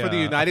has come very, for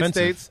the United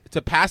offensive. States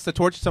to pass the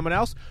torch to someone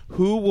else?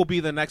 Who will be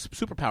the next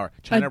superpower?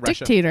 China, A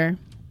Russia. dictator.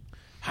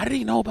 How did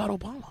he know about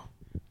Obama?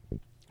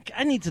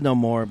 I need to know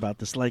more about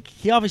this. Like,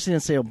 he obviously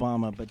didn't say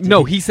Obama, but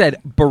No, he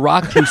said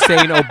Barack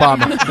Hussein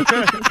Obama.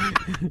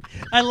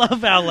 I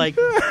love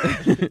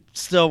how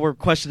still we're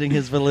questioning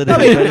his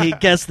validity, but he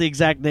guessed the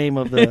exact name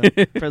of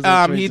the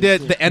president. He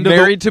did the end of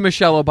Married to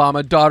Michelle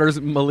Obama,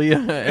 daughters Malia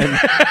and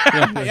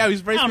yeah,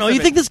 he's very I don't know. specific.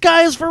 You think this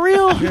guy is for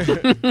real?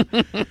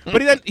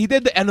 But he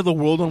did the end of the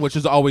world one, which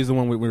is always the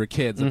one we were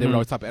kids. And they would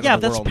always talk about end Yeah,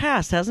 of the that's world.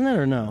 passed, hasn't it,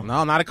 or no?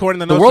 No, not according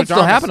to the world's still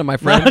Nostradamus. happening, my Not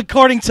friend.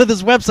 according to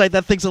this website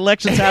that thinks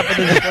elections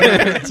happen in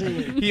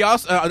 2013. He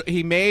also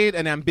he made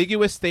an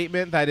ambiguous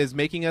statement that is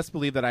making us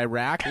believe that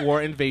Iraq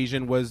war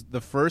invasion was the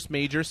first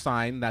major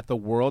sign that the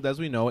world as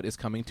we know it is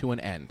coming to an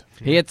end.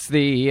 It's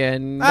the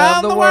end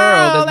of the world,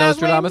 as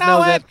Nostradamus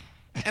knows it.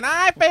 And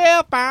I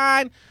feel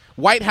fine.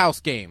 White House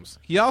games.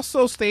 He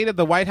also stated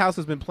the White House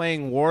has been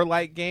playing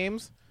warlike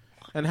games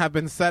and have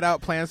been set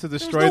out plans to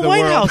destroy no the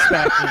White world. House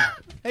back then.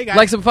 Hey guys.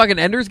 Like some fucking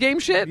Ender's Game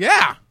shit?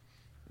 Yeah.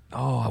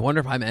 Oh, I wonder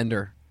if I'm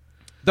Ender.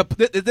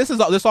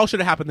 This all should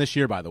have happened this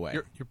year, by the way.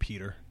 You're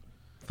Peter.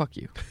 Fuck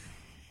you.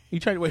 You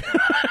tried to wait.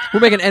 We're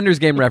making Ender's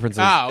Game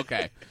references. Oh,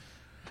 okay.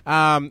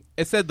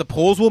 It said the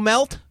poles will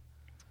melt.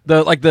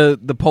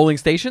 The polling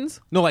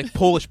stations? No, like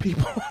Polish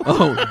people.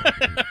 Oh.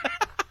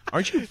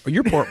 Aren't you?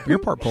 You're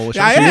part Polish.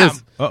 Yeah, I aren't you? am.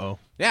 Uh-oh.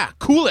 Yeah,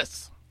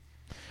 coolest.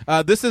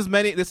 This is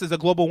a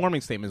global warming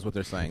statement, is what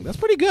they're saying. That's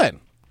pretty good.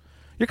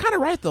 You're kind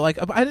of right though. Like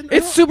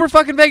It's super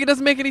fucking vague. It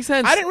doesn't make any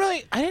sense. I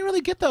didn't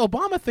really get the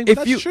Obama thing. But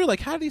that's true. Like,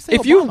 how did he say?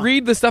 If Obama? you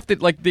read the stuff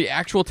that like the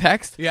actual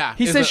text, Yeah,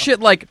 he is says it- shit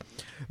like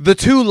the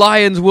 2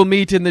 lions will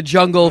meet in the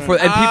jungle and people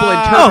interpret.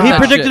 Oh, he that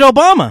predicted shit.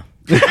 Obama.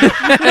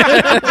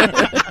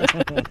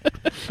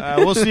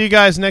 We'll see you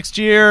guys next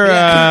year.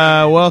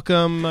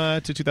 Welcome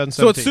to 2017.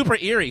 So it's super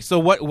eerie. So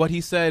what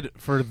he said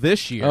for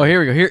this year? Oh, here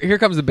we go. Here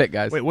comes the bit,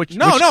 guys. Wait,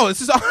 No.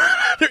 This is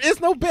there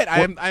is no bit.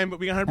 I'm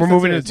being 100%. We're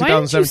moving serious. into Why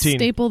didn't you 2017.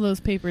 staple those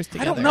papers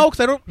together? I don't know because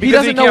I don't. He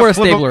doesn't know where a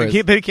stapler is.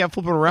 They can't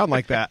flip it around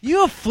like that.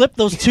 You have flipped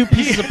those 2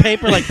 pieces of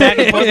paper like back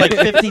and forth like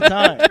 50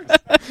 times.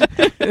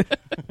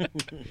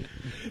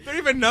 They're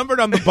even numbered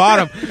on the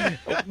bottom.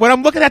 When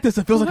I'm looking at this,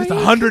 it feels like it's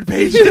 100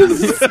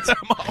 pages.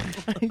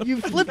 You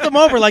flipped them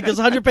over like there's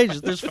 100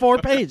 pages. There's 4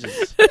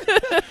 pages.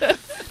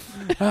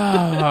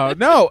 Oh,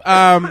 no.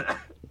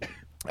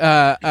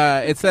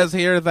 It says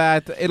here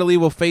that Italy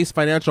will face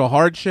financial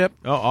hardship.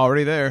 Oh,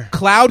 already there.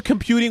 Cloud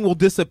computing will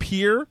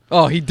disappear.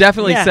 Oh, he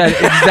definitely Yeah. said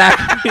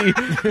exactly.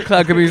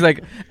 Cloud computing. He's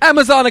like,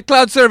 Amazon and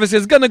cloud service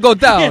is gonna go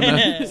down.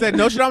 He said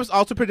Nostradamus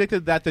also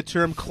predicted that the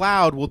term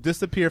cloud will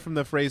disappear from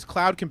the phrase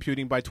cloud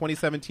computing by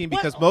 2017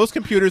 because most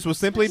computers will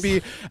simply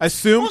be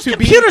assumed Most to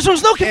computers, there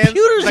was no in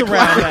computers the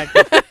around cloud. back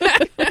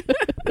then.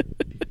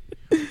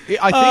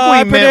 I think I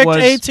what he meant was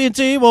predict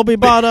AT&T will be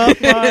bought up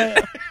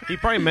by... he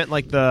probably meant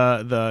like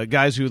the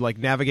guys who like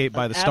navigate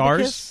by the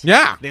Abacus? stars.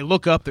 Yeah. They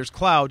look up. There's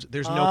clouds.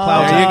 There's no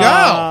clouds. There you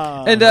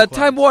out go. And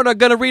Time Warner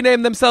going to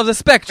rename themselves a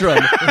Spectrum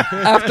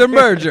after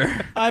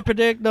merger. I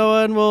predict no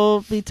one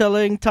will be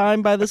telling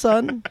time by the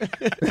sun.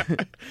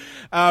 It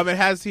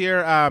has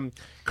here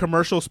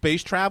commercial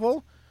space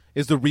travel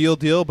is the real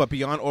deal, but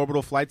beyond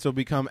orbital flights will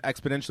become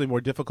exponentially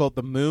more difficult.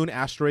 The moon,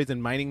 asteroids,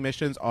 and mining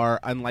missions are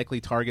unlikely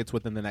targets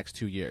within the next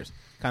 2 years.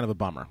 Kind of a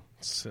bummer.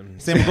 Same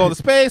will go to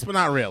space, but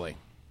not really.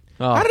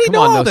 Oh, how did he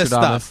know all this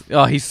stuff?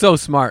 Oh, he's so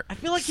smart. I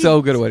feel like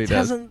so good at what he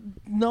does.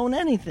 Hasn't known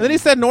anything. And then he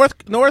said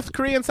North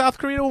Korea and South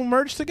Korea will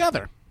merge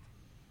together.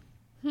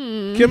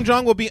 Kim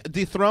Jong will be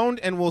dethroned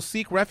and will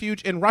seek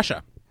refuge in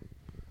Russia.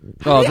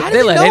 Oh,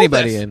 they let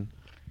anybody in.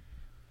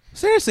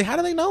 Seriously, how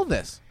do they know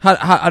this?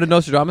 How did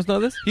Nostradamus know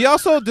this? He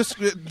also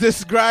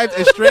described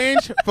a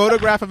strange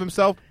photograph of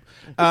himself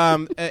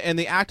and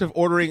the act of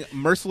ordering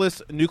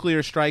merciless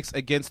nuclear strikes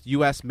against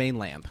U.S.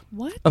 mainland.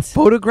 What? A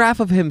photograph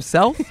of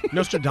himself?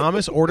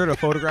 Nostradamus ordered a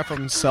photograph of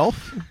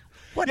himself?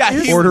 What yeah,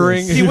 is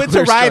ordering. He went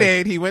to Rite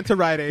Aid. He got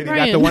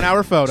the 1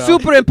 hour photo.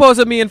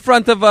 Superimpose me in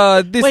front of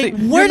this Wait,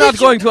 thing. where You're not did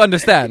going to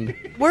understand.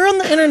 Where on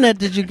the internet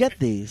did you get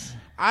these?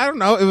 I don't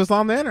know. It was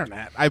on the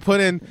internet. I put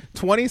in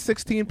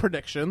 2016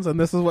 predictions, and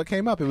this is what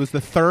came up. It was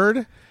the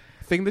third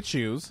thing to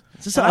choose.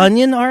 Is this an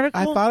Onion article?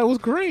 I thought it was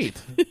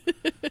great. You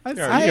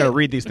gotta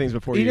read these things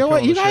before you know come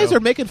what? on You the guys show. are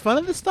making fun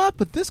of this stuff,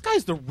 but this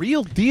guy's the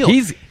real deal.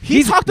 He's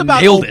talked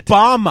about nailed it.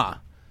 Obama.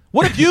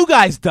 What have you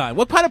guys done?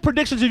 What kind of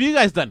predictions have you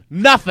guys done?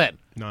 Nothing.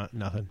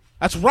 Nothing.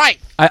 That's right.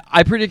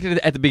 I predicted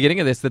at the beginning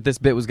of this that this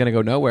bit was going to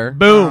go nowhere.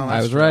 Boom.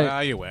 I was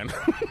right. You win.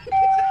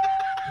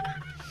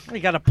 We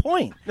got a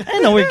point. I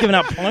didn't know we were giving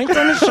out points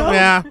on the show.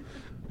 Yeah.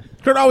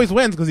 Kurt always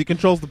wins because he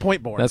controls the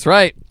point board. That's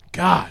right.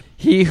 God.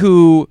 He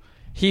who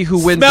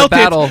wins Smelt the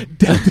battle it.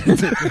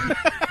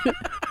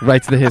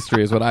 writes the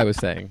history is what I was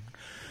saying.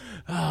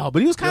 Oh,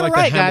 but he was kind You're of like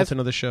right, the guys. Hamilton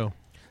of the show.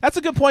 That's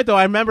a good point, though.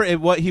 I remember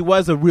he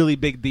was a really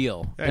big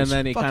deal, Yeah, and it's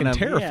then he fucking kind of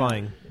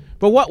terrifying.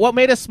 But what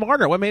made us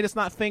smarter? What made us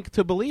not think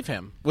to believe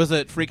him? Was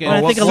it freaking?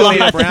 I think a Sylvia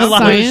lot of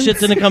Brown? this shit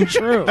didn't come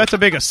true. That's a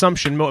big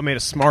assumption. What made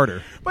us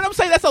smarter? But I'm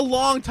saying that's a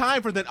long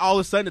time for then all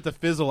of a sudden it to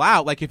fizzle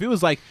out. Like if it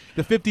was like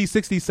the 50s,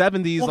 60s,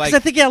 70s, Well, like 'cause I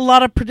think you had a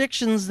lot of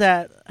predictions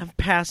that have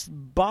passed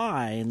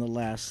by in the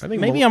last.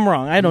 Maybe I'm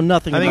wrong. I know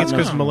nothing. I think about it's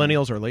because nothing.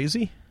 millennials are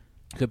lazy.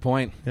 good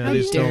point. Yeah, How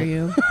they just dare don't.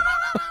 you?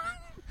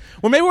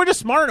 Well, maybe we're just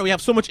smarter. We have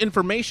so much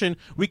information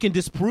we can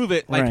disprove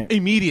it like Right.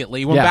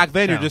 immediately. When Yeah. back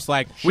then Yeah. you're just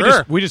like, We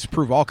sure. just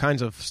prove all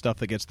kinds of stuff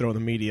that gets thrown in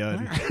the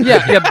media.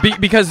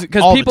 Because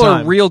All the people are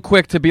time. real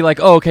quick to be like,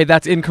 oh, okay,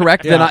 that's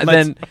incorrect. Yeah,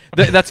 then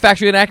that's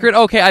factually inaccurate.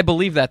 Okay, I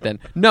believe that. Then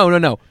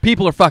no.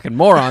 People are fucking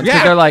morons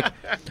because Yeah. they're like,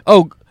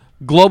 oh,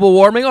 global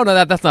warming. Oh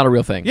no, that's not a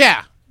real thing.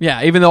 Yeah.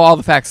 Yeah, even though all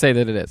the facts say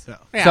that it is.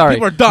 Yeah, Sorry.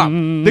 people are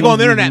dumb. They go on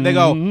the internet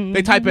and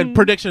they type in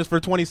predictions for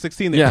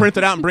 2016. They Yeah. print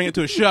it out and bring it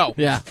to a show.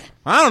 Yeah.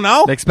 I don't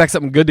know. They expect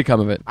something good to come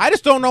of it. I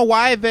just don't know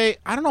why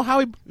I don't know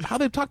how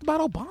they talked about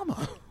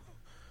Obama.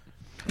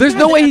 There's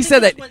no way he said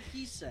that. That's what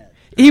he said.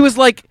 He was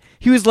like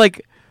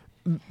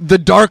the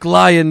dark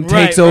lion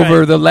takes Right, over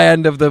right. the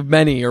land of the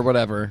many or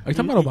whatever. Are you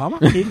talking about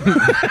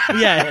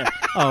Obama? Yeah.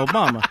 Oh,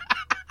 Obama.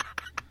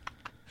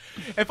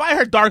 If I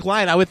heard Dark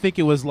Lion, I would think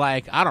it was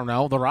like, I don't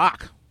know, The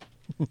Rock.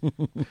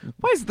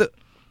 Why is the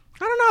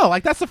I don't know.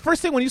 Like that's the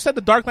first thing when you said the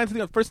Dark Lion thing.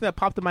 The first thing that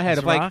popped in my head.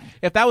 It's Rock?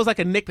 If that was like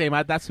a nickname,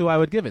 that's who I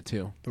would give it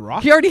to. The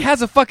Rock. He already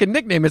has a fucking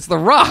nickname. It's The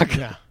Rock.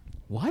 Yeah.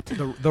 What?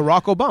 The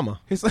Rock Obama.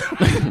 He's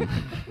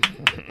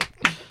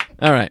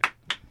All right.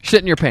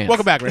 Shit in your pants.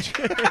 Welcome back, Rich.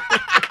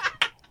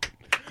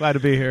 Glad to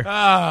be here.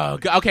 Oh,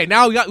 okay.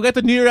 Now we got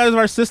the New Year out of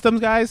our systems,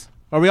 guys.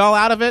 Are we all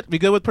out of it? We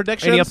good with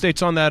predictions? Any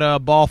updates on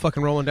that ball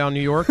fucking rolling down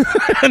New York?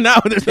 No,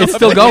 there's no It's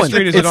still update. going. What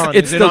street is it on?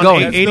 It's Is it still on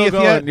going. 80th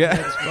yet?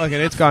 Yeah.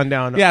 It's gone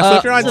down. Yeah, so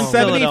if you're on It's in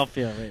 70,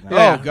 Philadelphia right now.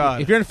 yeah, Oh,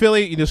 God. if you're in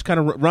Philly, you just kind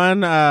of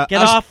run.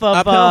 Get off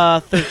of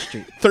uphill. 3rd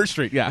Street. 3rd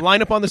Street. Yeah.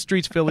 Line up on the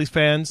streets, Phillies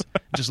fans.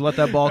 Just let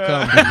that ball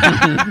come.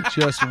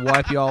 Just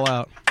wipe you all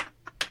out.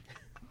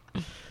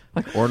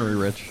 Like ornery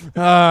rich.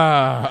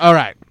 All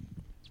right.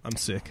 I'm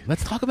sick.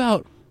 Let's talk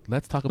about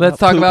Let's talk poop.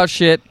 about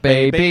shit,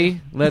 baby.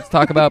 Baby. Let's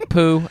talk about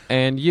poo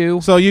and you.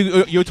 So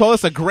you told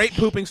us a great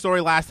pooping story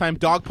last time,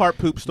 dog part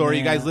poop story.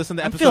 You Yeah. guys listened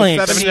to I'm episode feeling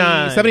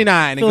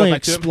 79 and go Feeling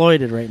back to it.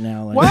 exploited right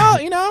now. Like,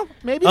 Well,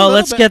 maybe. oh,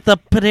 let's get the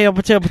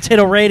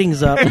potato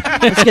ratings up.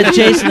 Let's get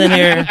Jason in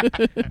here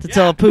to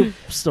tell a poop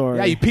story.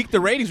 Yeah, you peaked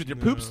the ratings with your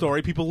poop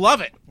story. People love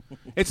it.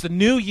 It's the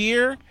new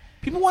year.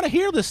 People want to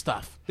hear this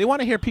stuff. They want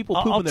to hear people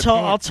poop in their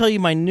I'll pants. tell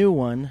you my new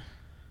one.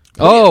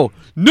 Oh,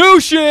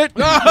 new shit.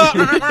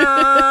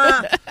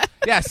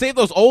 Yeah, save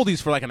those oldies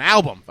for like an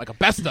album, like a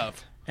best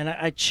of. And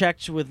I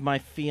checked with my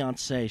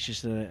fiance. She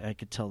said I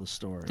could tell the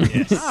story.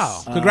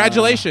 Oh,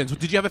 congratulations!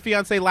 Did you have a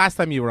fiance last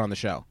time you were on the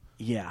show?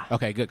 Yeah.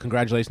 Okay, good.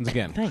 Congratulations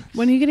again. Thanks.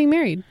 When are you getting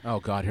married? Oh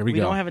God, here we We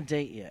go. don't have a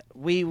date yet.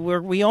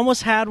 We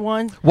almost had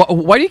one.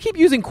 Why do you keep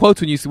using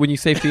quotes when you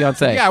say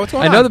fiance? Yeah, what's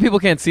going I know on? that people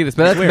can't see this,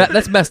 but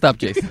that's messed up,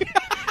 Jason.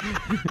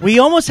 We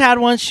almost had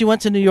one. She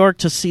went to New York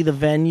to see the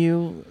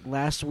venue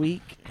last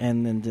week,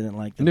 and then didn't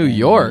like the New venue.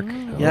 York.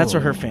 Yeah, that's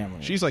where her family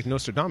is. She's like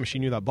Nostradamus. She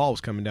knew that ball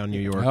was coming down New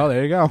York. Oh,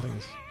 there you go.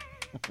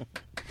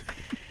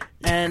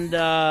 And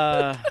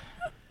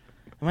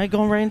Am I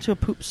going right into a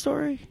poop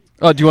story?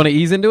 Oh, do you want to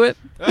ease into it?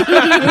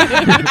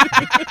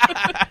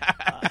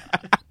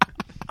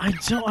 I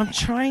don't. I'm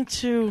trying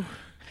to.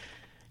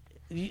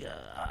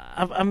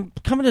 I'm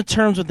coming to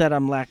terms with that.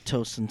 I'm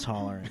lactose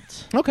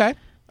intolerant. Okay.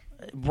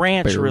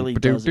 Ranch really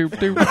does it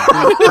for me.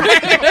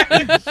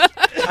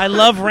 I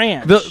love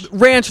ranch. The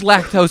ranch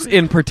lactose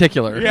in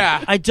particular.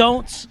 Yeah. I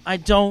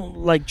don't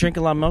like drink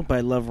a lot of milk, but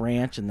I love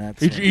ranch, and that's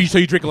So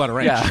you drink a lot of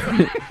ranch.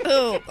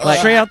 Yeah. like,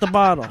 straight out the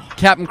bottle.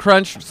 Captain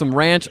Crunch, some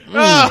ranch.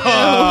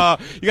 Oh,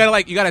 you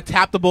gotta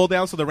tap the bowl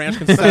down so the ranch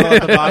can settle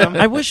at the bottom.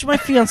 I wish my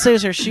fiance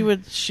was here. She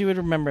would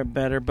remember it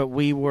better. But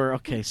we were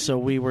So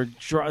we were.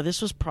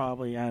 This was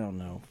probably, I don't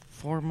know,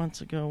 4 months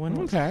ago. When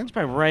was it? Okay. It was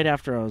probably right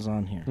after I was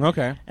on here.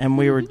 Okay. And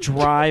we were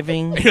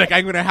driving. You're like,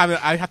 I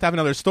have to have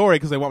another story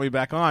because they want me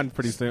back on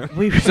pretty soon.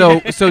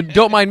 So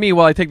don't mind me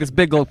while I take this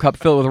big old cup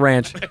filled with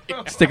ranch,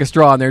 stick a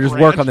straw in there, just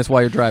work on this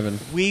while you're driving.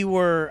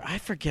 I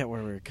forget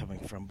where we were coming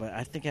from, but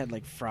I think I had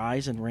like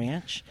fries and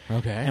ranch.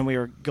 Okay. And we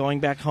were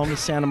going back home to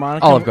Santa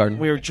Monica. Olive Garden.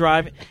 We were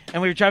driving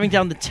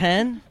down the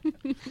 10,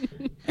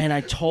 and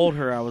I told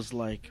her, I was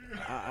like,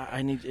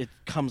 I need. It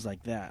comes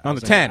like that. On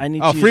the like, 10. I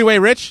need Oh, Freeway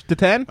Rich, the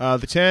 10?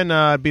 The 10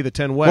 would be the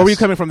 10 West. Where were you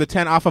coming from? The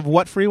 10 off of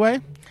what freeway?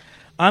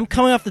 I'm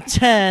coming off the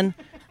 10.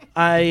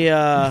 He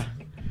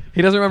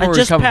doesn't remember I where just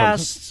he's coming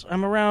passed.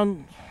 I'm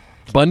around.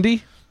 from.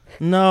 Bundy?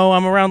 No,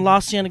 I'm around La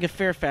Cienega,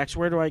 Fairfax.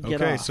 Where do I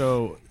get Okay, off?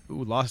 so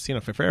La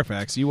Cienega,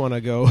 Fairfax. You want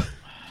to go?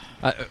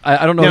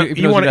 I don't know. Now, if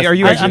you want? Are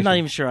you? I'm not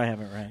even sure I have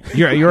it right.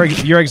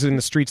 You're exiting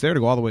the streets there to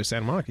go all the way to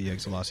Santa Monica. You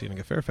exit La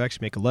Cienega, Fairfax. You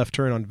make a left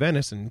turn on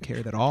Venice and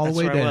carry that all That's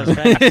the way where I down. was,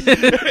 Venice.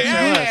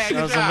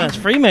 I was in Venice.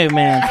 Freeway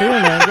man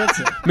gets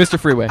it. Mr.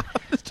 Freeway.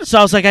 So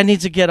I was like, I need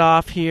to get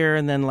off here,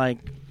 and then I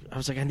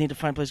was like, I need to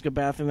find a place to go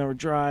bathroom. Then we're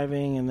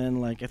driving, and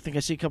then I think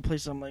I see a couple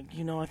places. I'm like,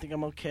 I think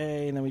I'm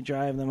okay. And then we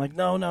drive, and I'm like,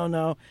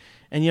 no.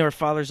 And our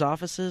father's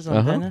office is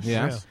on Venice.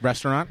 Yeah.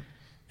 Restaurant.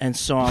 And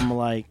so I'm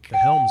like, The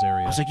Helms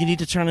area. I was like, you need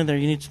to turn in there.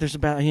 You need to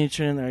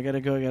turn in there. I gotta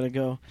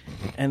go.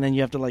 And then you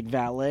have to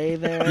valet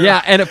there.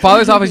 Yeah, and at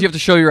father's office, you have to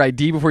show your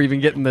ID before you even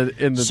get in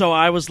the. So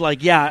I was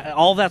like, yeah,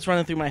 all that's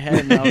running through my head,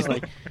 and I was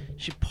like,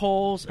 she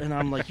pulls, and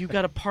I'm like, you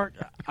gotta park.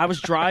 I was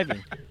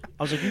driving.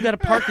 I was like, you gotta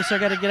park this. I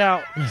gotta get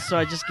out. So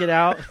I just get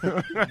out,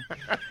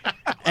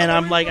 and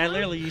I'm like,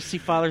 you see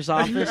father's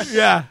office.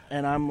 Yeah.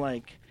 And I'm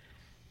like,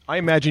 I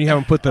imagine you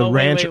haven't put the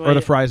ranch or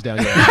the fries down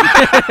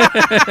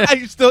yet.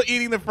 You're still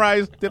eating the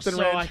fries dipped in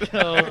so ranch.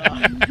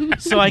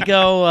 I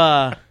go,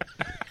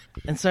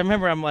 and so I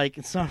remember I'm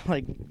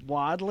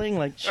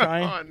waddling,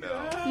 trying. Oh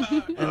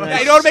no! And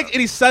you don't make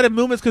any sudden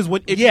movements because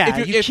if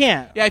you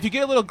can't. Yeah, if you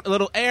get a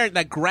little air,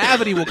 that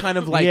gravity will kind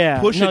of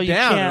push No, it you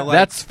down. can't.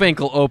 that sphinx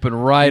will open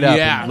right up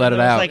and let it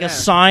There was out. like a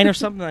sign or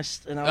something. You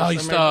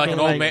still like an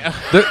old man.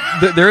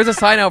 There is a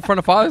sign out front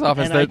of father's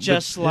office. And I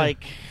just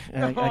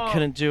I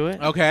couldn't do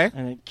it. Okay.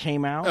 And it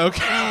came out.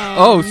 Okay.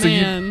 Oh, so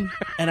man.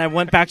 And I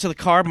went back to the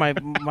car. My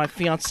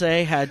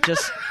fiance had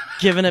just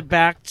given it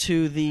back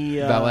to the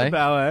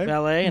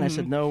valet, and I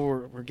said, "No,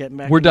 we're getting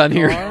back. We're in done the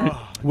here.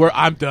 car."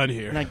 I'm done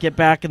here. And I get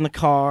back in the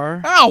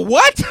car. Oh,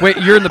 what? Wait,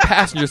 you're in the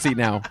passenger seat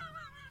now.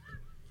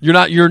 You're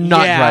not. You're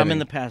not yeah, driving. I'm in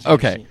the passenger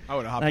Okay. seat. I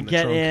would have hopped And in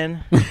I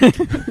the get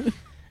trunk. in,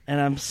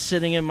 and I'm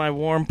sitting in my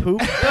warm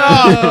poop.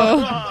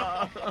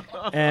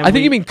 And I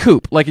think you mean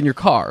coupe, like in your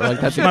car. Like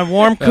that's my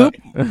warm coupe.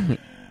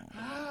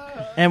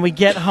 And we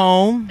get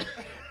home,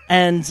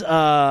 and That's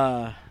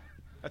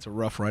a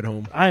rough ride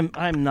home.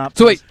 I'm not.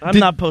 So wait, I'm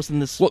not posting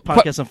this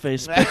podcast on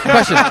Facebook.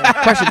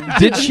 Question: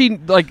 Did she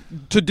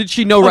Did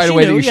she know right she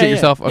away that knew, you yeah, shit yeah.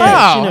 yourself? Okay.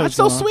 Yeah. she Oh, knows that's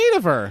so what's going on. sweet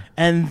of her.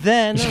 And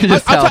then You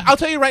just I'll tell.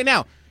 tell you right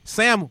now,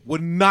 Sam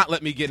would not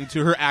let me get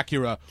into her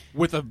Acura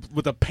with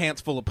a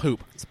pants full of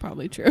poop. It's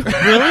probably true.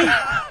 really,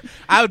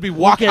 I would be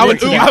walking. We'll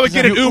get I would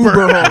into get that. an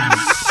Uber.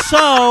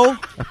 so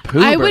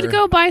I would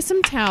go buy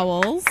some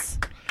towels,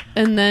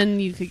 and then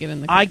you could get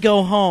in the car. I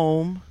go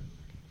home,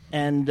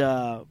 and we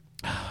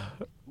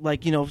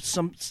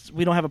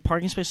don't have a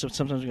parking space, so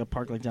sometimes we got to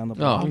park down the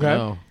block. Oh,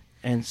 no.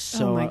 And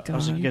so Oh, my I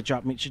was like, God. "You got to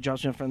drop me." She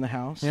drops me in front of the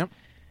house. Yep.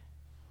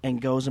 And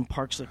goes and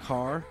parks the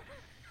car.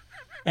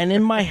 And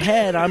in my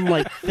head, I'm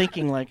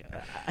thinking,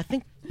 I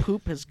think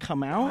poop has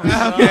come out.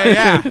 Okay,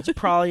 yeah. It's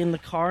probably in the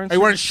car. Are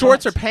you wearing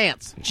shorts or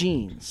pants?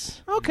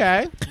 Jeans?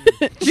 Okay.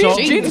 So,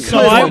 Jeans so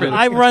is I absorbent.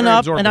 run very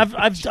up, and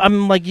absorbent.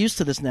 I'm used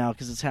to this now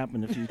because it's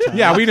happened a few times.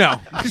 Yeah, we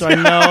know. So I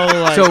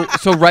know.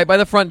 So right by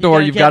the front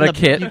door, you've got a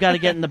kit. You got to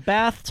get in the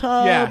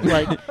bathtub. Yeah.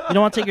 You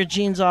don't want to take your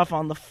jeans off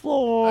on the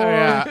floor.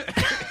 Yeah.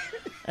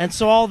 And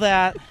so all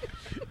that.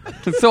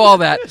 So all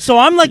that. So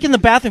I'm in the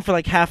bathroom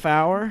for half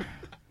hour.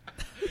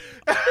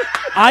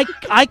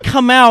 I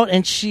come out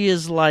and she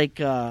is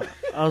I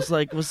was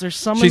like, was there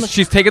someone?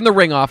 She's taking the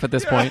ring off at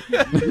this point.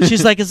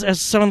 She's like,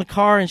 is someone in the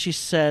car? And she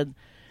said,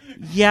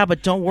 yeah,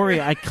 but don't worry,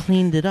 I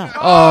cleaned it up.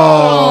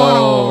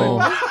 Oh.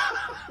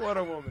 What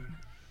a woman.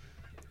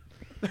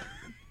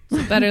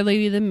 It's a better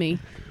lady than me.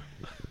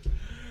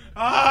 Oh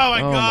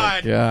my Oh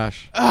god. my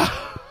gosh.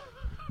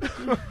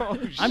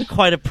 I'm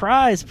quite a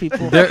prize,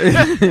 people.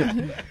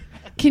 There-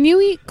 Can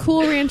you eat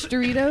Cool Ranch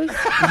Doritos?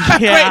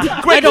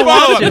 Yeah, Great I don't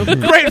want follow-up. to.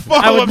 Great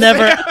follow-up. I would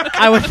never.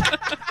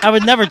 I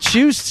would never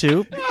choose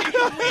to.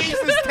 He's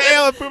his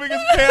tail and pooping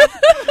his pants.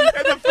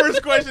 And the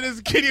first question is,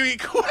 can you eat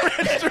Cool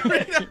Ranch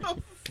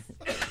Doritos?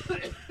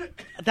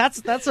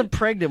 That's a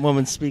pregnant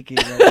woman speaking.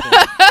 Right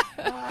there.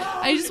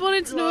 I just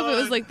wanted to know if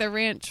it was like the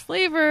ranch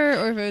flavor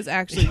or if it was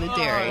actually the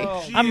dairy.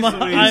 I'm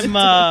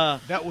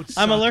That would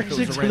suck I'm if it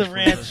allergic was a to the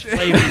ranch ranch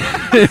flavor.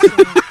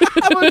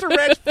 How about the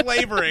ranch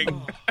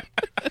flavoring?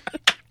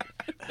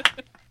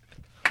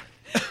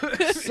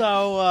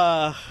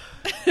 So,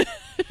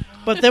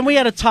 but then we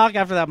had a talk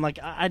after that. I'm like,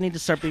 I need to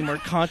start being more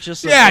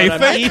conscious of Yeah, what you I'm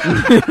think?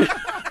 eating.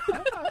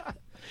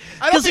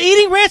 Because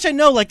eating ranch, I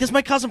know, like, this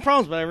might cause some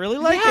problems, but I really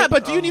like it. Yeah,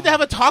 but do you need to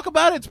have a talk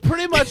about it? It's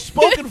pretty much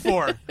spoken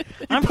for.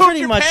 I'm poop pretty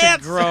your much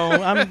pants. a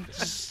grown.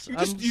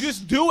 You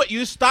just do it. You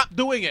just stop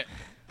doing it.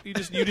 You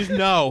just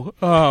know.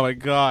 Oh my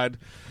god.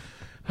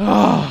 We've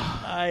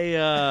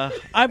I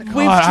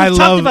talked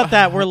love- about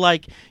that. We're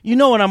like,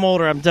 when I'm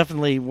older, I'm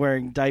definitely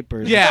wearing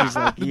diapers. And Yeah. she's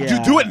like, You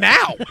yeah. do it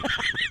now.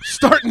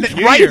 Starting it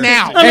right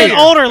now. I mean,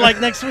 older, like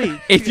next week.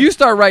 If you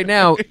start right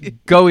now,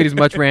 go eat as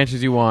much ranch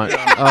as you want.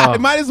 Oh, You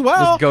might as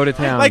well. Just go to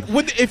town. Like,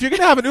 if you're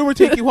gonna have an Uber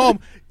take you home,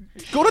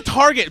 go to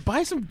Target,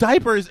 buy some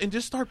diapers, and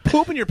just start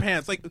pooping your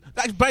pants. Like,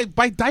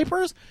 buy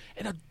diapers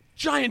and a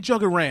giant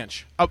jug of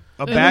ranch. A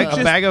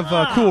bag of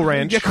Cool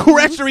Ranch. Yeah, Cool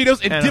Ranch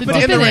Doritos and And dip a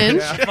it in the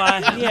bucket.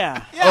 ranch.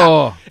 Yeah. Yeah.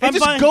 Oh. And I'm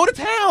just buying- go to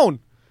town.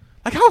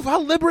 Like, how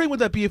liberating would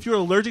that be if you're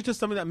allergic to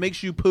something that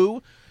makes you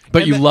poo?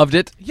 But and you then- loved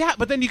it? Yeah,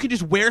 but then you can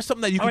just wear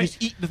something that you can All right.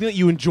 just eat, the thing that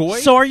you enjoy.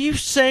 So are you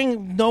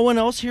saying no one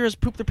else here has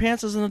pooped their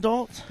pants as an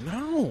adult?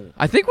 no.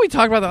 I think we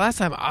talked about that last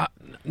time.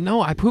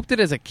 No, I pooped it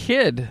as a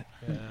kid.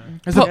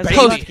 As a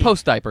baby.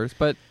 Post diapers,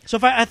 but So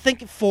if I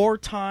think 4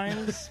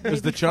 times, maybe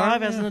the charm?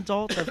 5 as an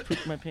adult, I've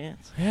pooped my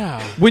pants.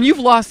 Yeah. when you've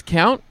lost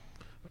count,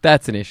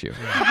 that's an issue.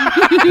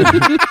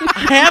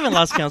 I haven't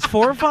lost counts.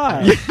 4 or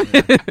 5.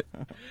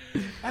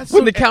 That's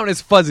When the count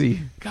is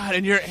fuzzy. God,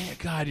 and your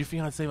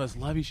fiance must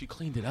love you. She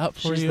cleaned it up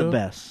for She's you. the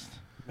best.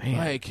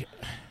 Like,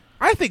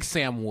 I think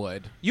Sam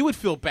would. You would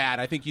feel bad.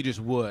 I think you just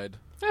would.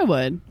 I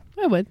would.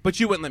 But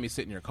you wouldn't let me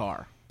sit in your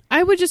car.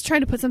 I would just try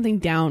to put something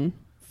down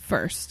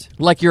first.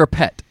 Like you're a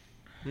pet.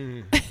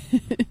 I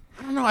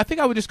don't know. I think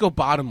I would just go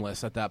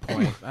bottomless at that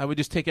point. I would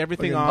just take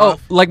everything Oh,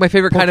 off. like my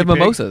favorite kind of Porky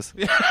pig. mimosas.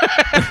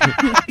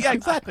 Yeah,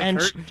 exactly.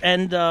 Kurt.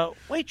 And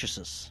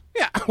waitresses.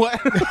 Yeah. What?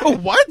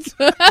 What?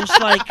 There's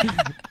like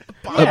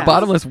A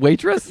bottomless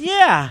waitress?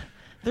 Yeah.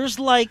 There's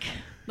like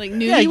Like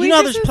nudie yeah, you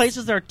know there's waitresses?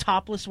 places that are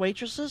topless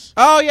waitresses?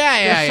 Oh, yeah,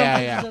 There's yeah, some yeah,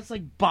 places yeah. that's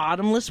like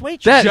bottomless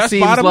waitresses. That Just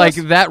seems bottomless?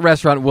 like that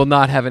restaurant will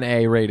not have an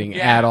A rating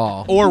Yeah. at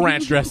all. Or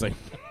ranch dressing.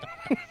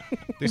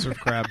 They serve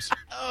crabs.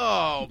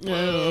 Oh,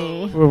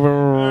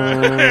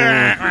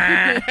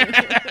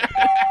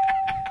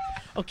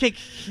 Okay,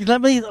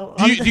 let me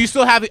do you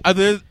still have are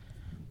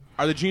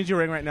the jeans you're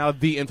wearing right now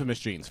the infamous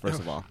jeans, first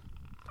of all?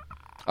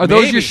 Are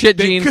those Maybe. your shit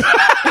They jeans?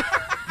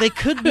 They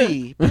could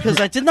be because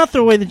I did not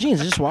throw away the jeans.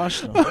 I just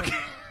washed them.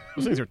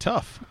 Those things are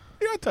tough.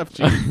 You're a tough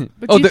jeans.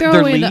 But Oh, you they're throw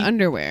away the lean?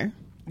 underwear.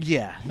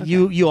 Yeah,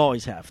 you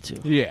always have to.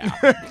 Yeah.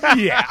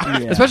 Yeah. Yeah.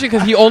 Especially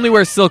because he only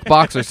wears silk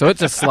boxers, so it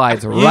just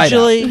slides right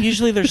up.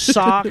 Usually there's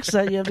socks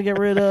that you have to get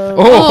rid of.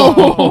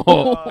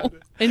 Oh,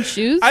 And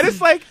shoes? I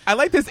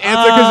like this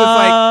answer because it's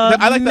like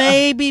I like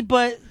maybe,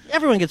 but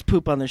everyone gets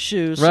poop on their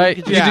shoes, so right.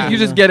 you You, could Yeah. you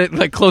just get it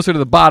like closer to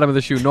the bottom of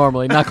the shoe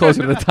normally, not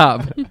closer to the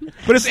top.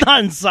 But it's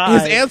not inside.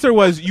 His answer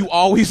was, "You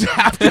always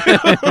have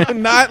to,"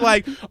 not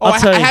like, "Oh, I'll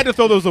tell I you. had to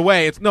throw those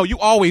away." It's no, you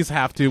always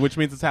have to, which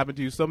means it's happened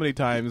to you so many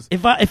times.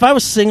 If I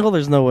was single,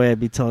 there's no way I'd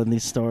be telling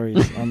these stories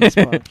on this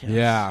podcast.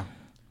 Yeah,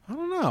 I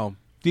don't know.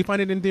 Do you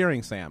find it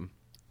endearing, Sam?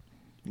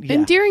 Yeah.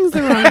 Endearing's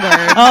the wrong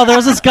word. Oh, there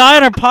was this guy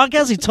on our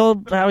podcast. He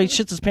told how he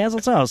shits his pants all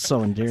the time. I was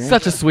so endearing.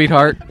 Such a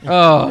sweetheart.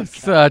 Oh,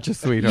 such a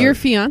sweetheart. Your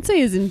fiance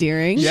is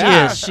endearing. She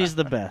is. She's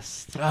the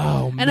best.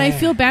 Oh man. And I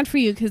feel bad for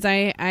you because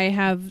I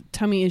have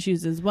tummy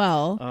issues as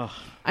well. Ugh.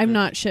 I've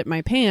not shit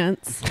my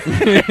pants, You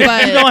don't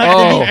but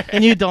have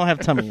and you don't have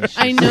tummy issues.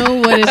 I know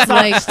what it's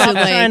like to Stop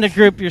trying to like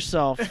group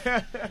yourself with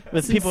people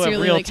with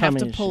sincerely real like have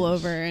tummy to pull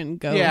issues. over and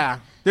go. Yeah,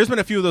 there's been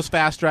a few of those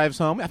fast drives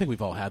home. I think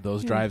we've all had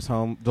those drives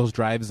home. Those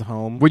drives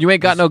home. when you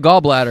ain't got no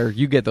gallbladder,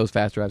 you get those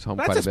fast drives home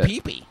That's quite a just bit.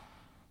 pee-pee.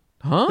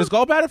 Huh? Does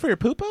gallbladder for your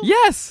poo-poo?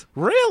 Yes.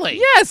 Really?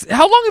 Yes.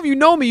 How long have you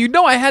known me? You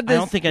know I had I this.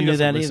 don't think I He knew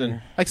doesn't that listen.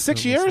 either. Like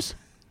 6 years?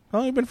 How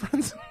long have you been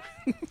friends?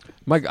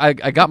 I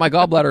got my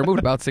gallbladder removed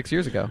about 6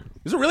 years ago.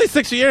 Is it really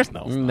 6 years?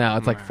 No. No,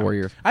 it's like 4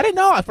 years. I didn't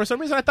know. For some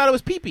reason, I thought it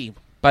was pee-pee.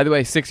 By the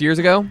way, 6 years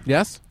ago,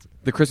 Yes?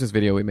 the Christmas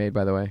video we made,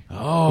 by the way.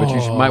 Oh. Which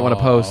you might wanna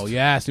post. Oh,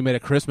 yes. We made a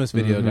Christmas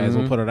video, guys.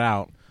 We'll put it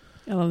out.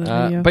 I love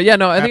that video. But yeah,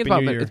 no, I think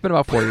Happy New Year. it's been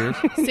about 4 years.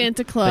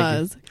 Santa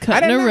Claus I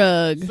cutting a didn't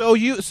know-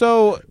 rug.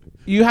 So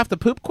you have to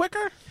poop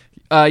quicker?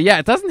 Yeah,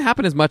 it doesn't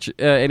happen as much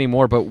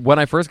anymore. But when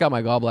I first got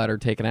my gallbladder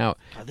taken out,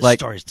 God, this like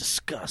story's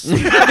disgusting.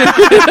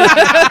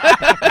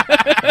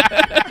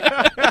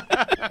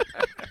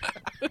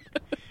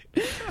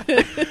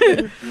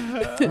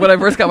 when I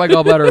first got my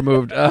gallbladder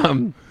removed,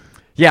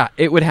 Yeah,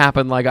 it would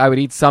happen. Like I would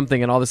eat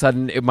something, and all of a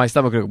sudden my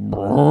stomach would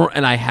go,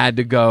 and I had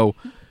to go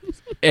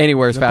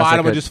anywhere as The fast as I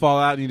bottom could. would just fall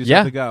out, and you just Yeah.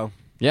 have to go.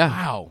 Yeah.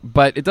 Wow.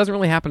 But it doesn't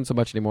really happen so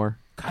much anymore.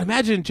 God,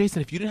 imagine,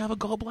 Jason, if you didn't have a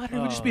gallbladder, it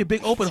would just be a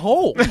big open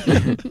hole.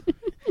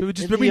 It would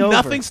just It'd be be over.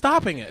 nothing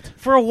stopping it.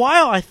 For a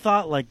while, I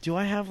thought, like, do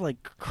I have, like,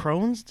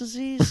 Crohn's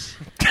disease?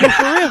 Is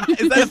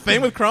that a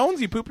thing with Crohn's?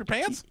 You poop your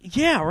pants?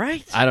 Yeah,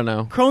 right? I don't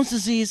know. Crohn's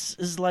disease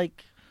is,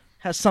 like,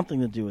 has something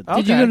to do with it.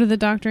 Did you go to the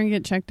doctor and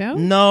get checked out?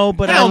 No,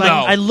 but Hell no.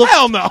 I looked.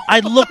 Hell no. I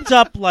looked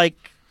up like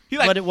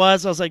like- what it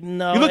was. I was like,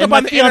 no. You looked and up my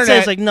on the fiance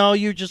internet. is like, no,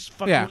 you're just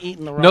fucking Yeah.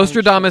 eating the wrong.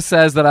 Nostradamus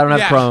says that I don't have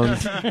Yeah.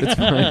 Crohn's. It's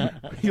fine.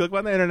 You look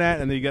on the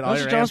internet, and then you get all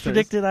your Nostradamus answers.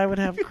 predicted I would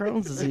have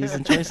Crohn's disease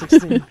in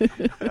 2016.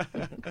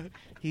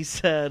 He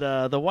said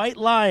the white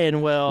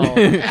lion will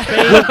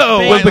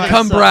Will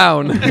become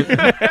brown.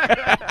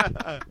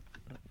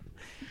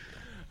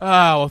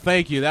 Oh, well,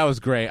 thank you. That was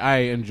great. I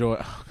enjoy.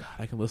 Oh God,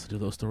 I can listen to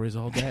those stories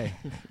all day.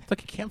 It's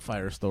like a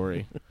campfire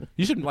story.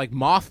 You should like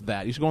moth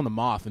that. You should go on the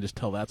moth and just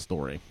tell that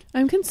story.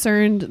 I'm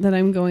concerned that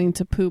I'm going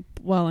to poop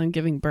while I'm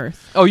giving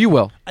birth. Oh, you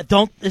will.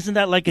 Isn't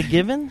that like a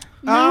given?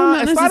 No,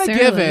 not it's not a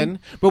necessarily. given,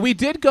 but we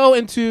did go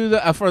into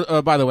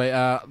the. By the way,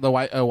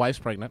 the wife's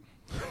pregnant.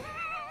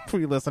 For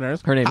you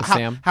listeners, Her name is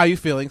Sam. How you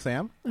feeling,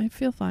 Sam? I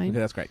feel Okay, fine.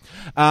 that's great.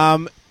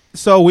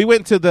 So we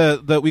went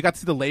to we got to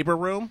see the labor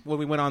room when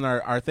we went on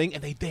our thing,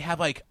 and they have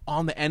like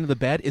on the end of the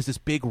bed is this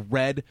big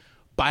red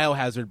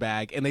biohazard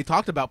bag, and they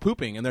talked about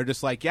pooping, and they're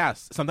just like,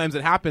 yes, sometimes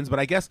it happens, but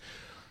I guess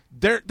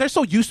they're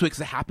so used to it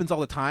because it happens all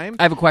the time.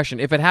 I have a question.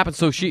 If it happens,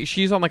 so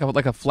she's on like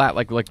a flat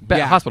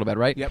Yeah. hospital bed,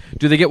 right? Yep.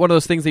 Do they get one of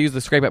those things they use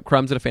to scrape up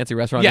crumbs at a fancy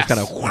restaurant? Yes.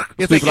 Just kind of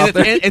It's sweep like it off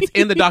there? it's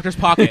in the doctor's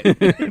pocket,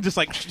 just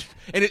like,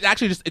 and it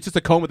actually it's just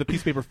a comb with a piece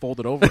of paper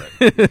folded over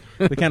it.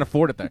 They can't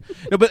afford it there.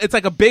 No, but it's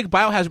like a big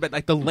biohazard bed,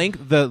 like the length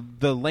the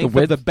length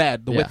width? of the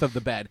bed, the Yeah. width of the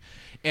bed.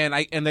 And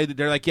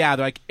they're like, yeah,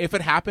 they're like, if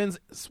it happens,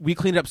 we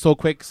clean it up so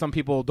quick, some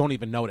people don't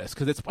even notice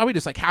because it's probably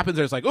just like happens.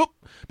 There's like, oh,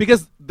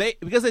 because it.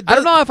 I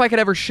don't know if I could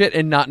ever shit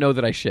and not know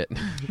that I shit.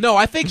 No,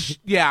 I think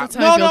yeah. That's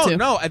how I feel too.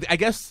 No. I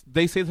guess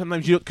they say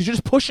sometimes because you're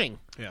just pushing.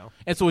 Yeah.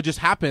 And so it just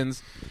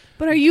happens.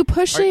 But are you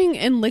pushing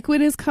and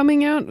liquid is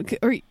coming out?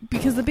 Or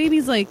because the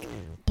baby's like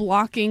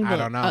blocking I the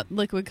don't know.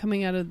 liquid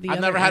coming out of the I've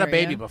other never had a area?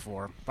 baby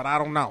before, but I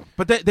don't know.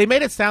 But they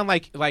made it sound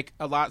like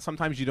a lot.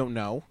 Sometimes you don't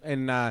know,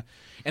 and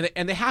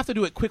they have to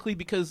do it quickly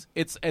because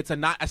it's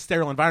not a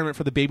sterile environment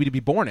for the baby to be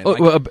born in. Oh,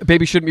 Like- well, a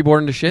baby shouldn't be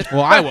born into shit.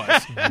 well, I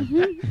was.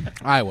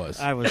 I was.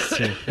 I was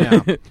too.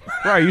 Yeah. Right,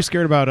 are you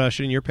scared about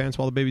shitting your pants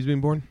while the baby's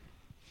being born?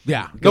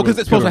 Yeah. No, because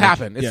it's supposed to Good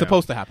happen. It's yeah.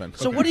 supposed to happen.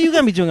 So what are you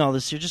going to be doing all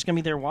this? You're just going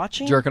to be there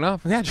watching? Jerking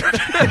off. Yeah.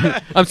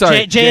 I'm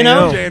sorry.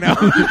 J&O?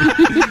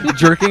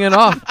 Jerking it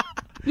off.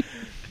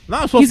 No,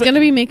 I'm supposed He's to- going to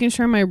be making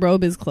sure my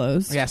robe is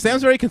closed. Yeah,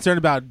 Sam's very concerned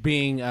about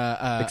being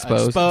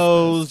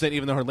exposed, and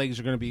even though her legs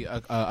are going to be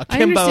akimbo.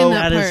 I understand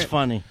That is part.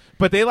 funny.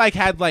 But they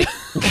had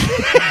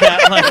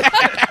That,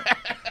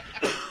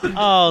 like,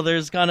 oh,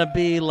 there's going to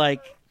be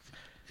like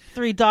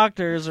 3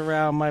 doctors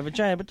around my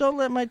vagina, but don't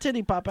let my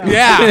titty pop out.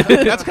 yeah,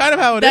 that's kind of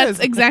how it is. That's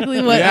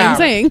exactly what Yeah. I'm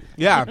saying.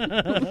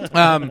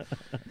 Yeah.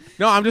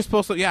 No, I'm just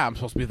supposed to. Yeah, I'm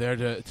supposed to be there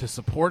to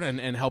support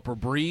and help her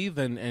breathe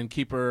and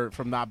keep her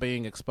from not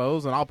being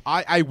exposed. And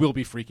I will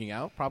be freaking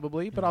out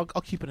probably, but I'll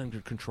keep it under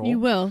control. You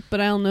will,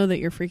 but I'll know that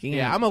you're freaking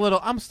Yeah,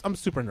 out. I'm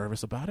super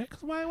nervous about it. 'Cause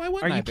why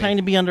wouldn't Are I you be? planning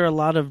to be under a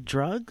lot of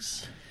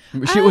drugs?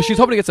 She's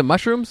hoping to get some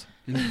mushrooms.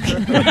 Can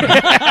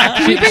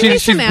you bring me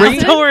she's some bringing-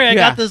 acid? Don't worry, I Yeah.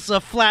 got this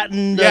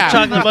flattened Yeah,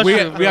 chocolate we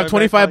mushroom. have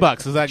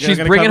 $25. Is that She's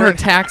gonna bringing cover her it?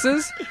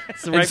 taxes,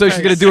 the and right so she's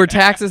going to price. do her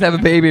taxes, have a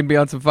baby, and be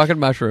on some fucking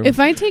mushrooms. If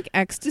I take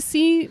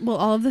ecstasy, will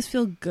all of this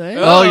feel good?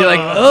 Oh, you're like,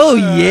 oh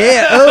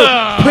yeah,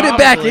 oh, put it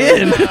back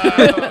in.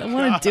 I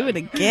want to do it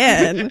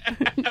again.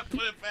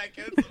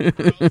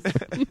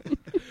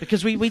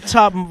 Because we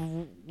taught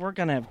we're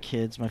gonna have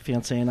kids, my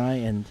fiance and I,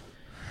 and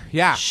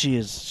Yeah.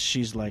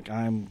 she's like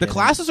The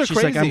classes are she's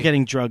like, I'm crazy.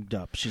 getting drugged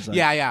up. She's like,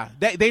 Yeah.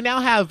 They now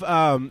have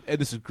and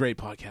this is great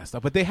podcast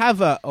stuff, but they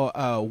have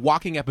a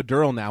walking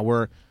epidural now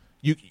where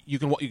you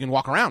can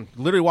walk around,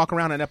 literally walk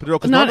around an epidural.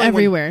 'Cause Not normally when-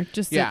 everywhere,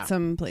 just Yeah. at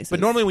some places. But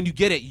normally when you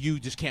get it, you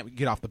just can't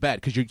get off the bed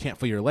because you can't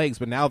feel your legs.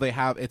 But now they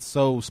have it's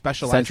so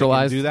specialized,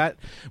 Centralized. they can do that,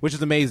 which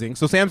is amazing.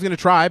 So Sam's going to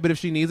try, but if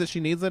she needs it, she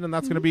needs it, and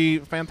that's going to be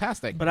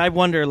fantastic. But I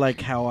wonder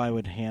like how I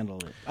would handle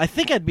it. I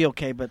think I'd be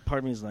okay, but part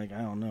of me is like,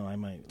 I don't know, I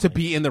might to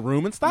be in the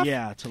room and stuff.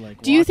 Yeah, to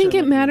like. Do you watch think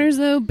it like, matters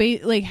though,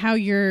 like how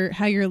your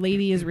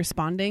lady is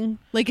responding?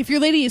 Like if your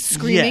lady is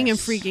screaming and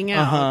Yes. freaking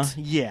out,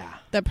 Yeah.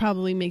 that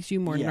probably makes you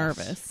more Yes.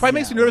 nervous. Probably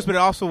makes me nervous, but it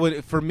also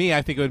would for me.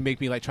 I think it would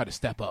make me like try to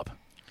step up.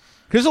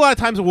 Because a lot of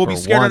times we'll be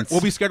For scared. once. We'll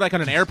be scared like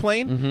on an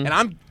airplane, and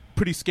I'm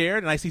pretty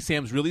scared, and I see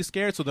Sam's really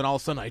scared. So then all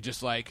of a sudden I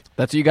just like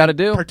That's what you got to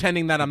do.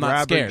 pretending that I'm not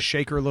Grab her, scared.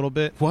 shake her a little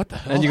bit. What the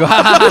hell? And you go,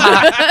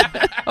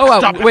 oh,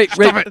 wow,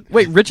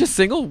 wait, Rich is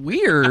single?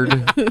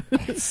 Weird.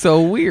 It's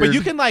so weird. But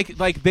you can like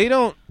they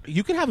don't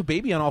you can have a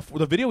baby on all.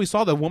 The video we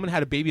saw, the woman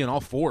had a baby on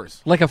all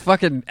fours. Like a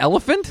fucking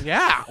elephant?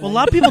 Yeah. Well, a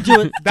lot of people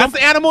do it. That's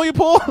the animal you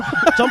pull.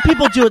 Don't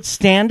people do it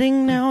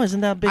standing now?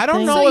 Isn't that a big I don't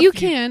thing? know So if you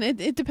can.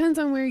 It depends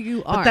on where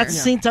you are. But that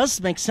scene does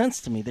make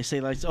sense to me. They say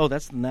like, oh,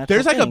 that's the natural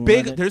There's like thing, a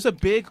big right? there's a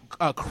big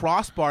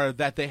crossbar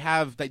that they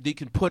have that they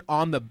can put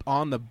on the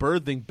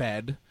birthing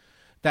bed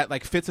that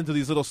like fits into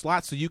these little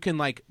slots, so you can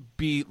like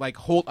be like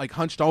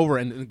hunched over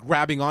and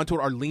grabbing onto it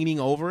or leaning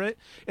over it.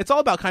 It's all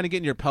about kind of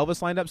getting your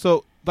pelvis lined up.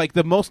 So like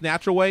the most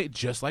natural way,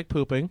 just like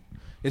pooping,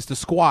 is to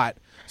squat.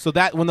 So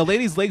that when the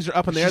lady's legs are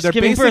up in the air, She's they're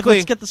giving basically birth.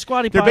 Let's get the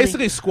squatty they're potty.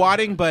 basically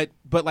squatting, but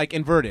like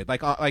inverted,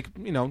 like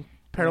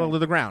parallel to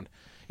the ground.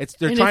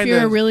 They're and trying if you're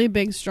to a really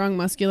big, strong,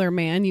 muscular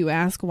man, you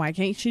ask, why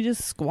can't she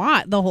just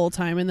squat the whole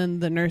time? And then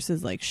the nurse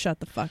is like, shut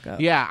the fuck up.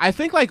 Yeah, I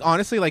think like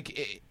honestly,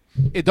 like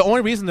the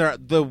only reason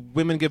the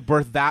women give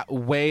birth that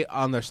way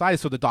on their side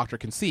is so the doctor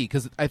can see.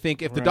 Because I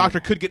think if the doctor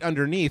could get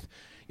underneath,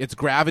 it's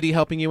gravity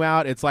helping you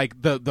out. It's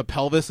like the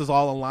pelvis is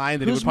all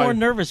aligned. Who's more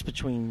nervous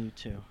between you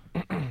two?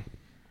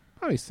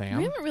 Probably Sam.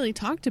 We haven't really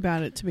talked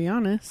about it, to be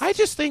honest. I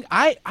just think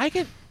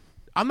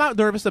I'm not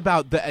nervous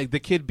about the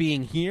kid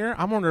being here.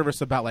 I'm more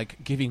nervous about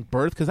like giving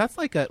birth because that's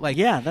like that's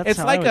it's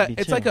how like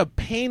it's like a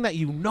pain that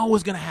you know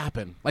is going to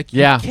happen. Like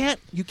Yeah.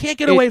 you can't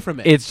get away from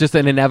it. It's just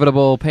an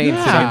inevitable pain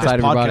Yeah. sitting inside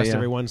of your podcast body. Yeah.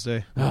 every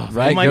Wednesday.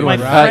 Right, My- good my one.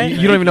 friend-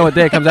 You don't even know what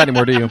day it comes out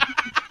anymore, do you?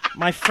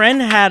 My friend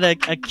had a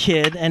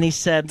kid, and he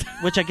said,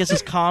 which I guess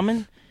is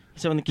common.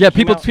 So when the kid Yeah, came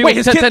people out, Wait,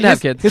 his tend kid to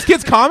have kids. His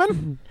kid's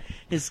common?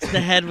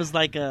 the head was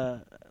like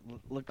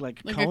looked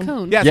like a like cone. a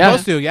cone. Yeah, it's Yeah.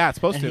 supposed to. Yeah, it's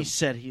supposed And to. he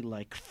said he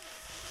like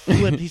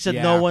flipped. He said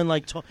Yeah. no one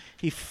like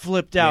he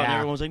flipped out, and Yeah.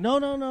 everyone was like,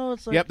 no,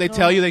 it's like Yep, they no.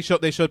 tell you they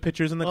showed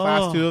pictures in the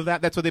class Oh. too of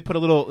that. That's what they put a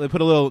little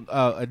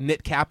a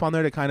knit cap on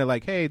there to kind of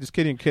like, hey, just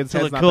kidding, kid's To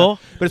head's look not cool?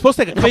 that- But it's supposed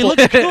to take a But he couple.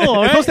 looks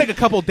cool, It's supposed to right? take a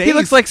couple days. He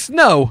looks like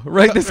snow,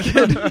 right? This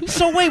kid.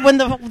 So wait, when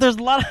there's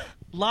a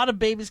lot of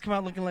babies come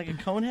out looking like a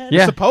cone head.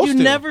 Yeah. supposed you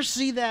to. never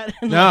see that.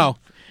 No.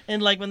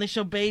 And like when they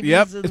show babies.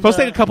 Yep, and, it's supposed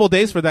to take a couple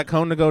days for that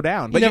cone to go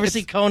down. You But never it's-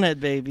 see conehead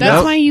babies. That's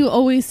Nope. why you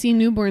always see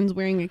newborns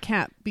wearing a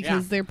cap,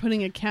 because Yeah. they're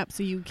putting a cap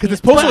so you can't. because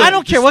it's supposed But to I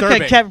don't care what kind of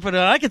disturbing. cap you put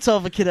on. I can tell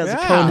if a kid has a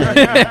Yeah, conehead.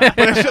 yeah.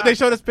 But they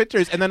showed us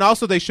pictures, and then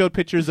also they showed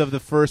pictures of the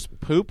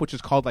first poop, which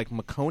is called like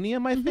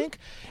meconium, I think,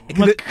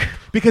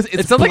 because it's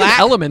It sounds like an black-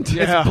 element.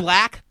 It's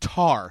black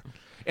tar.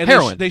 And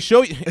Heroin. They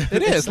show you.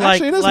 It is It's like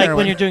Actually, it is like heroin.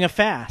 when you're doing a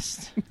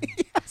fast.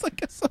 It's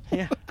like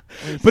Yeah.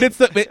 But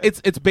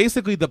it's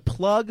basically the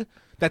plug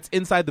that's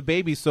inside the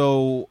baby.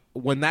 So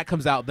when that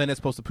comes out, then it's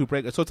supposed to poop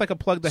regular. So it's like a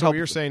plug to So help. what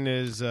you're saying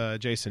is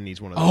Jason needs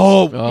one of those.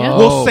 Oh, Oh.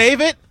 we'll save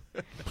it.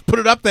 Put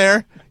it up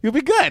there. You'll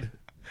be good.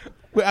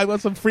 I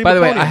want some free. By the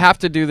way, meconium. I have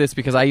to do this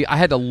because I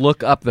had to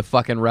look up the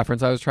fucking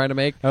reference I was trying to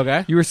make.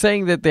 Okay. You were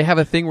saying that they have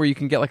a thing where you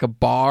can get like a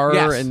bar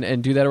Yes.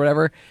 and do that or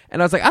whatever.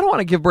 And I was like, I don't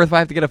want to give birth if I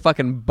have to get a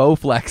fucking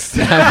Bowflex.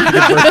 to have to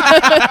give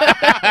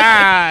birth.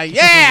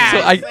 yeah.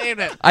 So saved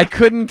it. I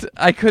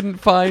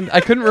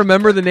couldn't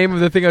remember the name of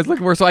the thing I was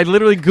looking for. So I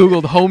literally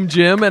Googled home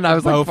gym and I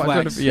was like, Bowflex. fuck,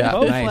 what if- yeah,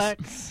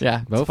 Nice.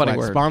 yeah, it's a funny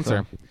word.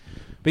 sponsor. So.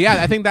 But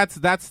yeah, I think that's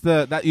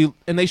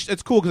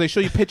it's cool because they show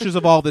you pictures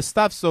of all this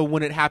stuff. So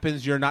when it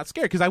happens, you're not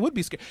scared. Because I would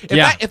be scared.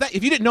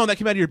 If you didn't know that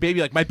came out of your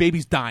baby, like my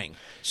baby's dying.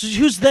 So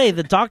who's they?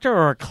 The doctor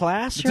or a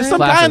class? Just some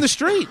guy on the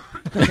street.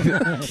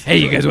 Hey,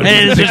 you guys want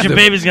Hey, this is what your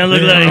baby's gonna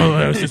look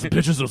like. see some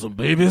pictures of some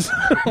babies.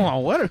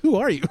 Who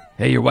are you?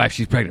 Hey, your wife,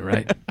 she's pregnant,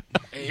 right?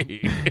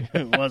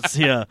 Want to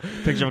see a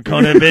picture of a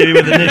conehead baby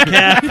with a knit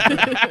cap?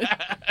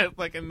 It's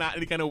like in not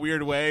any kind of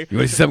weird way. You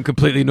want to see something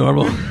completely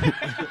normal?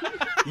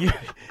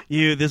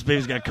 This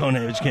baby's got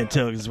conehead, but you can't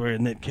tell because it's wearing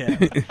a knit cap.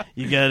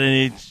 You got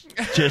any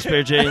chest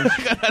spare change?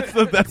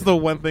 that's the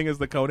one thing is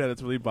the code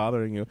that's really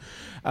bothering you.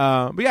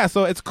 But yeah,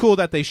 so it's cool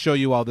that they show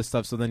you all this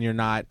stuff, so then you're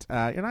not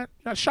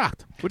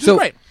shocked, which is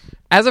great.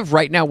 As of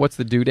right now, what's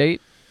the due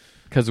date?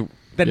 Because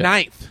The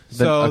 9th.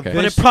 So okay.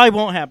 But it probably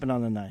won't happen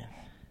on the 9th.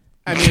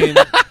 I mean,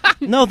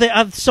 No,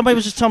 somebody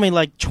was just telling me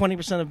like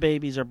 20% of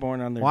babies are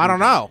born on their. well, I don't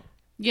due date. know.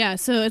 Yeah,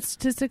 so it's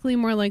statistically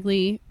more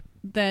likely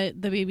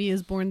that the baby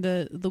is born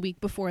the week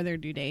before their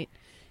due date.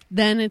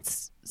 Then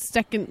it's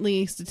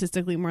secondly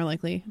statistically more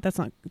likely. That's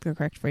not the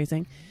correct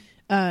phrasing.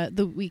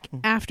 The week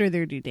after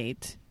their due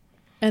date,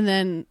 and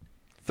then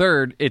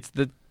third, it's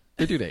the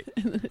due date.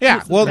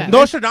 Yeah, well,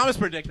 Nostradamus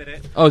predicted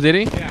it. Oh, did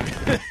he?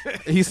 Yeah.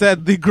 He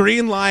said the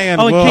green lion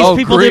Oh, in will... case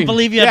people green. didn't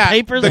believe you had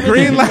papers. The with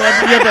green you, lion.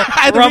 you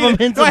had to rub them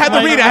into. I had to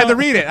the read it. I had to microphone.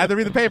 read it. I had to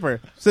read the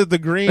paper. So the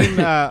green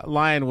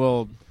lion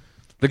will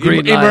The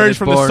green lion emerge is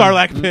from born. the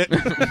Sarlacc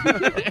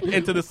pit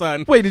into the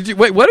sun. Wait,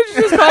 what did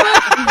you just call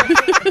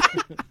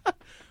that?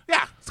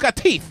 Yeah, it's got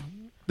teeth.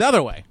 The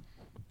other way.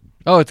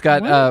 Oh, it's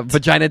got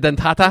vagina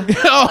dentata.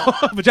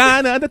 Oh,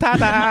 vagina the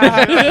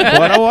tata.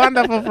 What a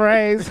wonderful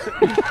phrase.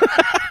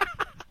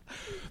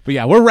 But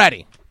yeah, we're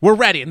ready. We're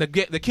ready, and the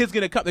kid's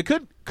gonna come. They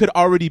could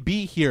already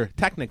be here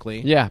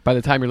technically. Yeah, by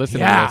the time you're listening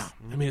to Yeah. this.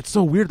 I mean, it's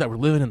so weird that we're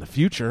living in the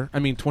future. I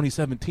mean,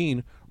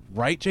 2017,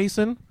 right,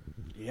 Jason?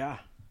 Yeah,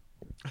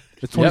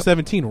 It's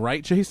 2017,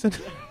 right, Jason?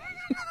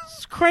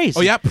 it's crazy.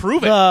 Oh yeah,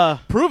 prove it. The-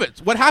 Prove it.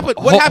 What happened?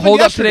 What Hold happened up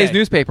yesterday? today's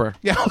newspaper.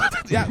 Yeah,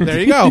 Yeah, there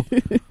you go.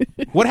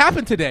 What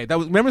happened today?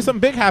 Remember something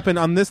big happened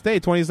on this day,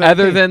 2017.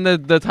 Other than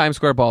the Times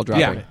Square ball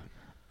dropping.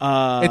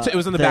 Yeah. It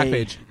was on the back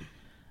page.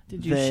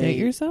 Did you shit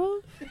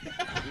yourself?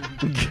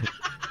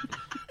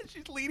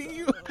 She's leading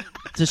you.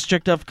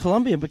 District of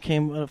Columbia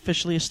became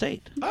officially a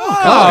state.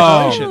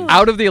 Oh.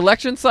 Out of the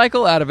election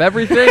cycle, out of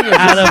everything.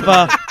 Out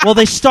of well,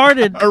 they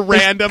started a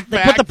random.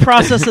 They put the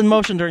process in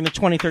motion during the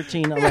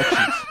 2013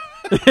 elections.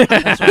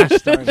 That's when it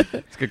started.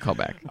 It's a good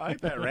callback. I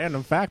like that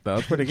random fact though.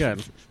 It's pretty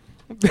good.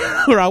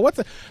 What's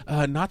it?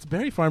 Knott's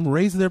Berry Farm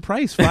raised their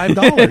price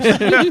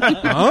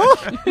 $5.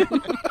 Huh?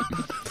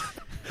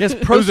 Yes,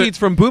 proceeds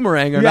from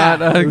Boomerang are not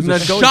going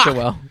so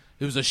well.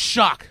 It was a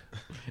shock.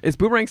 Is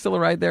Boomerang still a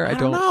ride there? I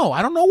don't know.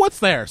 I don't know what's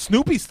there.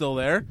 Snoopy's still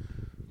there.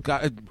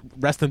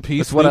 Rest in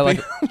peace. That's what I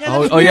like.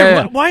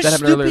 Yeah. Why is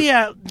Snoopy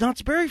at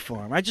Knott's Berry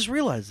Farm? I just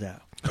realized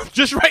that.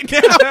 Just right now.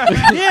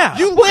 Yeah.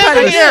 You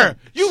live here.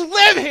 You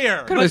live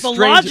here. What's the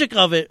logic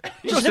of it?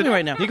 Just hit me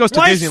right now. He goes to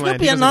Why Disneyland. Is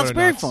Snoopy at Knott's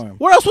Berry Farm?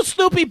 Where else would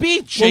Snoopy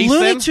be, Jason? Well,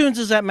 Looney Tunes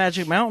is at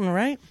Magic Mountain,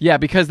 right? Yeah,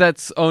 because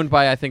that's owned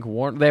by, I think,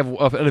 Warner. They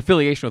have an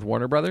affiliation with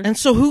Warner Brothers. And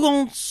so who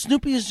owns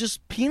Snoopy is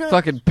just Peanuts?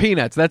 Fucking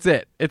Peanuts. That's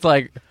it. It's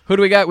like, who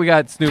do we got? We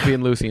got Snoopy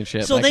and Lucy and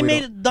shit. So like,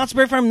 they Knott's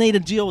Berry Farm made a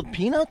deal with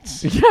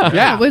Peanuts?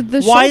 Yeah. With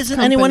the Why Schultz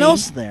isn't anyone Company.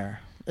 else there?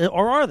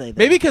 Or are they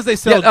there? Maybe because they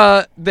sell.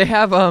 Yeah, they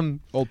have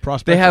Old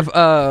Prospect. They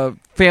have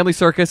Family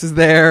Circus is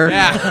there.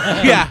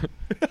 Yeah.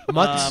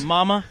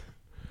 Mama?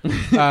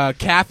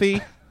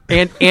 Kathy.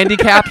 And Andy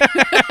Cap.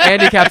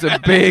 Andy Cap's a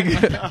big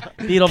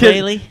Beetle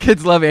Bailey?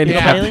 Kids love Andy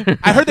Cap. Bailey?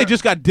 I heard they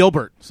just got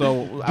Dilbert,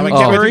 so I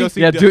can't wait to go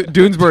see. Yeah,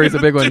 Doonesbury's a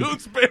big one.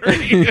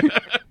 Doonesbury.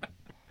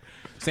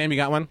 Sam, you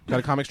got one?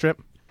 Got a comic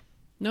strip?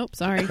 Nope,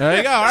 sorry. There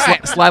you go. All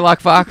right. Slylock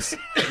Fox.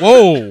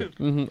 Whoa.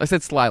 I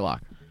said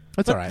Slylock.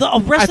 That's all right.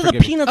 The rest of the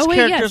Peanuts Oh, wait,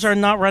 characters yes. are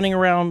not running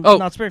around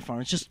Knott's Berry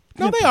Farm. It's just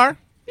No, they are.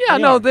 Yeah,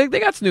 no, they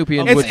got Snoopy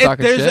and Woodstock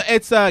and shit.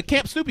 It's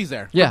Camp Snoopy's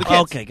there. Yeah. For the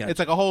kids. Okay, gotcha. It's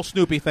like a whole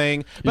Snoopy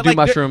thing. You do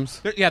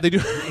mushrooms. Yeah, they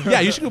do. Yeah,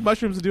 you should do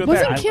mushrooms and do it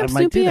Wasn't there. Camp I might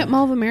do Snoopy that. at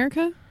Mall of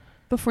America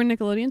before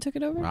Nickelodeon took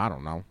it over? I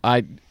don't know.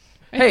 I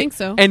think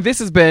so. And this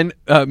has been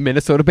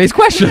Minnesota-based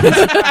questions.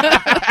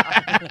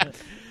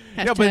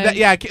 No, but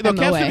Camp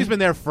MOA. Snoopy's been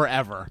there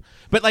forever.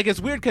 But like, it's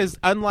weird because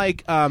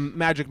unlike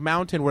Magic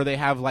Mountain, where they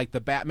have like the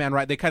Batman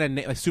ride, they kind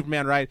of like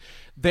Superman ride.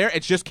 There,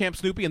 it's just Camp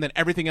Snoopy, and then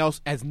everything else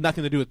has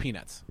nothing to do with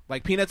Peanuts.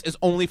 Like Peanuts is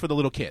only for the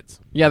little kids.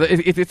 Yeah,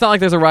 it's not like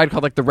there's a ride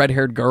called like the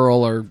Red-Haired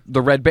Girl or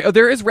the Red Bear. Oh,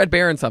 there is Red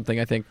Bear in something,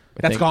 I think.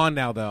 That's gone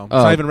now, though. It's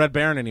Oh. not even Red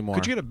Baron anymore.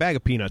 Could you get a bag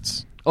of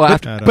peanuts? Oh,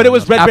 after, But it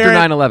was Red after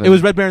Baron. 9/11. It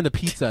was Red Baron the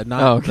pizza,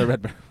 not the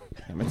Red Baron.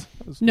 Damn it.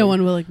 No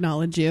one will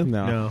acknowledge you.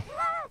 No.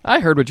 I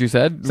heard what you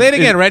said. Say it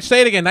again, Rich. Say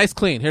it again. Nice,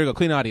 clean. Here we go.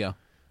 Clean audio.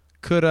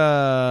 Could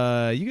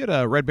you get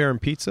a Red Baron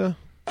pizza?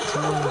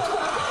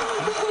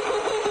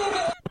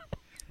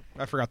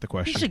 I forgot the You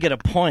question. should get a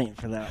point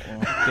for that one.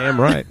 Damn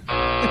right.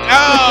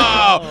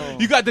 Oh,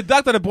 you got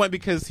deducted a point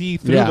because he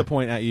threw the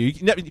point at you.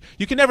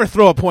 You can never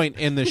throw a point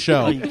in this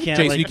show, You can't,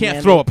 Jason. like, You can't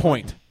mandate throw a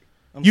point.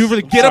 You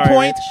really get sorry, a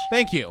point. Rich.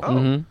 Thank you.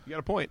 You got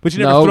a point. But you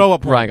never No, throw a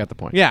point. Ryan got the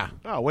point. Yeah.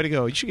 Oh, way to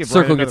go. You should give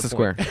Circle Ryan gets the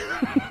another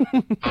square.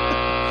 point.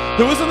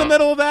 Who was in the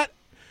middle of that?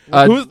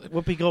 Who's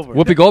Whoopi Goldberg.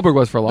 Wwhoopi Goldberg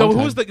was for a long time.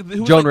 who's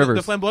Joan like Rivers.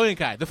 The flamboyant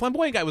guy. The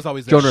flamboyant guy was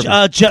always there. Joan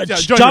Rivers.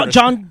 John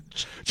John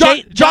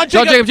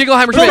Jacob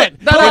Jingleheimer Schmidt.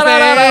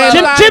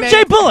 Jim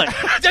J. Bullock.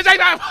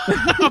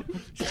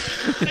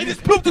 He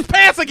just pooped his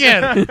pants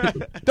again.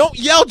 Don't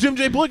yell, Jim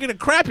J. Bullock, and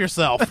crap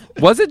yourself.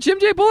 Was it Jim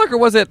J. Bullock or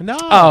was it? No.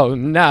 Oh,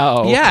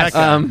 no. Yes. The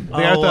guy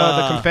with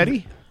the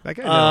confetti? That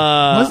guy?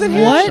 No. Was it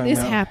him? What is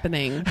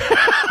happening?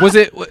 Was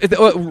it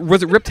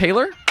Rip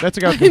Taylor? That's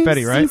the guy with I'm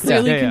confetti, right?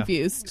 sincerely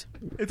confused.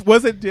 It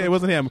wasn't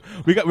him.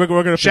 We're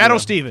gonna Shadow figure it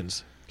out.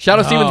 Stevens.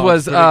 Shadow Stevens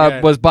was pretty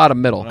good. was bottom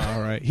middle.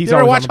 All right. You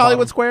ever watch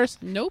Hollywood Squares?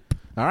 Nope.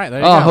 All right, there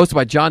you Oh, go. hosted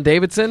by John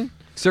Davidson.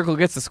 Circle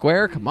gets the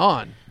square. Come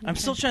on. I'm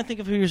still trying to think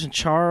of who was in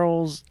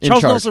Charles In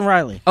charge. Nelson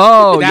Riley.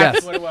 Oh, That's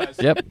yes. what it was.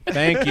 Yep.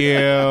 Thank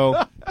you.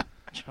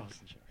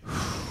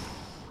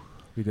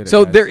 We did it,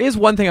 So guys. there is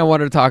one thing I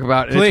wanted to talk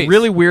about. And Please. it's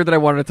really weird that I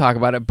wanted to talk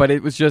about it, but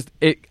it was just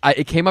it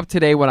came up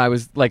today when I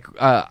was like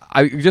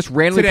I just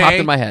randomly Today, popped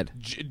in my head.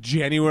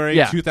 January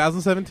Yeah.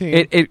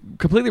 2017. It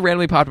completely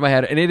randomly popped in my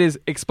head, and it is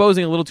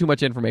exposing a little too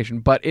much information.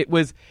 But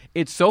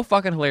it's so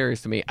fucking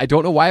hilarious to me. I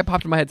don't know why it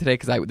popped in my head today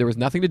because there was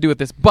nothing to do with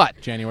this. But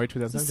January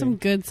This is 2017. some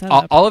good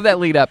setup. all of that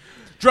lead up.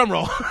 Drum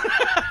roll.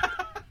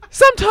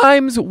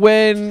 Sometimes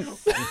when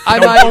I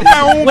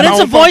might, When it's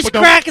a voice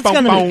crack, it's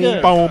gonna be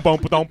good.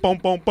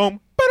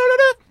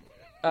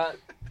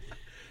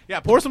 Yeah,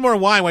 pour some more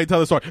wine while you tell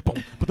the story.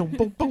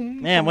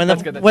 Man,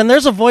 when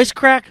there's a voice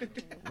crack,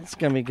 it's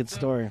gonna be a good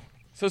story.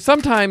 so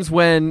sometimes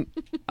when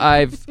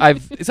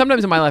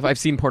sometimes in my life I've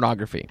seen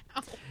pornography,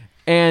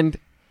 and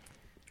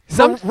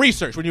Some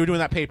research when you were doing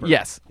that paper.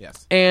 yes,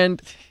 Yes.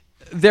 and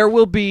there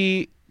will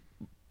be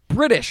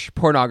British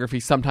pornography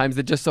sometimes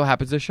that just so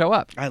happens to show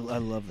up, I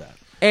love that.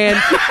 and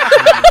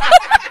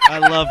I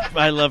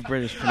love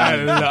British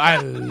pornography. I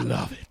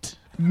love it.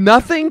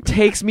 nothing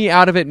takes me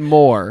out of it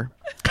more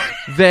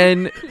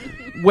than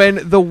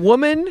when the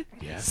woman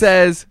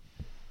says,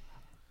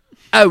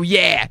 oh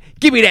yeah,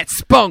 give me that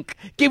spunk,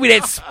 give me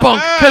that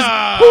spunk.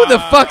 Because who the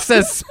fuck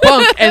says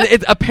spunk? And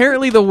it's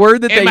apparently the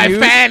word that they use.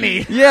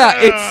 fanny. Yeah,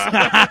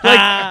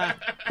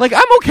 it's like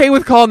I'm okay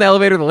with calling the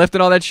elevator the lift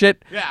and all that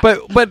shit. Yeah.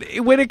 But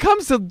when it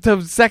comes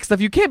to sex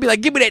stuff, you can't be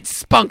like, give me that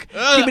spunk,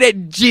 give me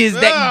that jizz,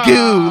 that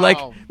goo. Like,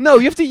 no,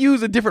 you have to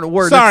use a different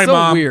word. Sorry, it's so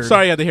Mom. weird.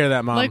 Sorry you had to hear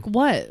that, Mom. Like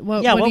what?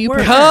 What Yeah, do what you word?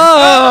 prefer?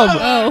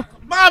 Come.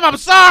 Mom, I'm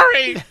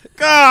sorry.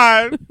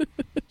 God.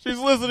 She's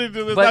listening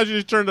to this. But- now she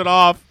just turned it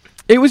off.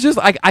 It was just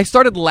like I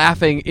started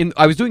laughing.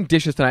 I was doing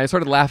dishes tonight. I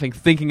started laughing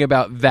thinking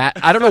about that.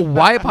 I don't know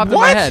why it popped in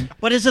my head.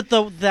 What is it?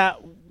 That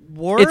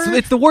word?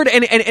 It's the word,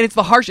 and it's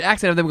the harsh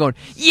accent of them going,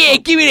 yeah,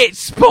 give me that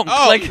spunk.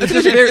 Oh, like it's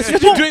just very,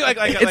 you're doing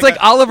it's like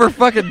Oliver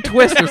fucking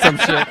Twist or some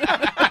shit.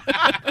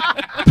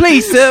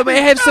 Please, sir, may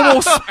I have some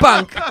more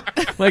spunk?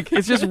 Like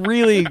it's just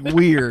really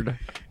weird.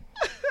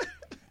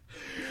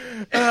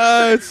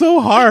 It's so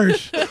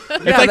harsh.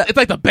 It's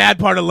like the bad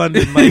part of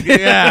London. Like,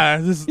 yeah.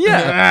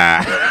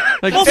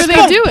 Like, Well, So they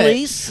spunk, do it.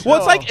 please.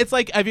 Well, it's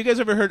like. Have you guys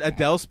ever heard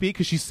Adele speak?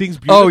 Because she sings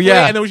beautifully. Oh,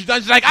 yeah. And then when she's done,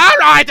 she's like, "All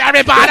right,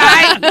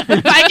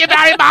 everybody, thank you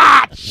very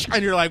much."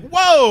 And you're like,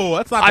 "Whoa,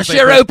 that's not." I the same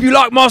sure thing. hope you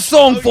like my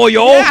song for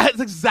you. Yeah, that's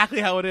exactly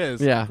how it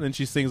is. Yeah. And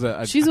she sings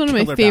a She's one of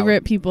my killer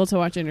favorite people to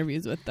watch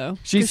interviews with, though.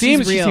 She 'Cause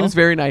seems she's real. she seems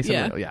very nice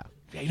Yeah. and real. Yeah.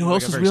 ballad. You know who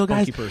else Like a is very real,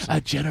 guys? spunky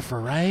person. Jennifer,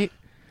 right?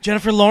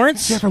 Jennifer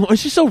Lawrence? Jennifer, is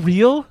she so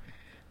real?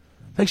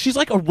 Like she's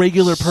like a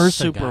regular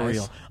person. Super guys.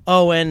 real.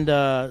 Oh, and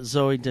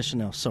Zoe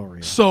Deschanel, so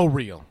real. So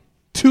real.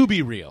 To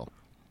be real.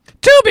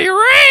 To be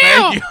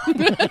real.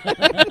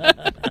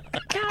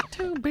 Got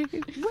to be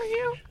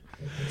real.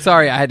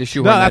 Sorry, I had to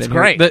shoehorn No, that that's in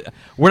here. great.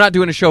 We're not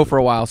doing a show for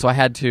a while, so I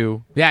had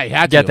to. Yeah, you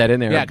had Get to that in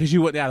there. Yeah, because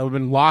you would. Yeah, it would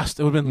have been lost.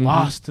 It would have been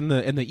lost in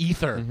the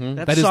ether.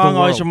 That is the song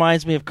always world.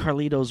 reminds me of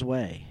Carlito's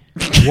Way.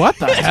 What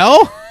the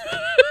hell?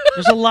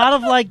 There's a lot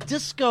of like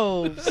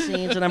disco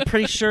scenes, and I'm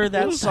pretty sure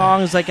that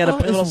song is like at a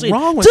pivotal scene.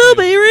 wrong with To you?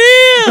 be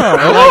real.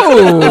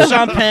 Oh. Like,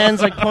 Sean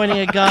Penn's like pointing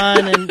a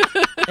gun,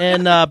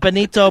 and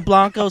Benito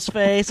Blanco's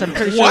face. I'm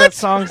pretty sure that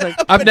song's like.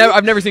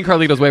 I've never seen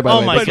Carlito's Way. By Oh the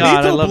way, my but- God,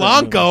 I Benito love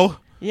that Blanco.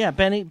 Yeah,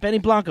 Benny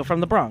Blanco from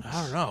the Bronx.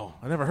 I don't know.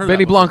 I never heard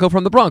Benny that before. Blanco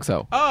from the Bronx.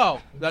 Though.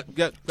 Oh,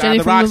 Jenny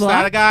the from rocks the that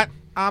I block? got.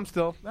 I'm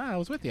still. I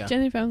was with you.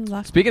 Jenny found the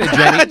last. Speaking of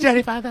Jenny,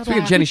 Jenny found that.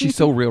 speaking of Jenny, she's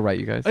so real, right?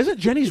 You guys. Isn't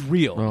Jenny's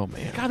real? Oh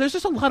man. God, there's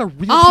just a lot of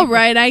real. All people.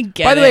 right, I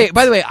get By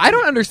it. the way, I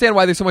don't understand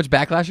why there's so much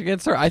backlash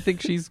against her. I think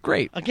she's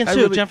great. Against I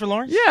who? really- Jennifer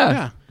Lawrence?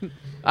 Yeah.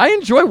 I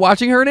enjoy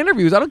watching her in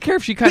interviews. I don't care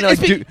if she kind of like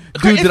dudes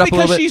it's it up a because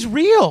little bit. she's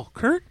real,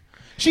 Kurt.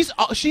 She's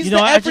You know,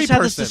 I every just had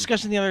person. this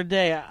discussion the other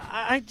day.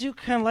 I do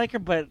kind of like her,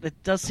 but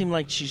it does seem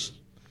like she's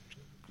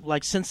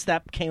like since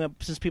that came up,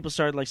 since people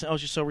started like saying, "Oh,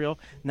 she's so real,"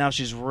 now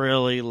she's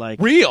really like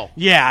Real.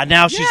 Yeah,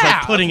 now she's Yeah,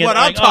 like putting that's it. what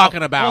I'm like,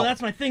 talking oh, about. Oh,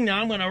 that's my thing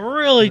now. I'm gonna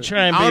really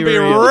try and I'm be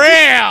gonna be real. real.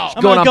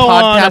 I'm Going gonna on go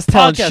on a podcast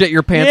telling podcast. shit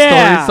your pants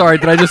Yeah. stories. Sorry,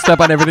 did I just step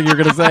on everything you're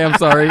gonna say? I'm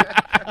sorry.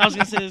 I was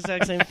gonna say the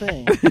exact same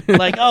thing.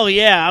 Like, oh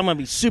yeah, I'm gonna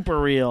be super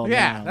real.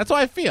 Yeah, now. that's how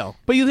I feel.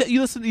 But you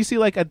listen, you see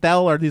like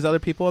Adele or these other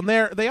people, and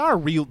they are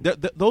real.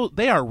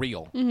 They are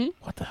real. Mm-hmm.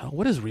 What the hell?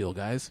 What is real,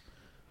 guys?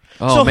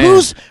 Oh so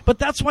man. But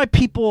that's why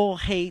people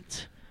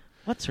hate.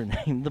 What's her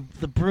name?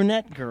 The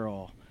brunette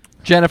girl.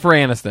 Jennifer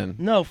Aniston.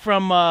 No,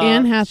 from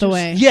Anne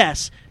Hathaway.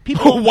 Yes,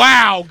 people.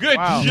 Wow, good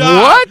job.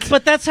 What?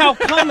 But that's how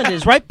common it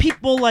is, right?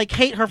 People like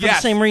hate her for Yes,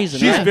 the same reason.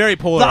 she's right? very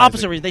The polarizing.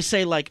 opposite reason. They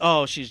say like,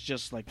 oh, she's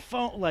just like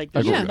phone, like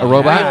there's a nothing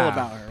robot? real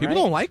about her. People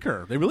right? don't like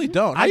her. They really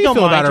don't. How I do you don't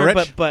feel mind about her, her,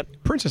 Rich?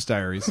 but Princess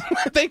Diaries.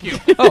 Thank you.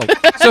 Oh,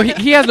 so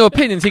he has no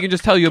opinions. He can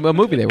just tell you a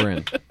movie they were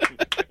in.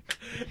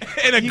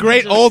 In a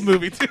great old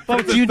movie too.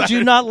 but do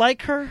you not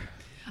like her?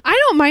 I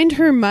don't mind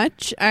her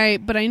much.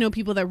 But I know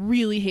people that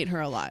really hate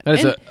her a lot. That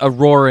is And a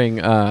roaring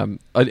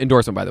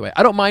endorsement, by the way.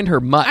 I don't mind her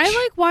much. I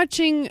like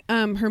watching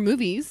her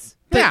movies.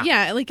 But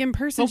yeah, like in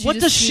person. But what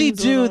just does she seems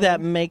a do little-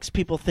 that makes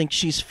people think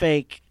she's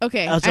fake?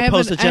 Okay, as I have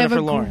opposed to I have Jennifer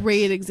a Lawrence.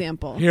 great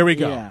example. Here we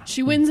go. Yeah.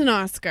 She wins an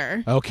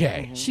Oscar.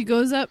 Okay. She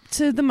goes up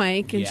to the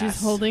mic and Yes.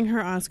 she's holding her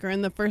Oscar,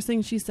 and the first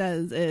thing she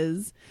says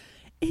is,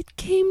 "It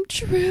came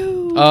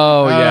true."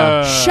 Oh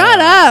yeah. Shut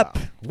up,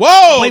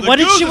 Whoa! Wait, the what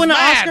did goose she is win an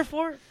mad. Oscar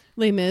for?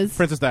 Les Mis.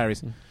 Princess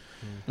Diaries.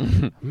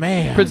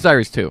 Man. Prince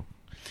Diaries 2.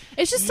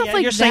 It's just stuff Yeah,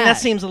 like you're that. saying that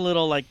seems a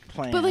little like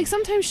plain. But like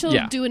sometimes she'll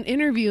Yeah. do an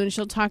interview and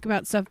she'll talk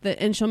about stuff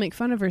and she'll make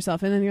fun of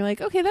herself, and then you're like,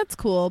 okay, that's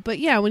cool. But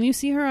yeah, when you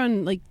see her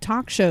on like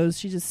talk shows,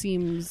 she just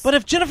seems. But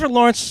if Jennifer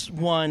Lawrence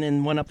won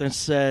and went up there and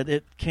said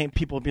it came,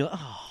 people would be like,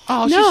 oh.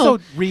 Oh, she's no,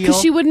 so real.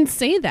 because she wouldn't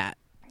say that.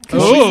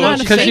 Because Oh, she's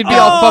not a 'cause fake- she'd be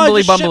all I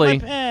fumbly just shit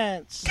bumbly. my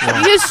pants.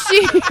 because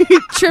she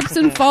trips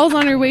and falls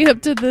on her way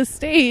up to the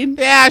stage.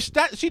 Yeah,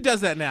 she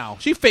does that now.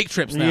 She fake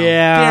trips now.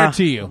 Yeah,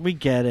 Guarantee you. we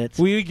get it.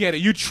 We get it.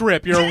 You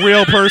trip. You're a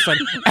real person.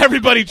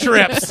 Everybody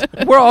trips.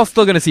 We're all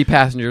still going to see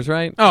Passengers,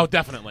 right? Oh,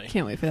 definitely.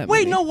 Can't wait for that. Wait,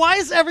 movie. no. Why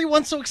is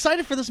everyone so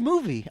excited for this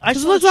movie? I It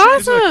saw looks the trailer.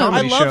 awesome. I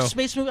comedy love show.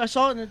 space movie. I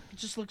saw it and it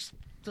just looks.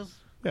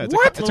 Yeah, it's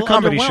What? it's a Little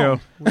comedy underwhelmed. show.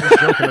 We're just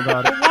joking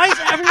about it. Why is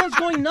everyone's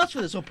going nuts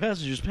for this? Oh,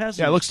 passengers.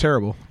 Yeah, it looks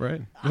terrible, right?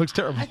 It looks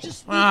terrible. I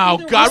just. Oh,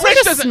 either God. way- Rich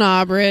Such a doesn't,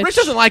 snob, Rich. Rich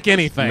doesn't like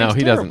anything. No,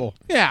 he terrible.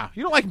 doesn't. Yeah.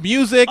 You don't like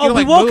music. You Oh, don't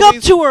we like woke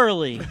movies. up too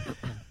early.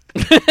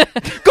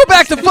 Go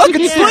back to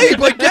fucking sleep.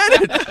 I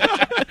get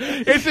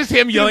it. It's just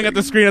him yelling at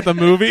the screen at the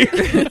movie.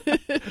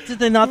 Did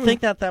they not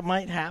think that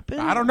might happen?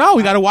 I don't know.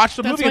 We got to watch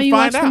the That's movie why and you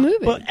find watch out. the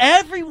movie. But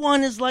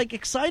everyone is like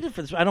excited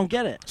for this. I don't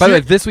get it. By the way,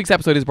 this week's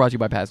episode is brought to you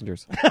by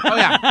Passengers. Oh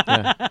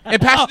yeah.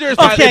 And Passengers.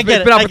 Okay, I It's get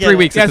been it, out I for get 3 it.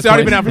 weeks. Yeah, at it's this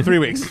already point. been out for 3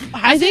 weeks.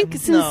 I think No.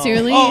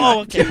 sincerely. Oh,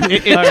 okay.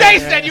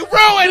 Jason, you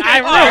ruined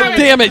it. Oh,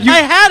 damn it! You I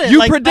had it. You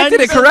like, predicted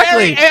I'm it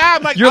correctly.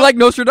 You're like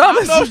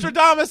Nostradamus.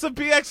 Nostradamus of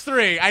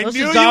PX3. I knew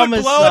you would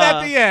Nostradamus, blow it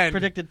at the end.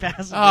 Predicted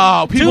passage.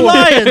 Oh, people- 2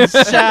 lions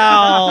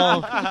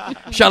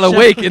Shall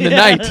awake in the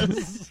night.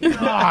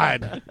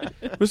 God.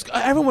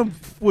 Everyone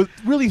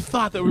really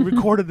thought that we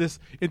recorded this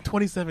in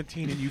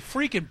 2017, and you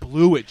freaking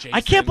blew it, Jason.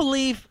 I can't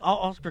believe.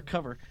 I'll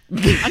recover.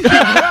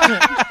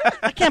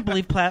 I can't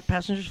believe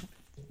Passengers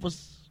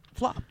was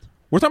flopped.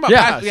 We're talking about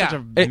Yeah, yeah. such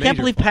a I can't major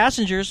believe flop.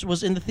 Passengers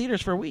was in the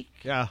theaters for a week.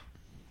 Yeah.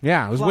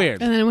 Yeah, it was Flop.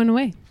 weird. And then it went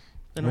away.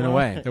 Then Went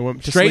away. They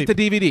went to Straight sleep.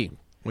 to DVD.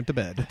 Went to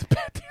bed.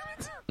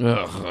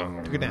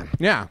 Ugh. Took a nap.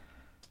 Yeah.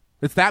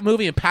 It's that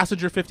movie and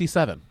Passenger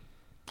 57.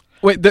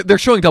 Wait, they're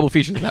showing double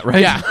features of that,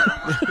 right? Yeah.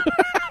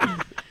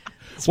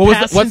 What's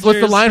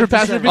the line for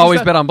Passenger 57?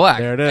 Always bet on black.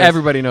 There it is.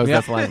 Everybody knows Yep.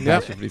 that's the line for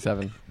Yep. Passenger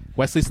 57.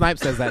 Wesley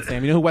Snipes says that,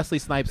 Sam. You know who Wesley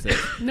Snipes is?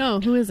 No,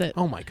 who is it?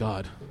 Oh, my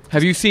God.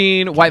 Have you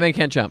seen White Man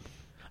Can't Jump?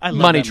 I love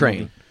Money that Train.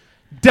 movie.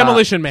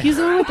 Demolition Man. He's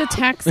the one with the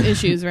tax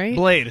issues, right?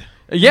 Blade.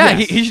 Yeah,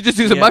 Yes. he should just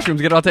do some Yeah.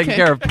 mushrooms, get it all taken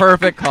Okay. care of.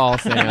 Perfect call,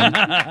 Sam.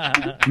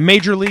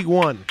 Major League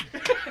One.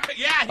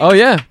 Oh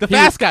yeah, The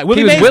fast guy,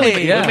 Willie he was Mays.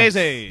 Willie. Yeah.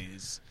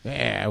 Mays.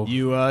 Yeah.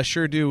 You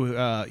sure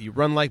do. You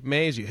run like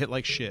Mays. You hit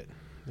like shit.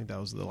 I think that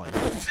was the line.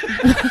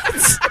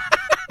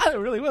 It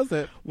really was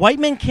it. White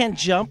Men Can't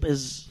Jump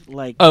is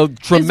like. Oh,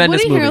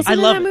 tremendous Is Woody movie. Harrelson I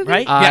in love that it, movie?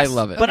 right? I Yes.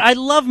 love it. But I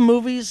love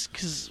movies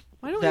because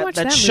Why don't we watch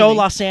that that show movie?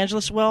 Los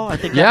Angeles well. I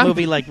think Yeah. that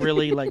movie like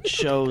really like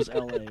shows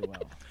LA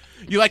well.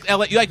 You like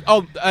LA? You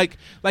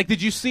like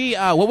did you see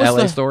what was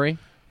LA the Story.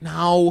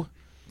 No,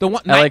 the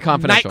one LA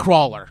Confidential.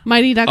 Nightcrawler.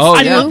 Mighty Ducks. Oh,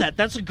 I 2? yeah. love that.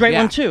 That's a great Yeah,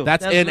 one too.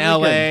 That's in really LA.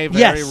 good. Very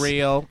Yes.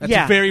 real. That's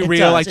Yeah, very it real,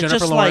 does. like It's Jennifer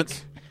just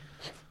Lawrence.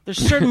 There's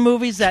certain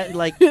movies that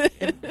like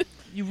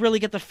you really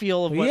get the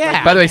feel of what. Yeah.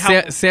 Like, By the way,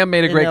 how- Sam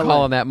made a in great LA.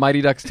 call on that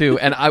Mighty Ducks 2,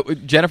 and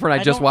Jennifer and I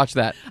I just don't- watched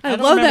that. I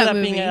don't love remember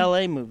that being movie. an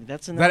LA movie.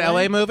 That's in Is that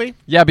LA movie?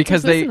 Yeah,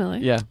 because What's they. in LA?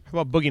 Yeah. How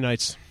about Boogie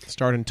Nights?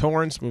 Start in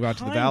Torrance, move out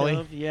to the Kind valley.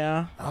 of,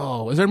 yeah.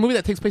 Oh, is there a movie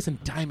that takes place in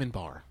Diamond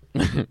Bar?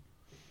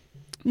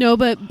 No,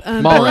 but Bill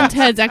Mallrats. and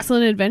Ted's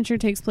Excellent Adventure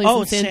takes place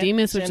Oh, in San San-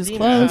 Dimas, San which is Dimas.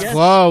 close. Yes.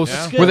 Close.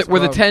 Yeah. Good. Where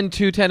the 10,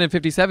 2, 10, and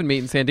 57 meet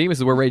in San Dimas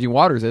is where Raging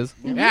Waters is.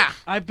 Yeah.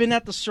 I've been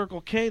at the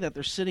Circle K that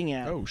they're sitting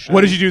at. Oh shit!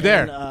 What did you do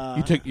there? And,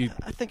 you took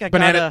I think I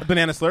banana got a,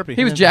 banana Slurpee.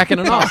 He was jacking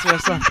it off.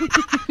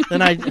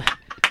 Then I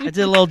did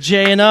a little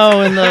J and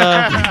O in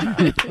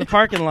the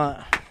parking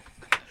lot.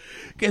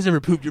 You guys ever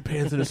pooped your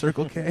pants in a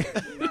Circle K?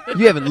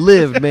 You haven't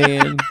lived,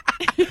 man.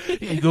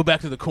 Yeah, you go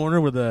back to the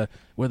corner where the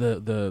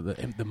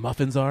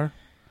muffins are.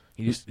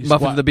 You Muffin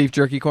squat- the beef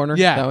jerky corner.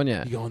 Yeah, That one.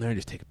 Yeah. You go in there and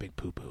just take a big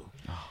poo poo.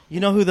 You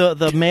know who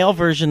the male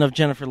version of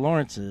Jennifer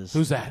Lawrence is?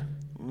 Who's that?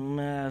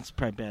 That's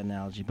probably a bad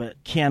analogy,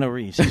 but Keanu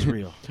Reeves is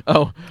real.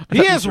 Oh,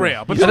 He is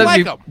real, but That you doesn't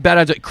like be him. bad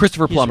idea.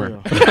 Christopher He's Plummer.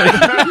 real.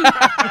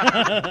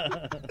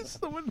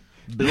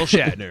 Bill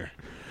Shatner.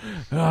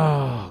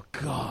 Oh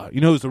God!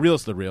 You know who's the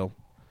realest of the real?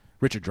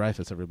 Richard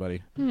Dreyfuss.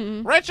 Everybody.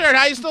 Richard,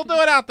 how you still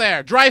doing out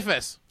there?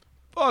 Dreyfuss.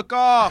 Fuck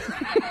off.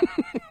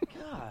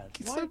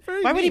 God,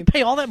 why would he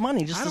pay all that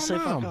money just I to don't say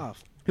know. fuck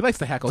off? He likes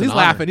to heckle. It's He's an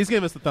honor. laughing. He's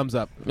giving us the thumbs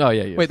up. Oh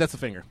yeah. Yeah. Wait, that's the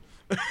finger.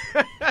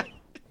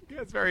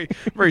 That's very,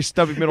 very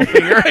stubby middle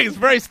finger. He's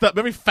very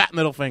very fat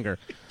middle finger.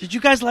 Did you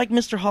guys like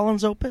Mr.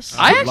 Holland's Opus?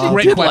 I actually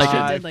Great did question. like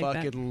I did like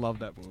that. fucking love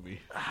that movie.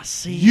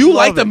 See, You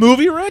like love the it.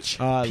 movie, Rich?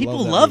 I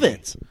People that love movie.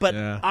 it, but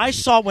Yeah. I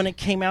saw it when it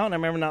came out, and I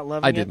remember not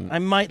loving I it. didn't. I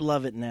might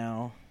love it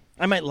now.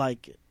 I might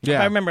like it. Yeah.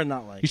 I remember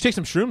not like You should take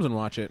some shrooms and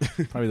watch it.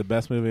 Probably the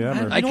best movie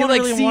ever. I don't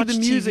really watch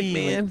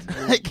TV,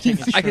 like, taking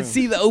I can shrooms.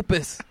 see the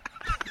opus.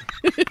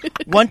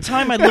 One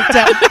time I looked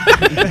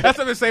at That's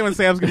what they say when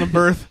Sam's giving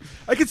birth.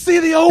 I can see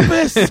the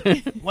opus.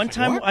 one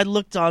time I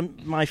looked on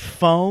my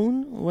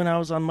phone when I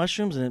was on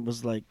mushrooms, and it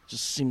was like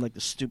just seemed like the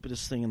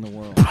stupidest thing in the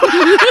world.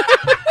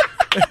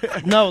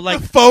 No, like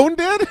Phone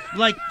did?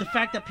 like the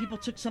fact that people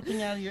took something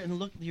out of your and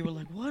looked, you were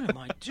like, "What am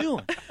I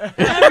doing?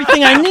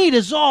 Everything I need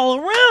is all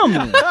around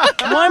me.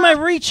 Why am I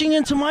reaching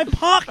into my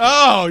pocket?"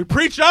 Oh, you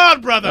preach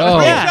on, brother. Oh.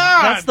 Preach Yeah,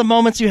 on. that's the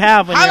moments you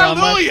have when you're on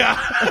Hallelujah.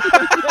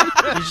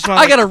 you just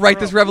wanna I gotta write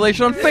this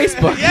revelation on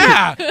Facebook.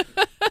 Yeah.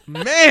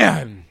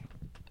 Man.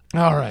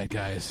 All right,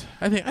 guys.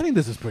 I think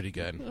this is pretty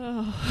good.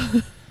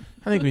 I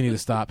think we need to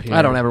stop here.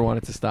 I don't ever want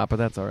it to stop, but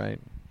that's all right.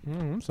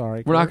 I'm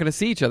sorry. We're not going to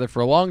see each other for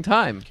a long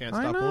time. Can't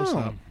I stop, won't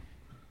know.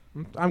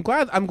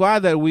 stop. I'm glad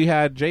that we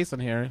had Jason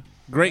here.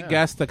 Great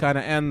guest to kind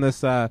of end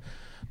this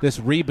this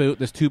reboot,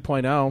 this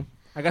 2.0.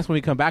 I guess when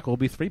we come back, we'll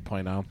be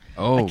 3.0.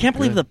 Oh, I can't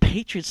believe the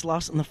Patriots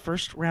lost in the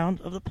first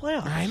round of the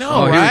playoffs. I know,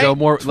 Oh, here we right? go.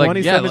 More like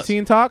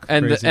 2017 talk.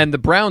 and the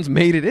Browns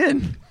made it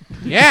in.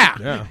 Yeah.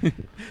 Yeah.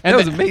 That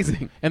was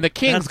amazing. And the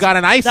Kings That's- got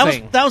an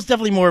icing. That was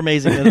definitely more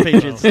amazing than the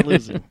Patriots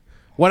losing.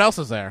 What else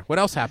is there? What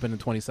else happened in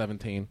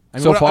 2017?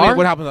 So far?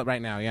 What happened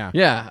right now? Yeah.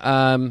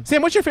 Yeah.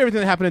 Sam, what's your favorite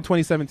thing that happened in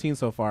 2017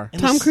 so far?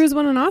 Tom Cruise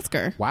won an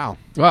Oscar. Wow.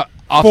 Well,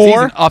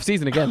 Four? off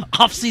season again.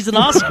 Off-season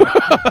Oscar.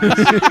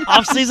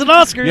 Off-season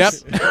Oscars. Yep.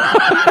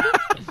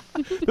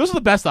 Those are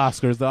the best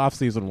Oscars, the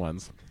off-season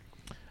ones.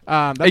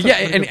 But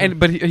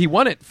he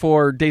won it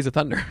for Days of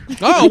Thunder.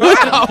 Oh,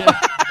 wow.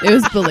 It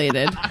was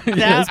belated. It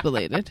was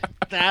belated.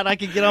 That I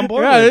could get on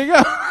board Yeah, with. there you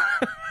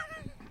go.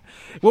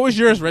 What was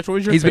yours, Rich? What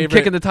was your He's favorite? been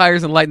kicking the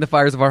tires and lighting the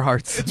fires of our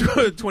hearts.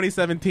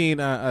 2017 thing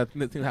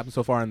that happened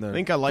so far in the I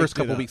think I liked first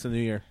couple it, weeks of the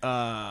new year.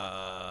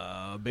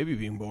 Baby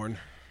being born.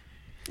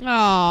 Aww.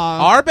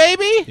 Our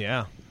baby?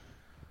 Yeah.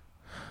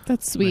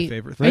 That's sweet.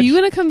 favorite Are thing. you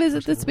going to come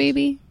visit this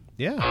baby?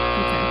 Yeah.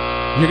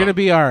 Okay. You're going to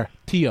be our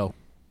Tio.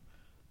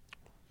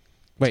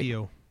 Wait.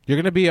 Tio. You're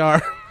going to be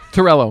our...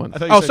 Terrell Owens.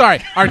 Oh,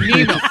 sorry. Our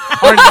Nino.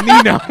 Our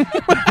Nino.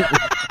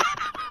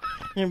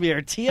 You're going to be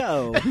our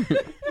T.O.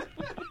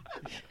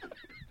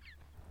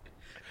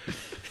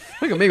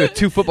 Look at me with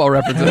 2 football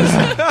references.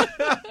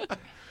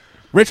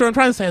 Rich, what I'm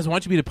trying to say is I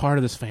want you to be a part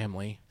of this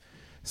family.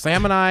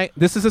 Sam and I,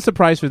 this is a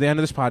surprise for the end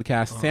of this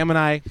podcast. Sam and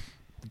I,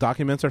 the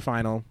documents are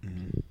final.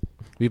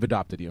 We've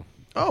adopted you.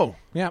 Oh,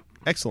 Yep.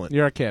 excellent.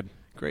 You're our kid.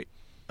 Great.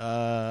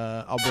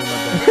 I'll bring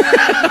my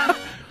dad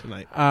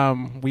tonight.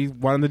 We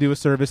wanted to do a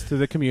service to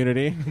the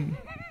community.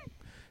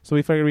 So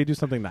we figured we'd do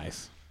something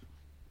nice.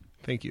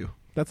 Thank you,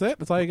 That's it?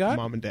 That's all you got?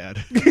 Mom and Dad.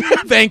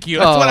 Thank you.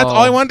 That's all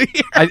I wanted to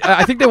hear.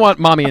 I think they want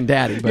mommy and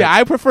daddy. But. Yeah,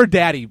 I prefer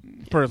daddy,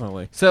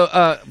 personally.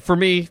 So for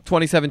me,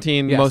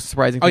 2017, Yes. most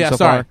surprising Oh, thing yeah, so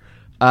sorry.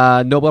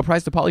 far. Nobel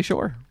Prize to Pauly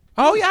Shore.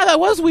 Oh, yeah, that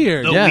was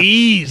weird. Yeah.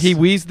 Wheeze. He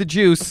wheezed the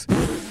juice.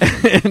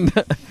 And,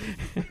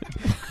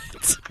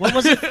 What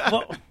was it?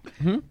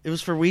 It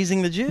was for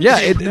wheezing the juice?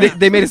 yeah,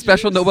 they made a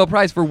special Nobel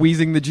Prize for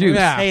wheezing the juice.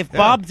 Yeah. Hey, if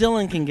Bob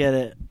Dylan can get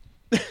it,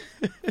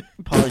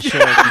 Pauly Shore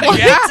can.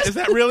 Yeah? Is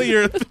that really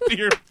your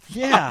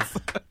Yeah.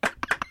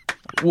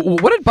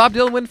 What did Bob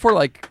Dylan win for?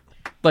 Like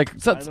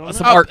some don't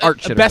some know.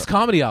 art shit. best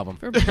comedy album.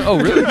 Oh,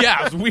 really?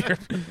 Yeah, it was weird.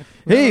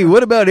 Hey,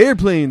 what about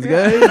airplanes,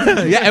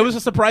 guys? Yeah, it was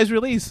a surprise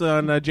release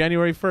on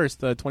January 1st,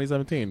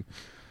 2017.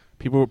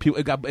 It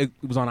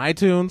was on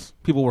iTunes.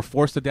 People were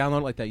forced to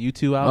download it, like that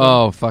U2 album.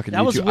 Oh, fucking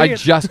That was YouTube. I weird.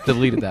 just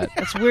deleted that.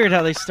 That's weird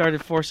how they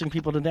started forcing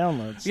people to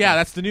download stuff. Yeah,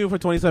 that's the new for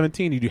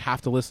 2017. You do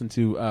have to listen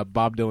to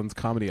Bob Dylan's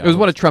comedy It album. was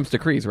one of Trump's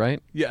decrees, right?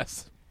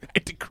 Yes. I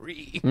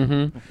decree.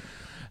 Mm-hmm.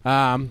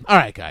 All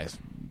right, guys.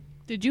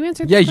 Did you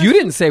answer? Yeah, the you question?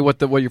 didn't say what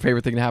your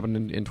favorite thing that happened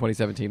in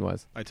 2017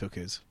 was. I took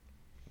his.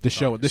 This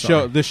show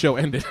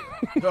ended.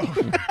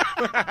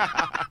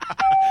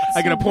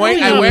 I get a point.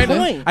 Really I on win.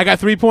 point. I got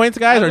 3 points,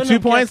 guys, I or wouldn't 2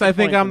 have guessed points. the I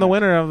think point I'm for the that.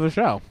 winner of the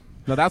show.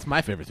 No, that's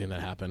my favorite thing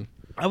that happened.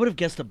 I would have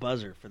guessed a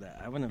buzzer for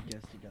that. I wouldn't have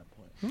guessed you got a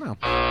point. No.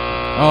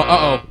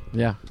 Oh.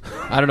 Yeah.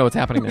 I don't know what's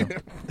happening now.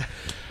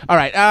 All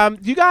right.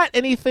 You got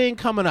anything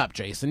coming up,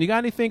 Jason? You got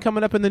anything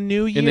coming up in the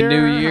new year? In the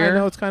new year? I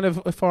know it's kind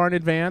of far in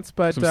advance,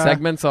 but Some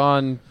segments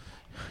on...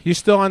 you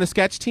still on the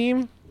sketch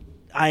team?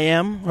 I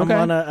am. Okay.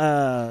 I'm on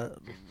a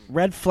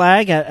red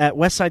flag at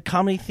West Side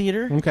Comedy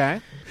Theater.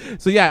 Okay.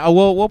 So yeah,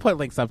 we'll put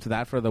links up to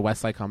that for the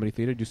West Side Comedy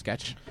Theater. Do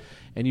sketch,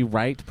 and you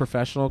write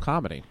professional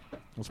comedy.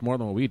 It's more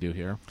than what we do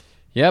here.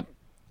 Yep.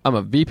 I'm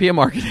a VP of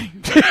marketing.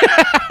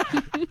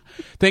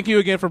 Thank you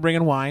again for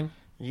bringing wine.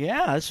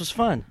 Yeah, this was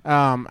fun.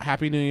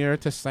 Happy New Year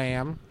to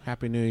Sam.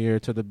 Happy New Year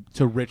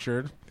to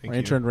Richard, Thank our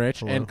intern you.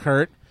 Rich, Hello. and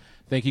Kurt.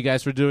 Thank you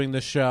guys for doing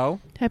this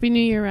show. Happy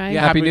New Year, Ryan.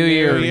 Yeah, Happy New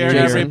Year, Jason.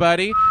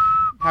 everybody.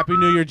 Happy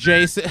New Year,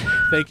 Jason.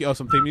 Thank you. Oh,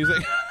 some theme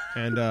music.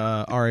 And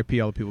R.I.P.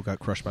 all the people who got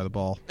crushed by the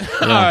ball.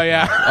 Oh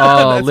yeah.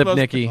 Oh, That's Lip supposed-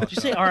 Nicky. Did you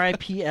say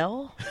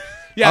R.I.P.L.?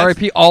 Yeah, it's-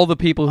 R.I.P. all the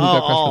people who got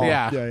crushed oh. by the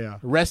Yeah. Yeah.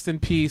 Rest in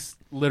peace,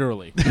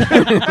 literally.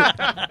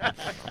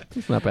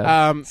 It's not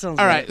bad. Sounds All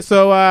right. right.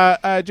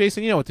 So,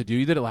 Jason, you know what to do.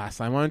 You did it last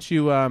time. Why don't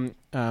you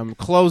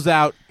close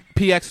out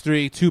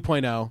PX3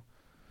 2.0?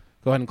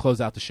 Go ahead and close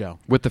out the show.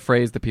 With the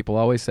phrase that people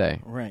always say.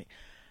 Right.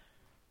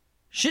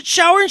 Shit,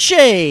 shower, and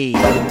shade.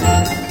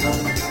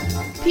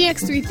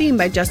 PX3 theme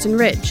by Justin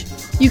Ridge.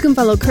 You can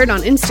follow Kurt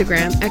on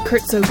Instagram at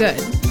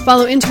KurtSoGood.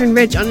 Follow intern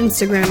Ridge on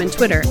Instagram and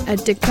Twitter at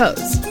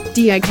DickPose,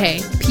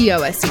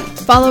 DIKPOSE.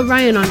 Follow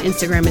Ryan on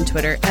Instagram and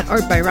Twitter at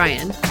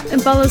ArtByRyan.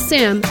 And follow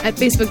Sam at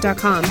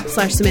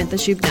Facebook.com/Samantha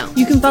Shubnell.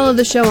 You can follow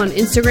the show on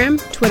Instagram,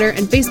 Twitter,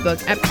 and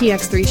Facebook at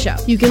PX3 Show.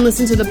 You can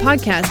listen to the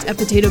podcast at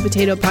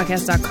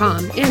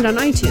PotatoPotatoPodcast.com and on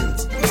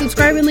iTunes.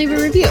 Subscribe and leave a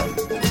review.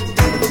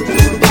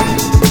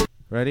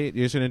 Ready?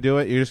 You're just going to do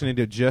it? You're just going to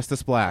do just a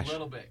splash.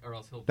 bit, or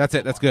else he'll... That's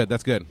it. That's good.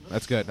 That's good.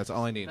 That's good. That's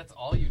all I need. That's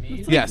all you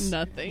need? Yes.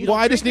 Nothing. Well,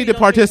 I just need to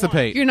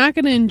participate. You're not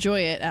going to enjoy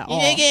it at all.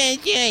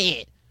 It's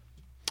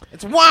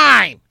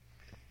wine.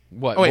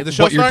 What, Oh, wait, the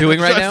show what you're started? doing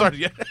The right show now? started,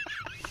 yeah.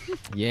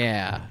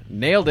 Yeah.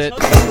 Nailed it.